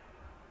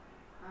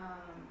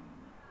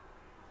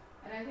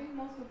 And I think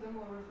most of them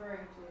were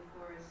referring to, of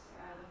course,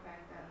 the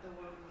fact that the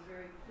world was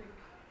very quick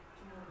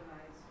to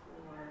mobilize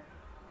for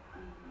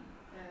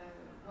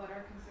what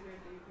are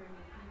considered the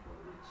Ukrainian people,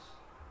 which,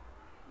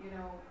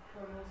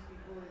 for most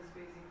people is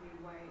basically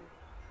white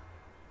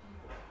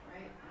people,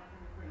 right? From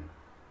Ukraine.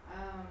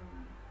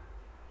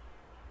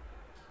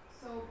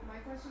 So my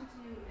question to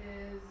you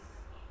is,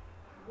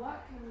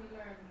 what can we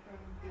learn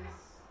from this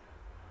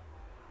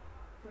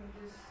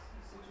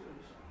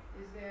situation?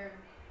 Is there,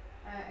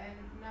 and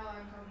now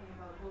I'm talking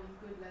about both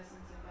good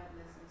lessons and bad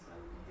lessons that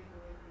we can take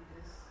away from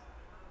this.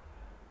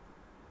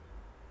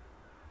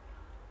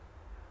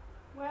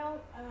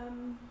 Well,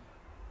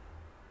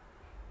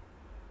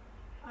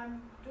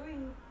 I'm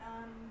doing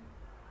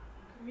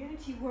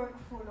community work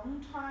for a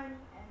long time,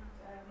 and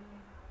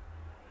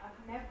I've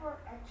never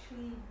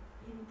actually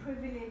been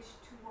privileged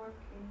to work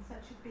in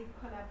such a big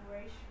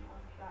collaboration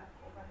of Black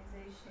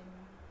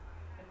organizations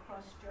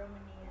across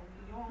Germany and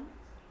beyond.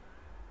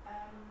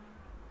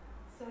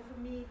 So for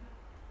me,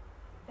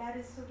 that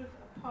is sort of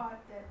a part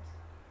that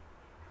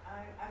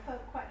I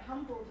felt quite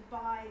humbled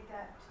by,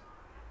 that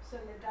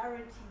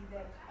solidarity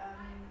that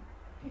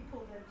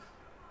people that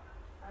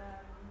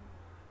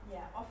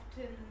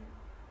often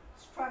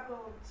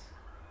struggled,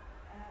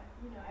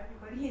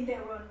 everybody in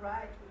their own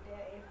right with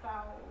their EV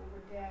or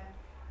with their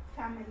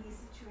family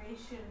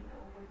situation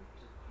or with,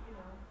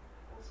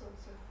 all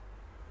sorts of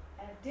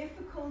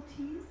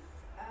difficulties.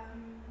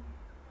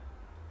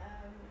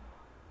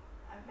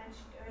 I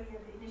mentioned earlier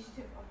the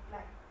initiative of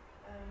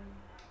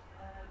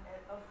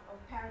of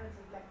parents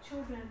of black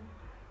children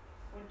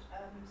with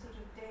sort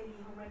of daily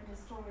horrendous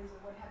stories of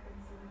what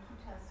happens in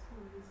Kita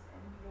schools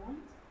and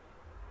beyond.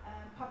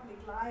 Public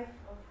life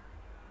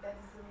that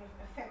is sort of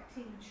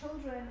affecting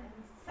children, and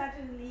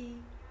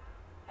suddenly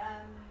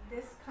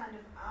this kind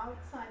of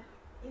outside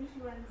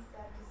influence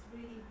that has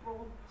really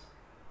brought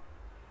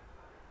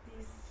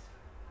these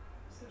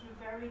sort of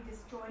very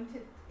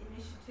disjointed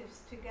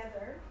initiatives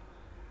together.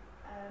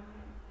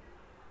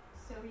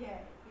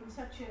 In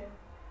such a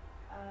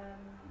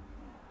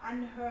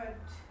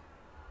unheard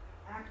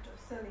act of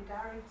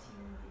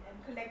solidarity, and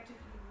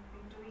collectively we've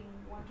been doing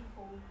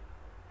wonderful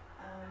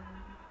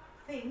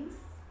things,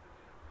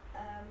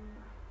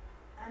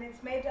 and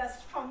it's made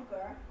us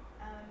stronger.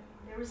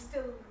 There is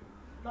still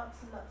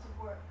lots and lots of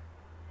work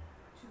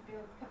to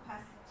build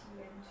capacity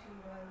and to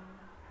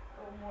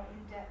go more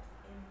in depth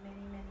in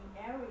many, many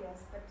areas,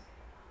 but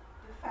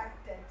the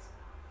fact that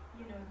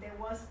there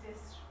was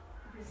this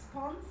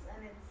response,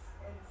 and it's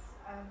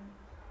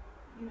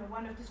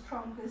one of the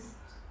strongest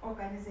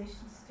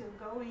organizations still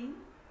going,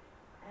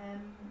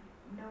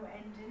 no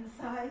end in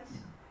sight,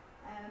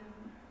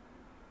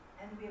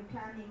 and we are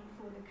planning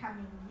for the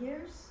coming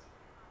years.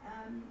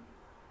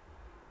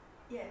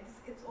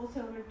 It's also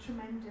a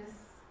tremendous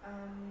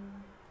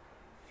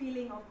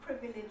feeling of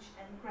privilege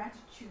and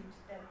gratitude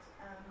that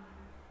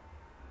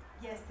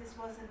yes, this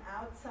was an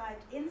outside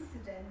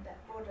incident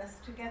that brought us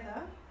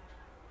together,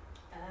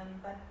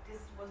 but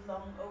this was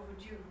long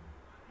overdue.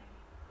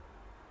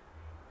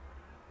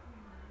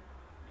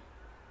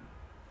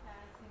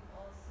 I think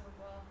also,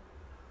 the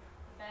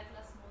bad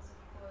lesson was, of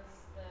course,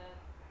 that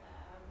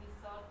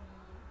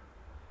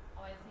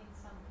I think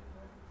some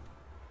people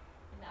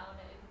in our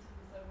naivety,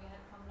 we thought we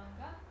had come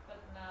longer, but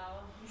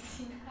now we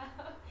see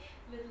how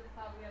little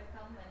far we have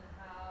come and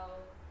how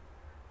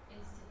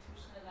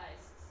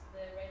institutionalized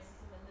the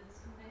racism and the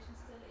discrimination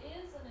still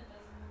is, and it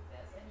doesn't look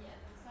there's any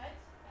end in sight.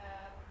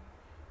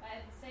 But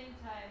at the same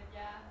time,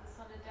 the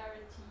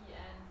solidarity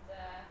and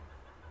the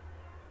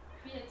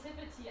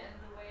creativity and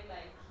the way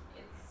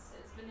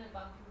it's been a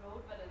bumpy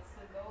road, but it's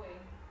still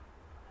going,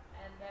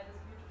 and that is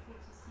beautiful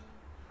to see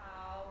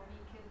how we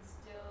can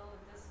still,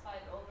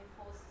 despite all the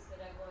forces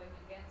that are going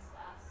against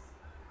us,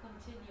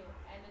 continue,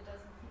 and it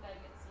doesn't feel like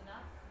it's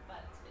enough,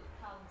 but it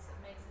counts, it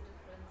makes a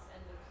difference,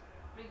 and it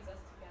brings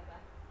us together.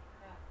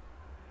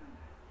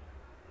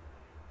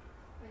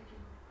 Thank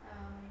you.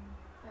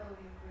 That will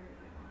be a very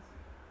good answer.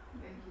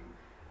 Thank you.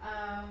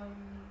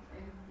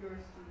 And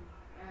yours too.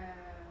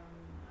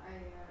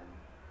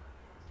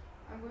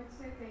 I'm going to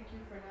say thank you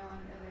for now,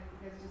 and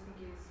because just in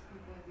case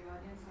people in the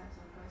audience have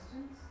some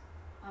questions.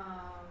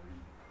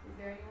 Is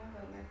there anyone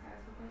that would like to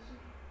ask a question?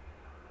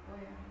 Oh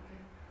yeah,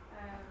 okay.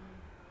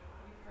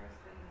 You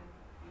first, and then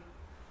you.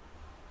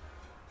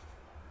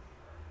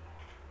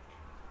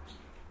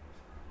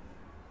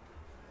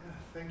 Yeah,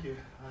 thank you.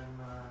 I'm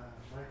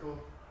Michael.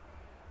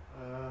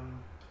 I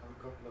have a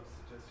couple of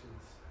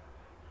suggestions.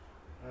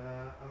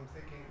 I'm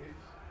thinking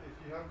if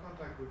you have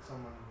contact with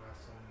someone who has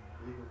some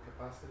legal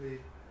capacity,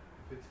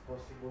 if it's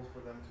possible for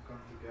them to come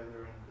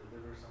together and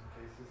deliver some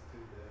cases to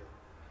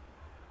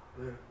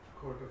the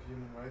Court of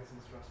Human Rights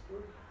in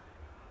Strasbourg.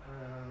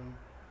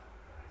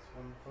 That's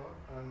one thought.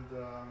 And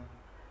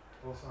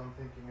also I'm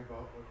thinking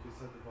about what you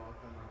said about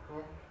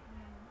NRK.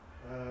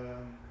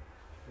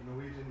 The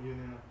Norwegian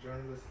Union of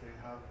Journalists, they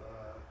have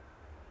a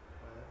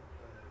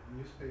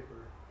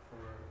newspaper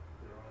for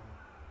their own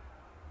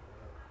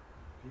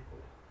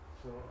people.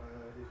 So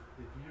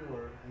if you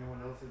or anyone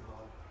else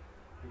involved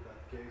with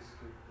that case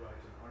could write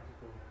an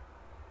article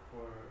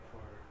for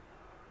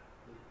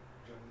the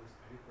journalist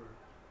paper,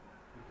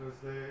 because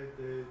they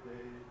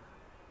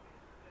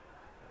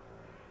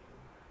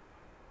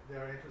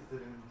are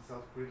interested in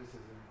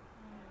self-criticism,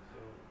 so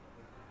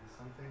that could be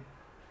something.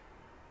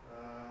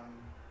 And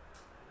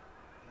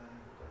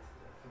that's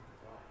I think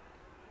about.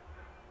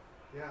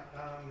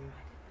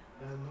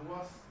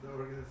 NOAS, the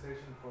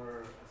organization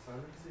for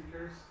asylum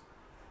seekers,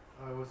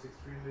 I was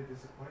extremely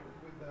disappointed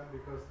with them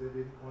because they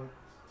didn't want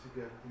to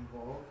get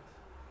involved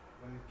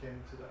when it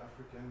came to the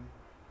African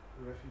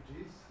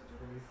refugees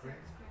from Ukraine.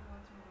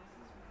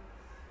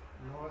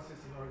 NOAS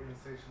is an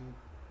organization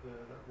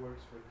that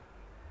works with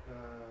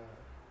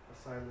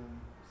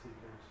asylum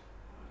seekers.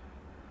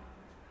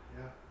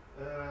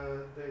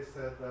 They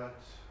said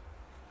that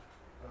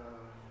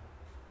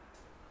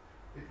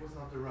it was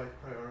not the right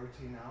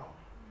priority now.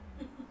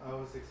 I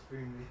was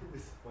extremely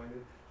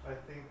disappointed. I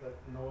think that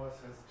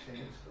NOAS has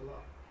changed a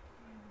lot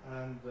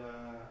And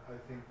I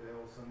think they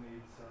also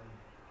need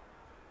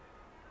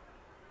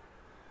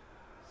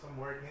some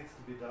work needs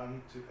to be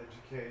done to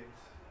educate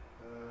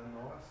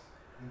NOAS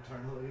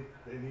internally.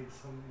 They need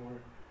some more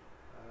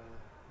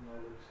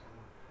knowledge,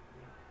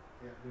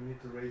 and we need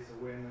to raise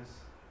awareness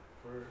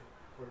for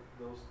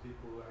those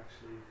people who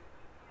actually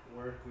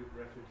work with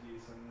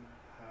refugees and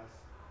has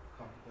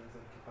competence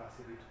and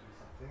capacity to do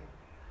something.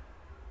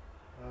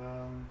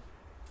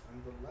 And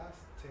the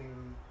last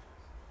thing,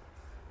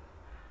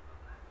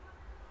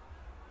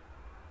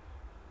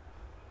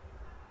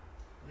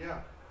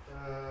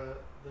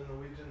 the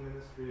Norwegian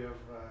Ministry of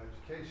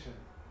Education,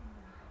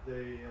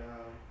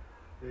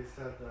 they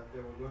said that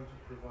they were going to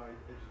provide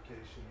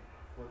education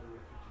for the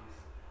refugees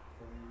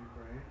from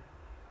Ukraine,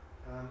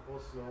 and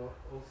also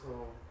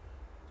Oslo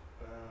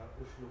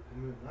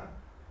Kommune,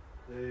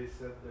 they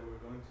said they were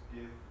going to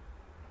give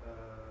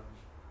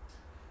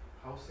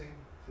housing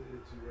to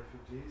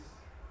refugees,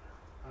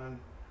 and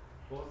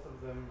both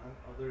of them and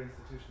other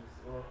institutions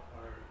as well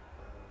are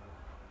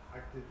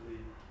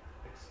actively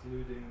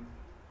excluding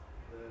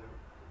the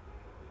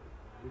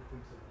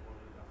victims of war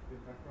with African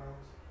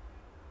backgrounds.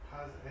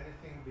 Has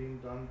anything been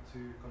done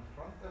to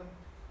confront them?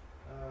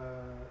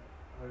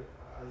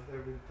 Has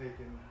there been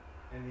taken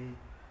any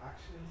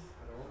actions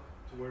at all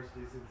towards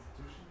these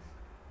institutions?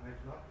 And if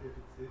not, is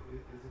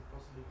it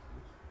possible to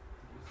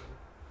do so?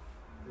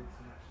 Take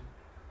some action.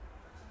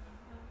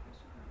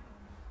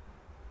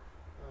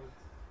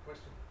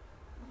 Question.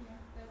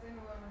 Yeah. Does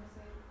anyone want to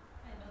say?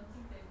 I don't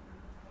think they've been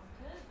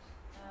confronted.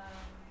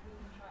 We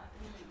can try.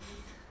 We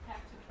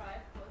have to try.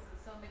 Of course,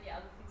 there's so many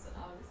other things on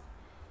our list.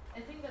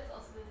 I think that's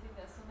also the thing.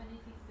 There's so many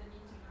things that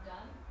need to be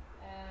done,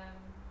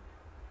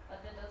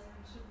 but that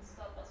shouldn't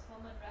stop us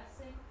from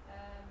addressing.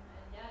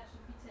 And it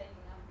should be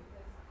taken up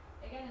because,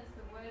 again, it's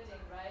the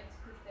wording, right?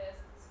 Because there's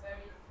this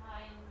very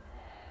fine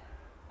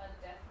but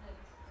definite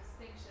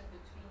distinction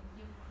between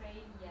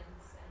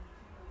Ukrainians and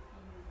people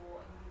fleeing the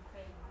war in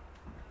Ukraine,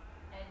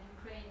 and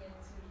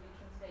Ukrainians usually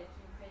translate to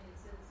Ukrainian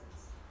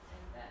citizens,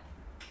 and then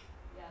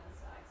the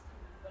others are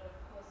excluded. But of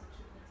course, it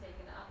should be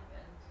taken up,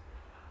 and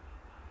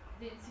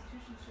the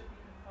institutions should be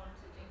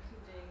confronted,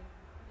 including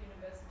the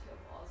University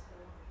of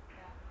Oslo.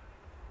 Yeah.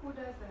 Who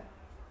does that?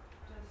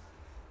 Just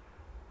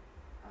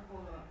a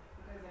follow-up,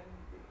 because I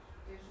mean,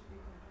 they should be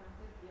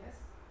confronted,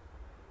 yes.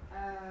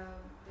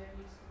 There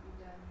needs to be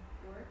done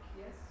work,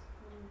 yes.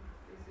 Who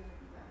is going to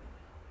be done?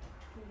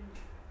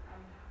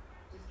 I'm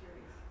just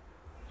curious.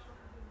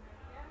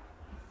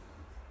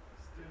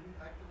 Student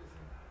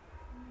activism.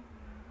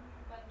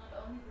 But not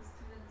only the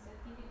students, I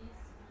think it needs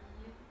to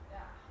be,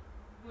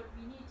 what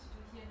we need to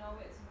do here in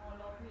Norway is more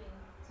lobbying,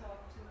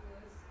 talk to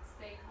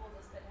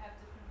stakeholders that have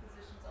different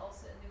positions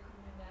also in the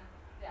commune.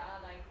 There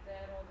are like the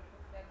Rådet for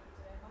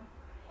Flerkulturell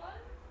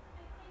Mangfold,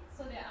 I think.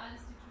 So there are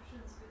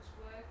institutions which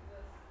work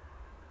with,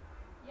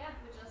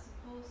 which are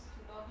supposed to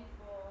lobby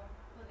for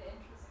the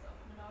interests of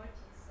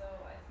minorities. So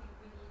I think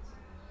we need to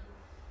be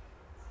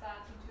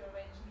starting to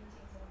arrange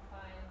meetings and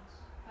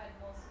find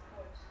more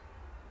support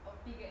of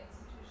bigger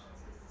institutions,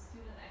 because the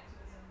student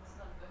activism is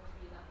not going to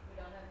be enough. We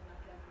don't have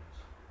enough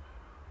leverage.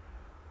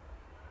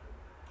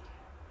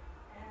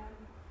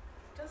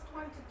 Just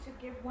wanted to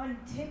give one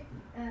tip.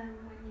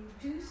 When you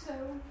do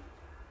so,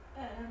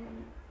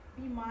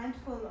 be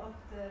mindful of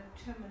the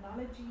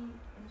terminology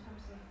in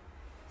terms of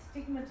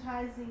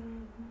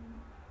stigmatizing,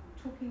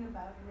 talking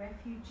about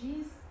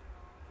refugees.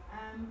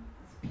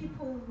 It's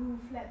people who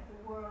fled the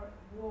war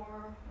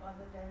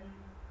rather than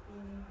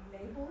being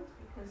labeled,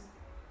 because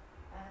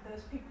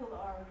those people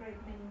are a great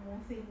many more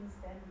things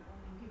than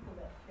only people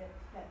that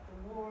fled the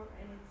war,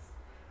 and it's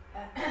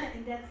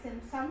in that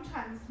sense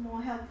sometimes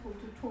more helpful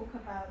to talk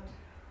about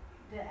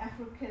the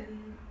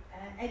African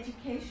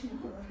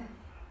educational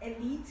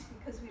elite,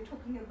 because we're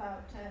talking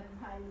about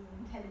highly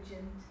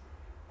intelligent,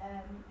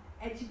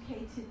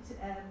 educated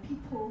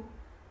people,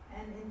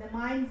 and in the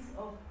minds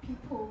of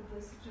people,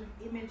 the sort of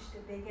image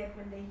that they get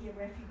when they hear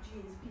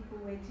refugees, people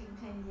waiting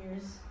 10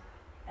 years,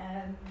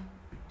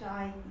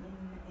 dying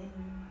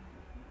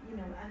in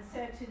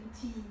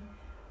uncertainty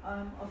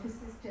of a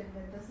system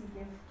that doesn't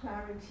give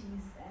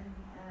clarities, and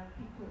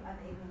people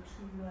unable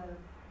to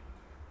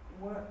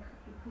work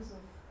because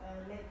of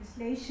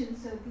legislation.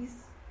 So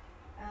this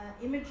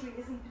imagery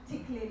isn't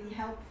particularly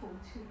helpful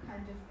to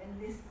kind of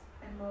enlist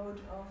a mode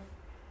of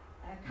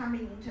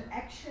coming into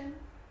action.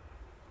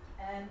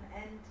 And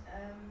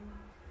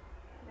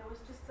there was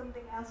just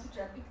something else which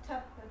I picked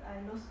up, but I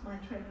lost my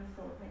train of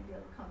thought. Maybe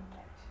I'll come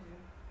back to you.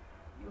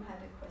 You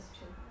had a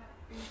question.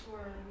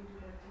 Before we do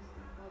that, just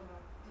to follow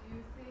up, do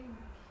you think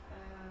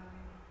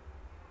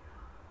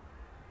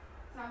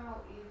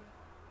somehow if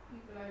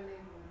people are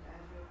labeled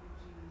as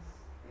refugees,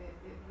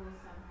 it will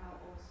somehow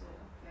also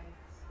affect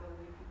the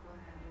way people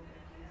handle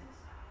their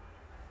cases?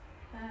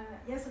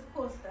 Yes, of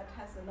course, that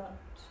has a lot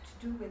to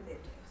do with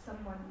it. If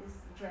someone is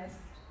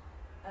addressed,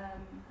 I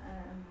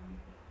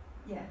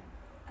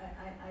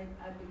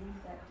believe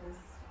that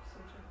this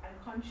sort of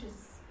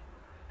unconscious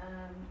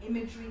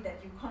imagery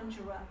that you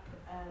conjure up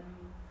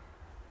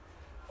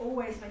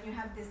always when you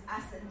have this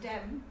us and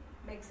them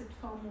makes it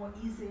far more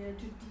easier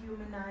to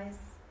dehumanize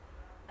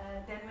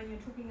than when you're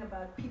talking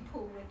about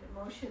people with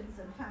emotions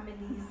and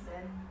families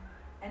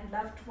and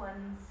loved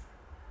ones.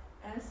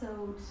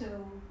 So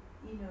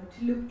you know,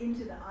 to look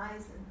into the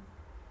eyes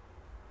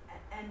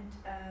and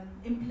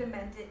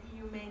implement a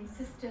humane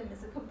system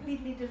is a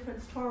completely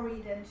different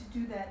story than to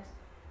do that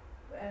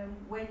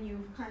when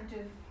you've kind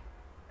of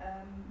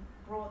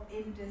brought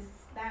in this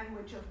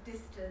language of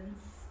distance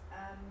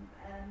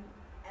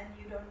and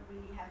you don't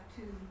really have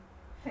to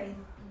face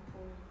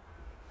people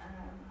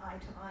eye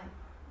to eye.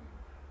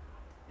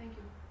 Thank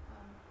you.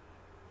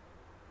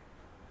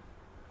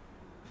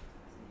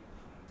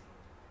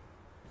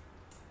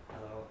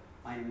 Hello,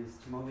 my name is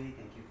Timobi.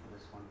 Thank you for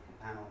this wonderful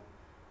panel.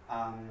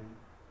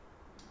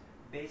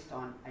 Based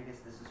on, I guess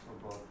this is for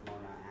both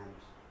Mona and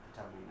the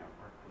Tubman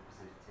Network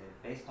representative,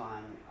 based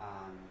on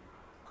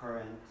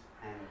current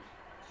and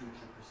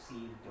future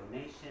perceived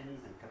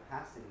donations and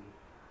capacity,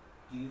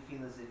 do you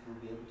feel as if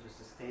you'll be able to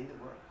sustain the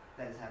work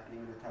that is happening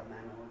in the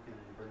Tubman Network in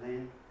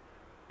Berlin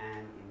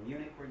and in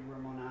Munich, where you were,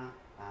 Mona,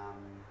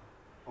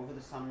 over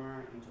the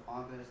summer into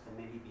August and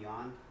maybe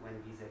beyond when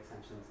visa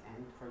exemptions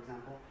end, for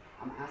example?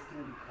 I'm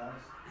asking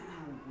because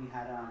we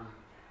had,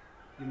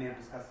 you may have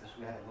discussed this,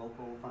 we had a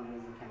local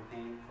fundraising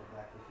campaign for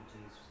Black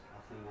refugees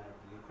fleeing out of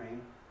the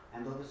Ukraine,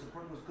 and though the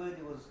support was good,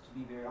 it was, to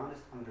be very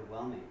honest,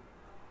 underwhelming.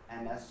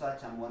 And as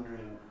such, I'm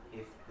wondering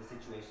if the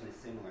situation is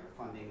similar.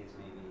 Funding is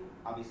maybe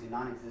obviously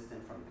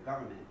non-existent from the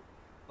government,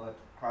 but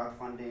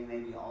crowdfunding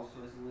maybe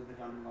also is a little bit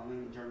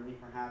underwhelming in Germany,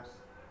 perhaps.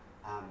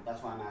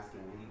 That's why I'm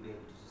asking, will you be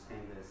able to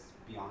sustain this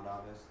beyond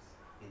August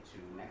into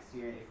next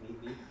year, if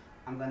need be?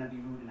 I'm going to be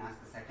rude and ask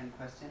the second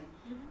question.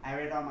 Mm-hmm. I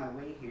read on my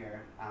way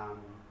here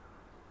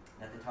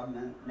that the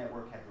Tubman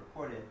Network had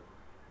reported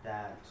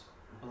that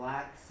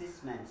Black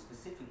cis men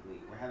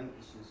specifically were having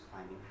issues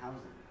finding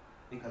housing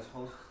because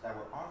hosts that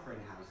were offering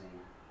housing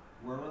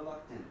were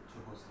reluctant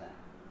to host them.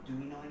 Do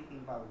we know anything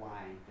about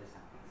why this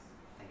happens?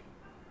 Thank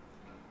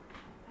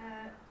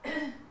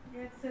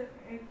you. It's a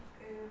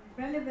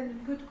relevant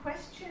and good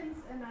questions,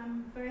 and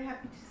I'm very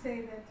happy to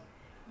say that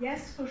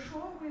yes, for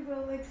sure, we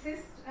will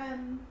exist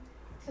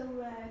till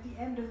the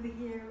end of the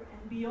year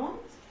and beyond.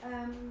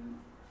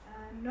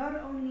 Not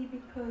only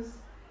because,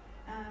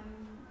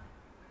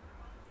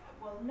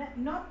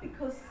 not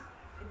because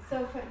it's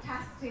so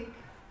fantastic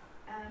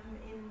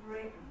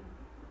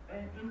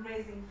in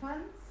raising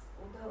funds,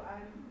 although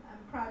I'm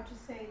proud to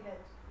say that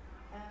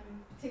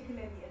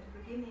particularly at the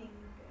beginning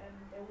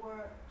there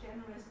were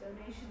generous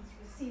donations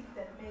received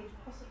that made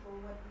possible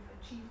what we've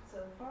achieved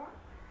so far.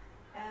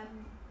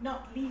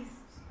 Not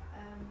least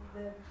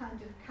the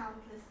kind of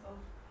countless of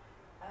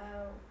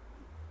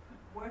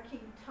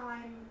working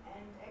time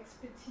and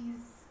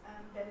expertise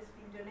that has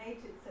been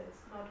donated. So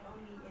it's not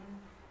only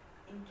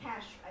in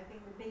cash. I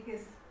think the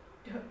biggest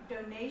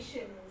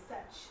donation as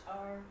such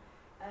are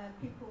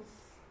people's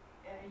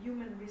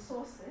human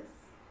resources.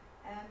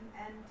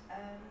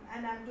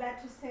 And I'm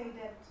glad to say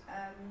that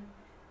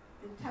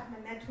the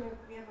Tubman Network,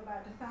 we have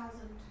about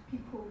 1,000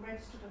 people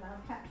registered on our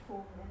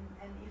platform,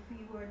 and if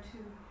we were to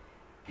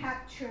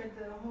capture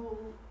the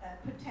whole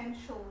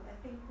potential,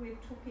 I think we're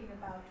talking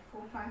about 4,000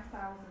 or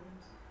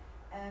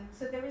 5,000.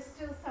 So there is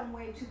still some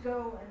way to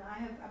go, and I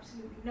have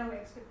absolutely no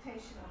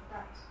expectation of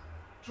that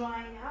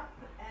drying up,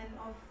 and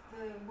of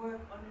the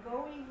work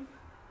ongoing,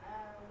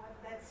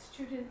 whether that's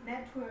student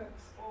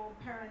networks or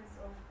parents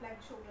of Black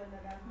children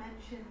that I've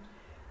mentioned,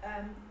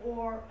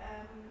 or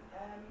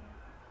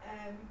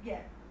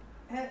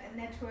a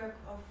network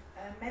of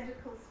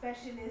medical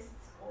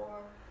specialists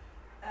or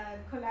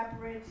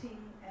collaborating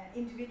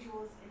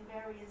individuals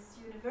in various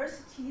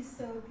universities.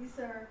 So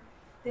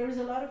there is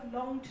a lot of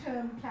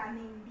long-term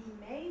planning being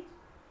made,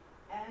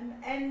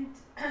 and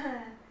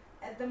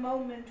at the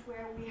moment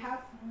where we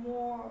have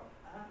more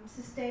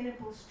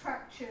sustainable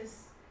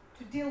structures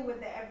to deal with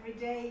the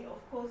everyday,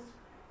 of course,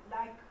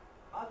 like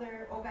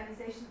other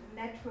organizations and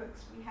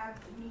networks, we have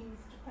the means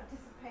to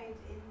participate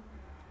in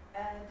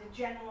the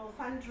general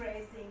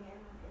fundraising,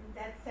 and in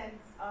that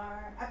sense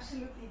are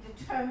absolutely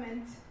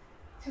determined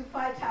to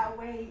fight our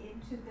way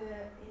into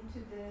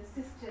the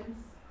systems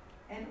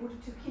in order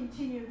to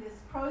continue this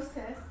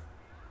process,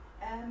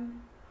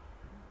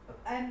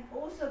 and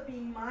also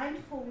being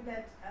mindful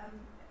that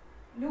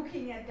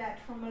looking at that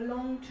from a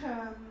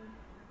long-term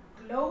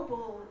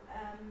global,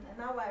 and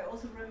now I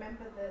also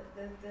remember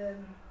the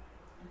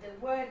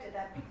word that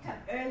I picked up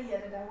earlier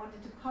that I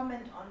wanted to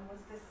comment on was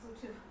this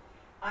sort of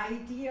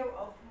idea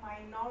of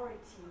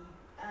minority.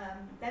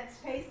 Let's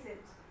face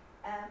it,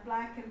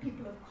 Black and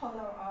people of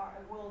color are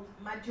a world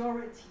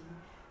majority.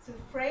 So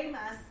frame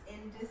us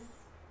in this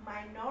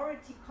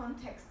minority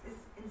context is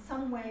in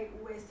some way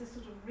always the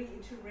sort of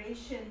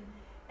reiteration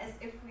as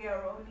if we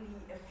are only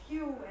a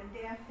few and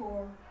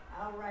therefore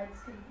our rights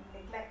can be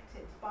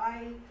neglected.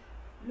 By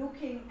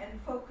looking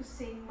and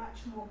focusing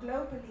much more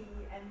globally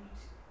and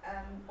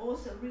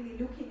also really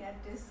looking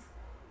at this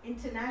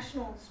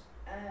international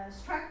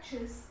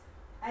structures,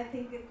 I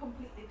think a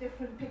completely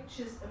different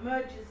pictures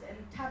emerges, and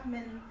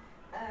Tubman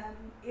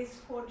is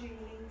forging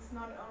links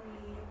not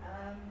only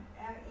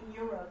in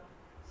Europe.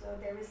 So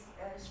there is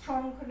a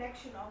strong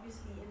connection,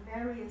 obviously, in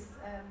various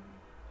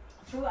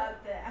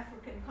throughout the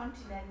African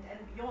continent and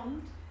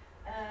beyond,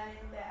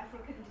 in the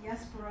African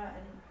diaspora.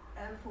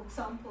 And for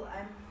example,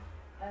 I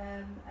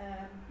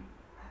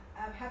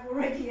have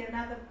already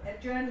a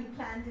journey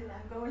planned in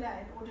Angola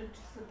in order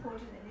to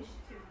support an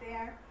initiative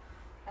there,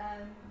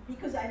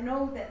 because I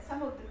know that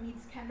some of the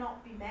needs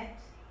cannot be met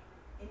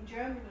in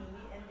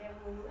Germany, and there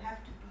will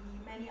have to be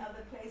many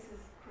other places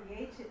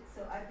created.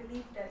 So I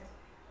believe that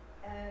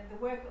the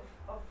work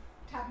of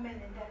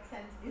Tubman in that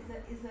sense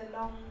is a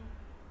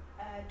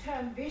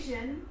long-term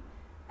vision.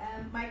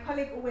 My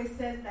colleague always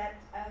says that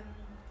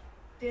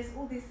there's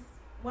all these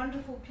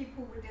wonderful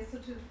people with their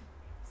sort of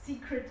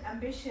secret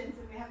ambitions,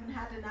 and we haven't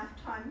had enough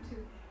time to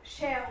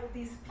share all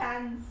these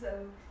plans.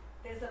 So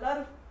there's a lot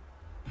of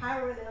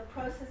parallel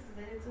processes,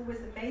 and it's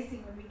always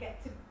amazing when we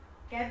get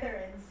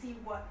together and see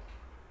what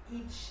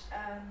each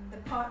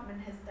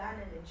department has done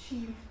and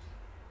achieved.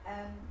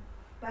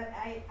 But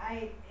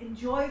I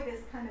enjoy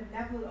this kind of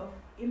level of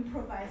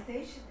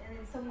improvisation, and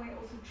in some way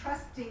also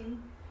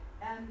trusting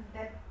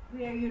that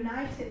we are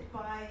united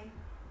by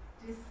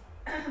this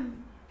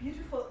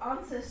beautiful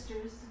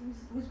ancestors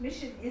whose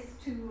mission is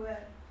to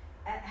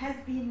has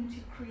been to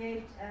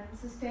create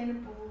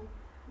sustainable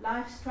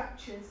life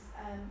structures,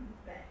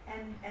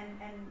 and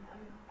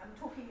I'm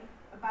talking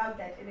about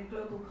that in a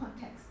global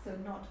context, so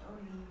not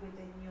only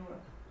within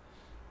Europe.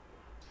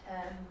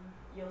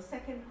 Your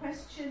second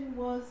question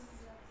was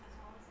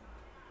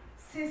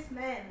cis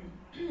men.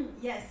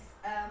 Yes,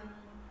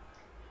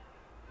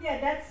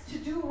 that's to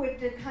do with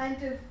the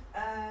kind of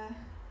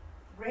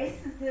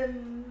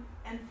racism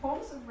and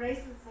forms of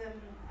racism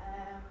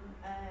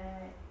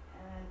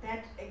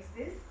that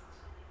exist.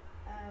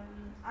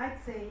 I'd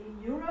say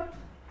in Europe,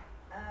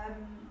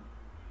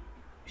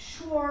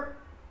 sure,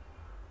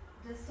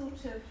 the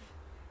sort of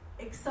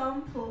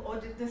example or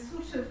the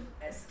sort of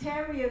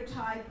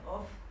stereotype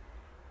of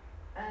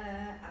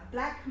a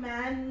black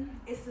man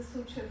is the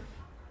sort of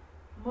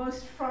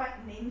most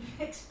frightening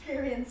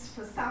experience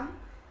for some.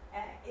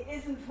 It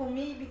isn't for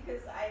me,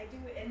 because I do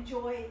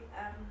enjoy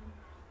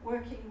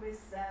working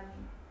with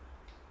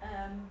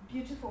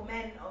beautiful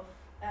men of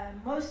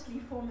mostly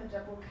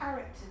formidable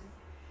characters,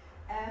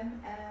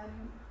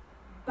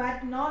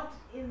 but not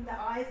in the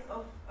eyes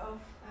of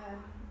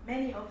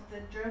many of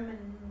the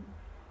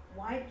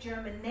white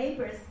German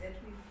neighbors that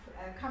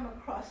we've come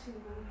across, who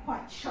were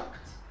quite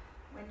shocked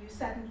when you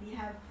suddenly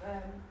have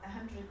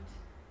 100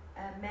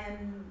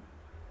 men,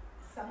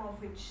 some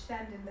of which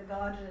stand in the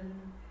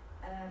garden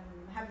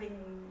having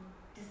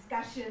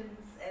discussions.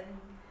 And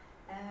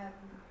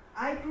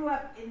I grew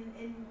up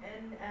in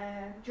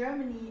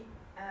Germany,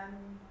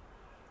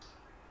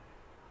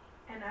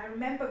 and I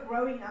remember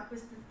growing up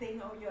with the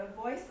thing, oh, your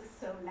voice is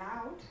so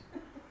loud.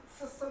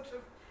 It's a sort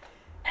of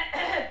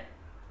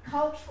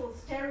cultural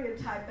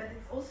stereotype, but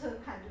it's also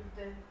kind of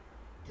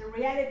the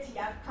reality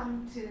I've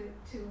come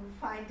to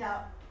find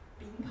out,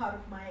 being part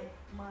of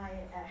my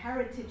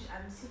heritage.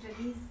 I'm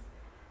Sudanese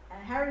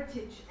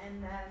heritage,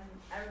 and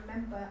I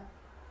remember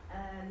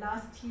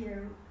last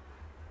year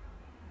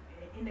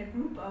in a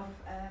group of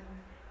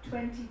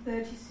 20,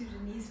 30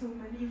 Sudanese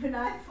women, even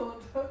I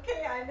thought,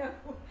 okay, I know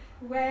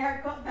where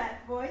I got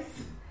that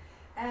voice.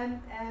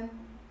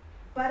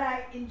 But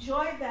I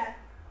enjoy that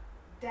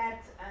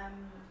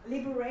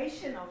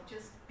liberation of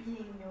just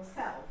being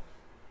yourself.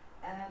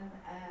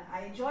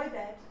 I enjoy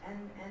that,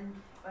 and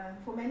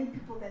for many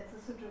people that's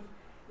a sort of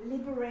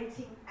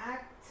liberating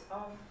act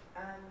of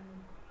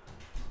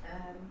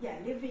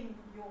living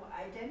your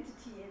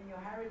identity and your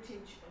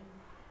heritage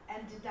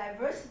and the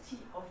diversity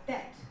of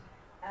that.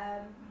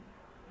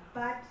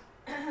 But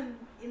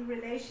in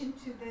relation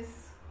to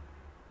this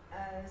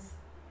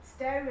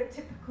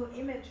stereotypical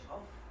image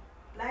of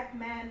black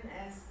men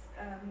as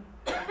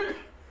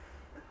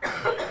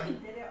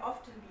that are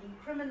often being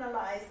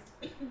criminalized,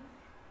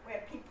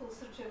 where people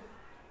sort of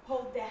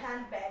hold their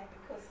handbag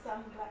because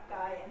some black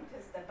guy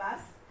enters the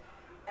bus,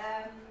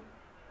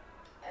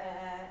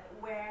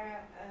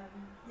 where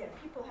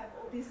people have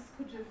all these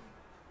sort of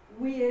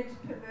weird,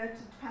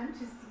 perverted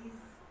fantasies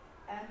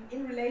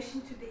in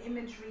relation to the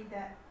imagery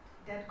that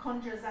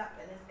conjures up,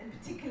 and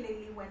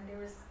particularly when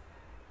there is,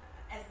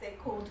 as they're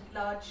called,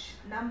 large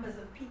numbers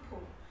of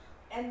people.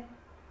 And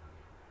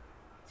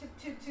to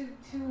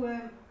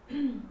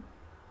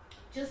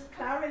just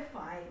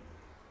clarify,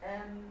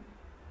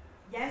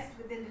 yes,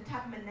 within the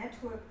Tubman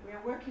network, we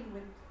are working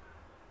with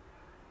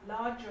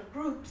larger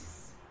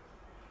groups,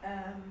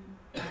 and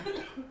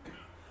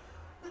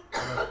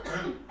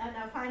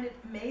I find it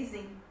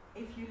amazing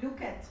if you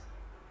look at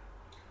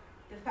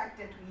the fact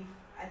that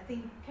I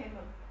think, came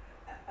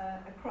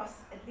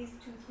across at least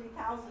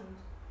 2,000-3,000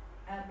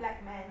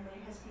 black men.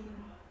 There has been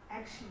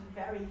actually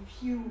very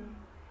few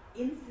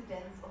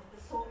incidents of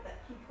the sort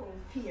that people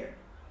fear.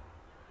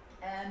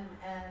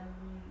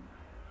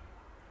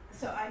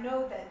 So I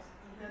know that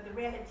the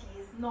reality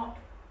is not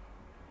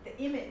the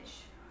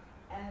image.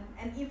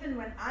 And even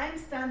when I'm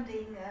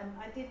standing,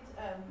 I did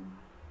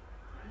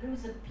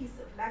lose a piece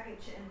of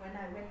luggage, and when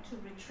I went to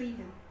retrieve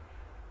it,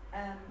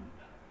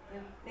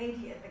 the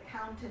lady at the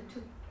counter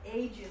took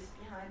ages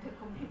behind her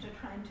computer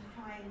trying to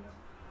find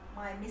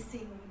my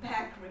missing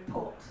bag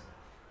report.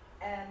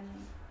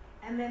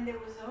 And then there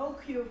was a whole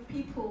queue of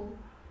people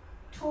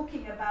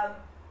talking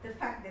about the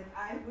fact that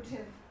I would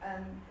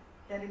have,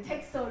 that it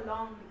takes so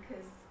long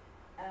because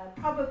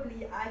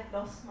probably I've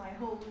lost my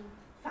whole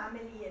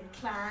family and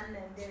clan,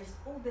 and there's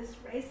all this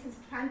racist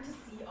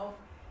fantasy of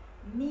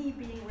me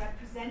being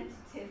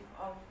representative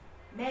of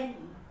many.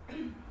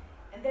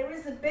 And there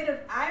is a bit of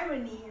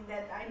irony in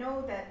that I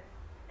know that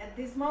at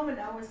this moment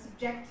I was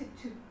subjected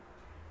to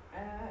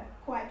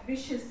quite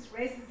vicious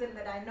racism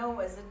that I know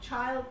as a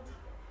child,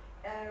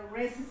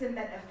 racism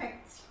that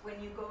affects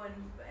when you go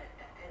and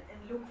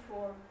look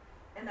for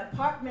an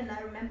apartment.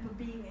 I remember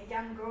being a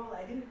young girl,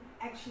 I didn't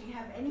actually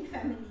have any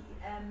family,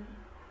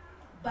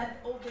 but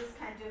all this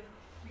kind of,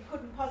 we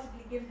couldn't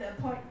possibly give the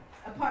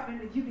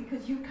apartment with you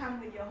because you come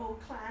with your whole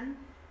clan.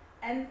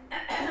 And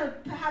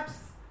perhaps,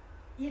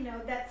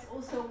 that's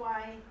also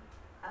why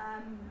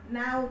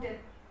now that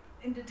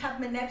in the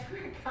Tubman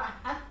network I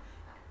have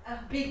a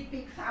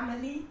big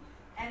family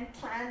and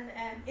clan,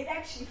 it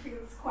actually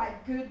feels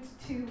quite good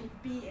to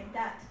be in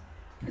that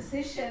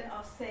position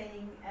of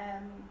saying,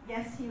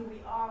 yes, here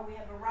we are, we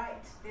have a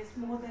right, there's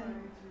more than...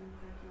 Sorry to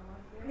cut you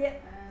off there. Yeah.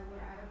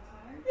 We're out of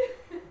time.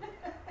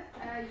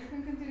 You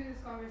can continue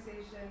this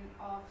conversation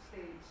off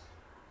stage,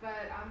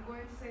 but I'm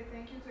going to say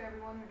thank you to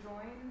everyone who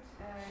joined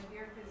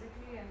here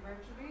physically and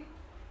virtually.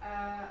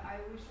 I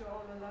wish you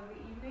all a lovely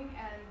evening,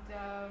 and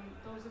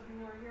those of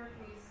you who are here,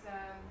 please,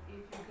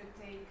 if you could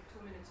take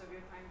 2 minutes of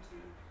your time to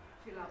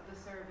fill out the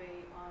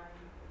survey on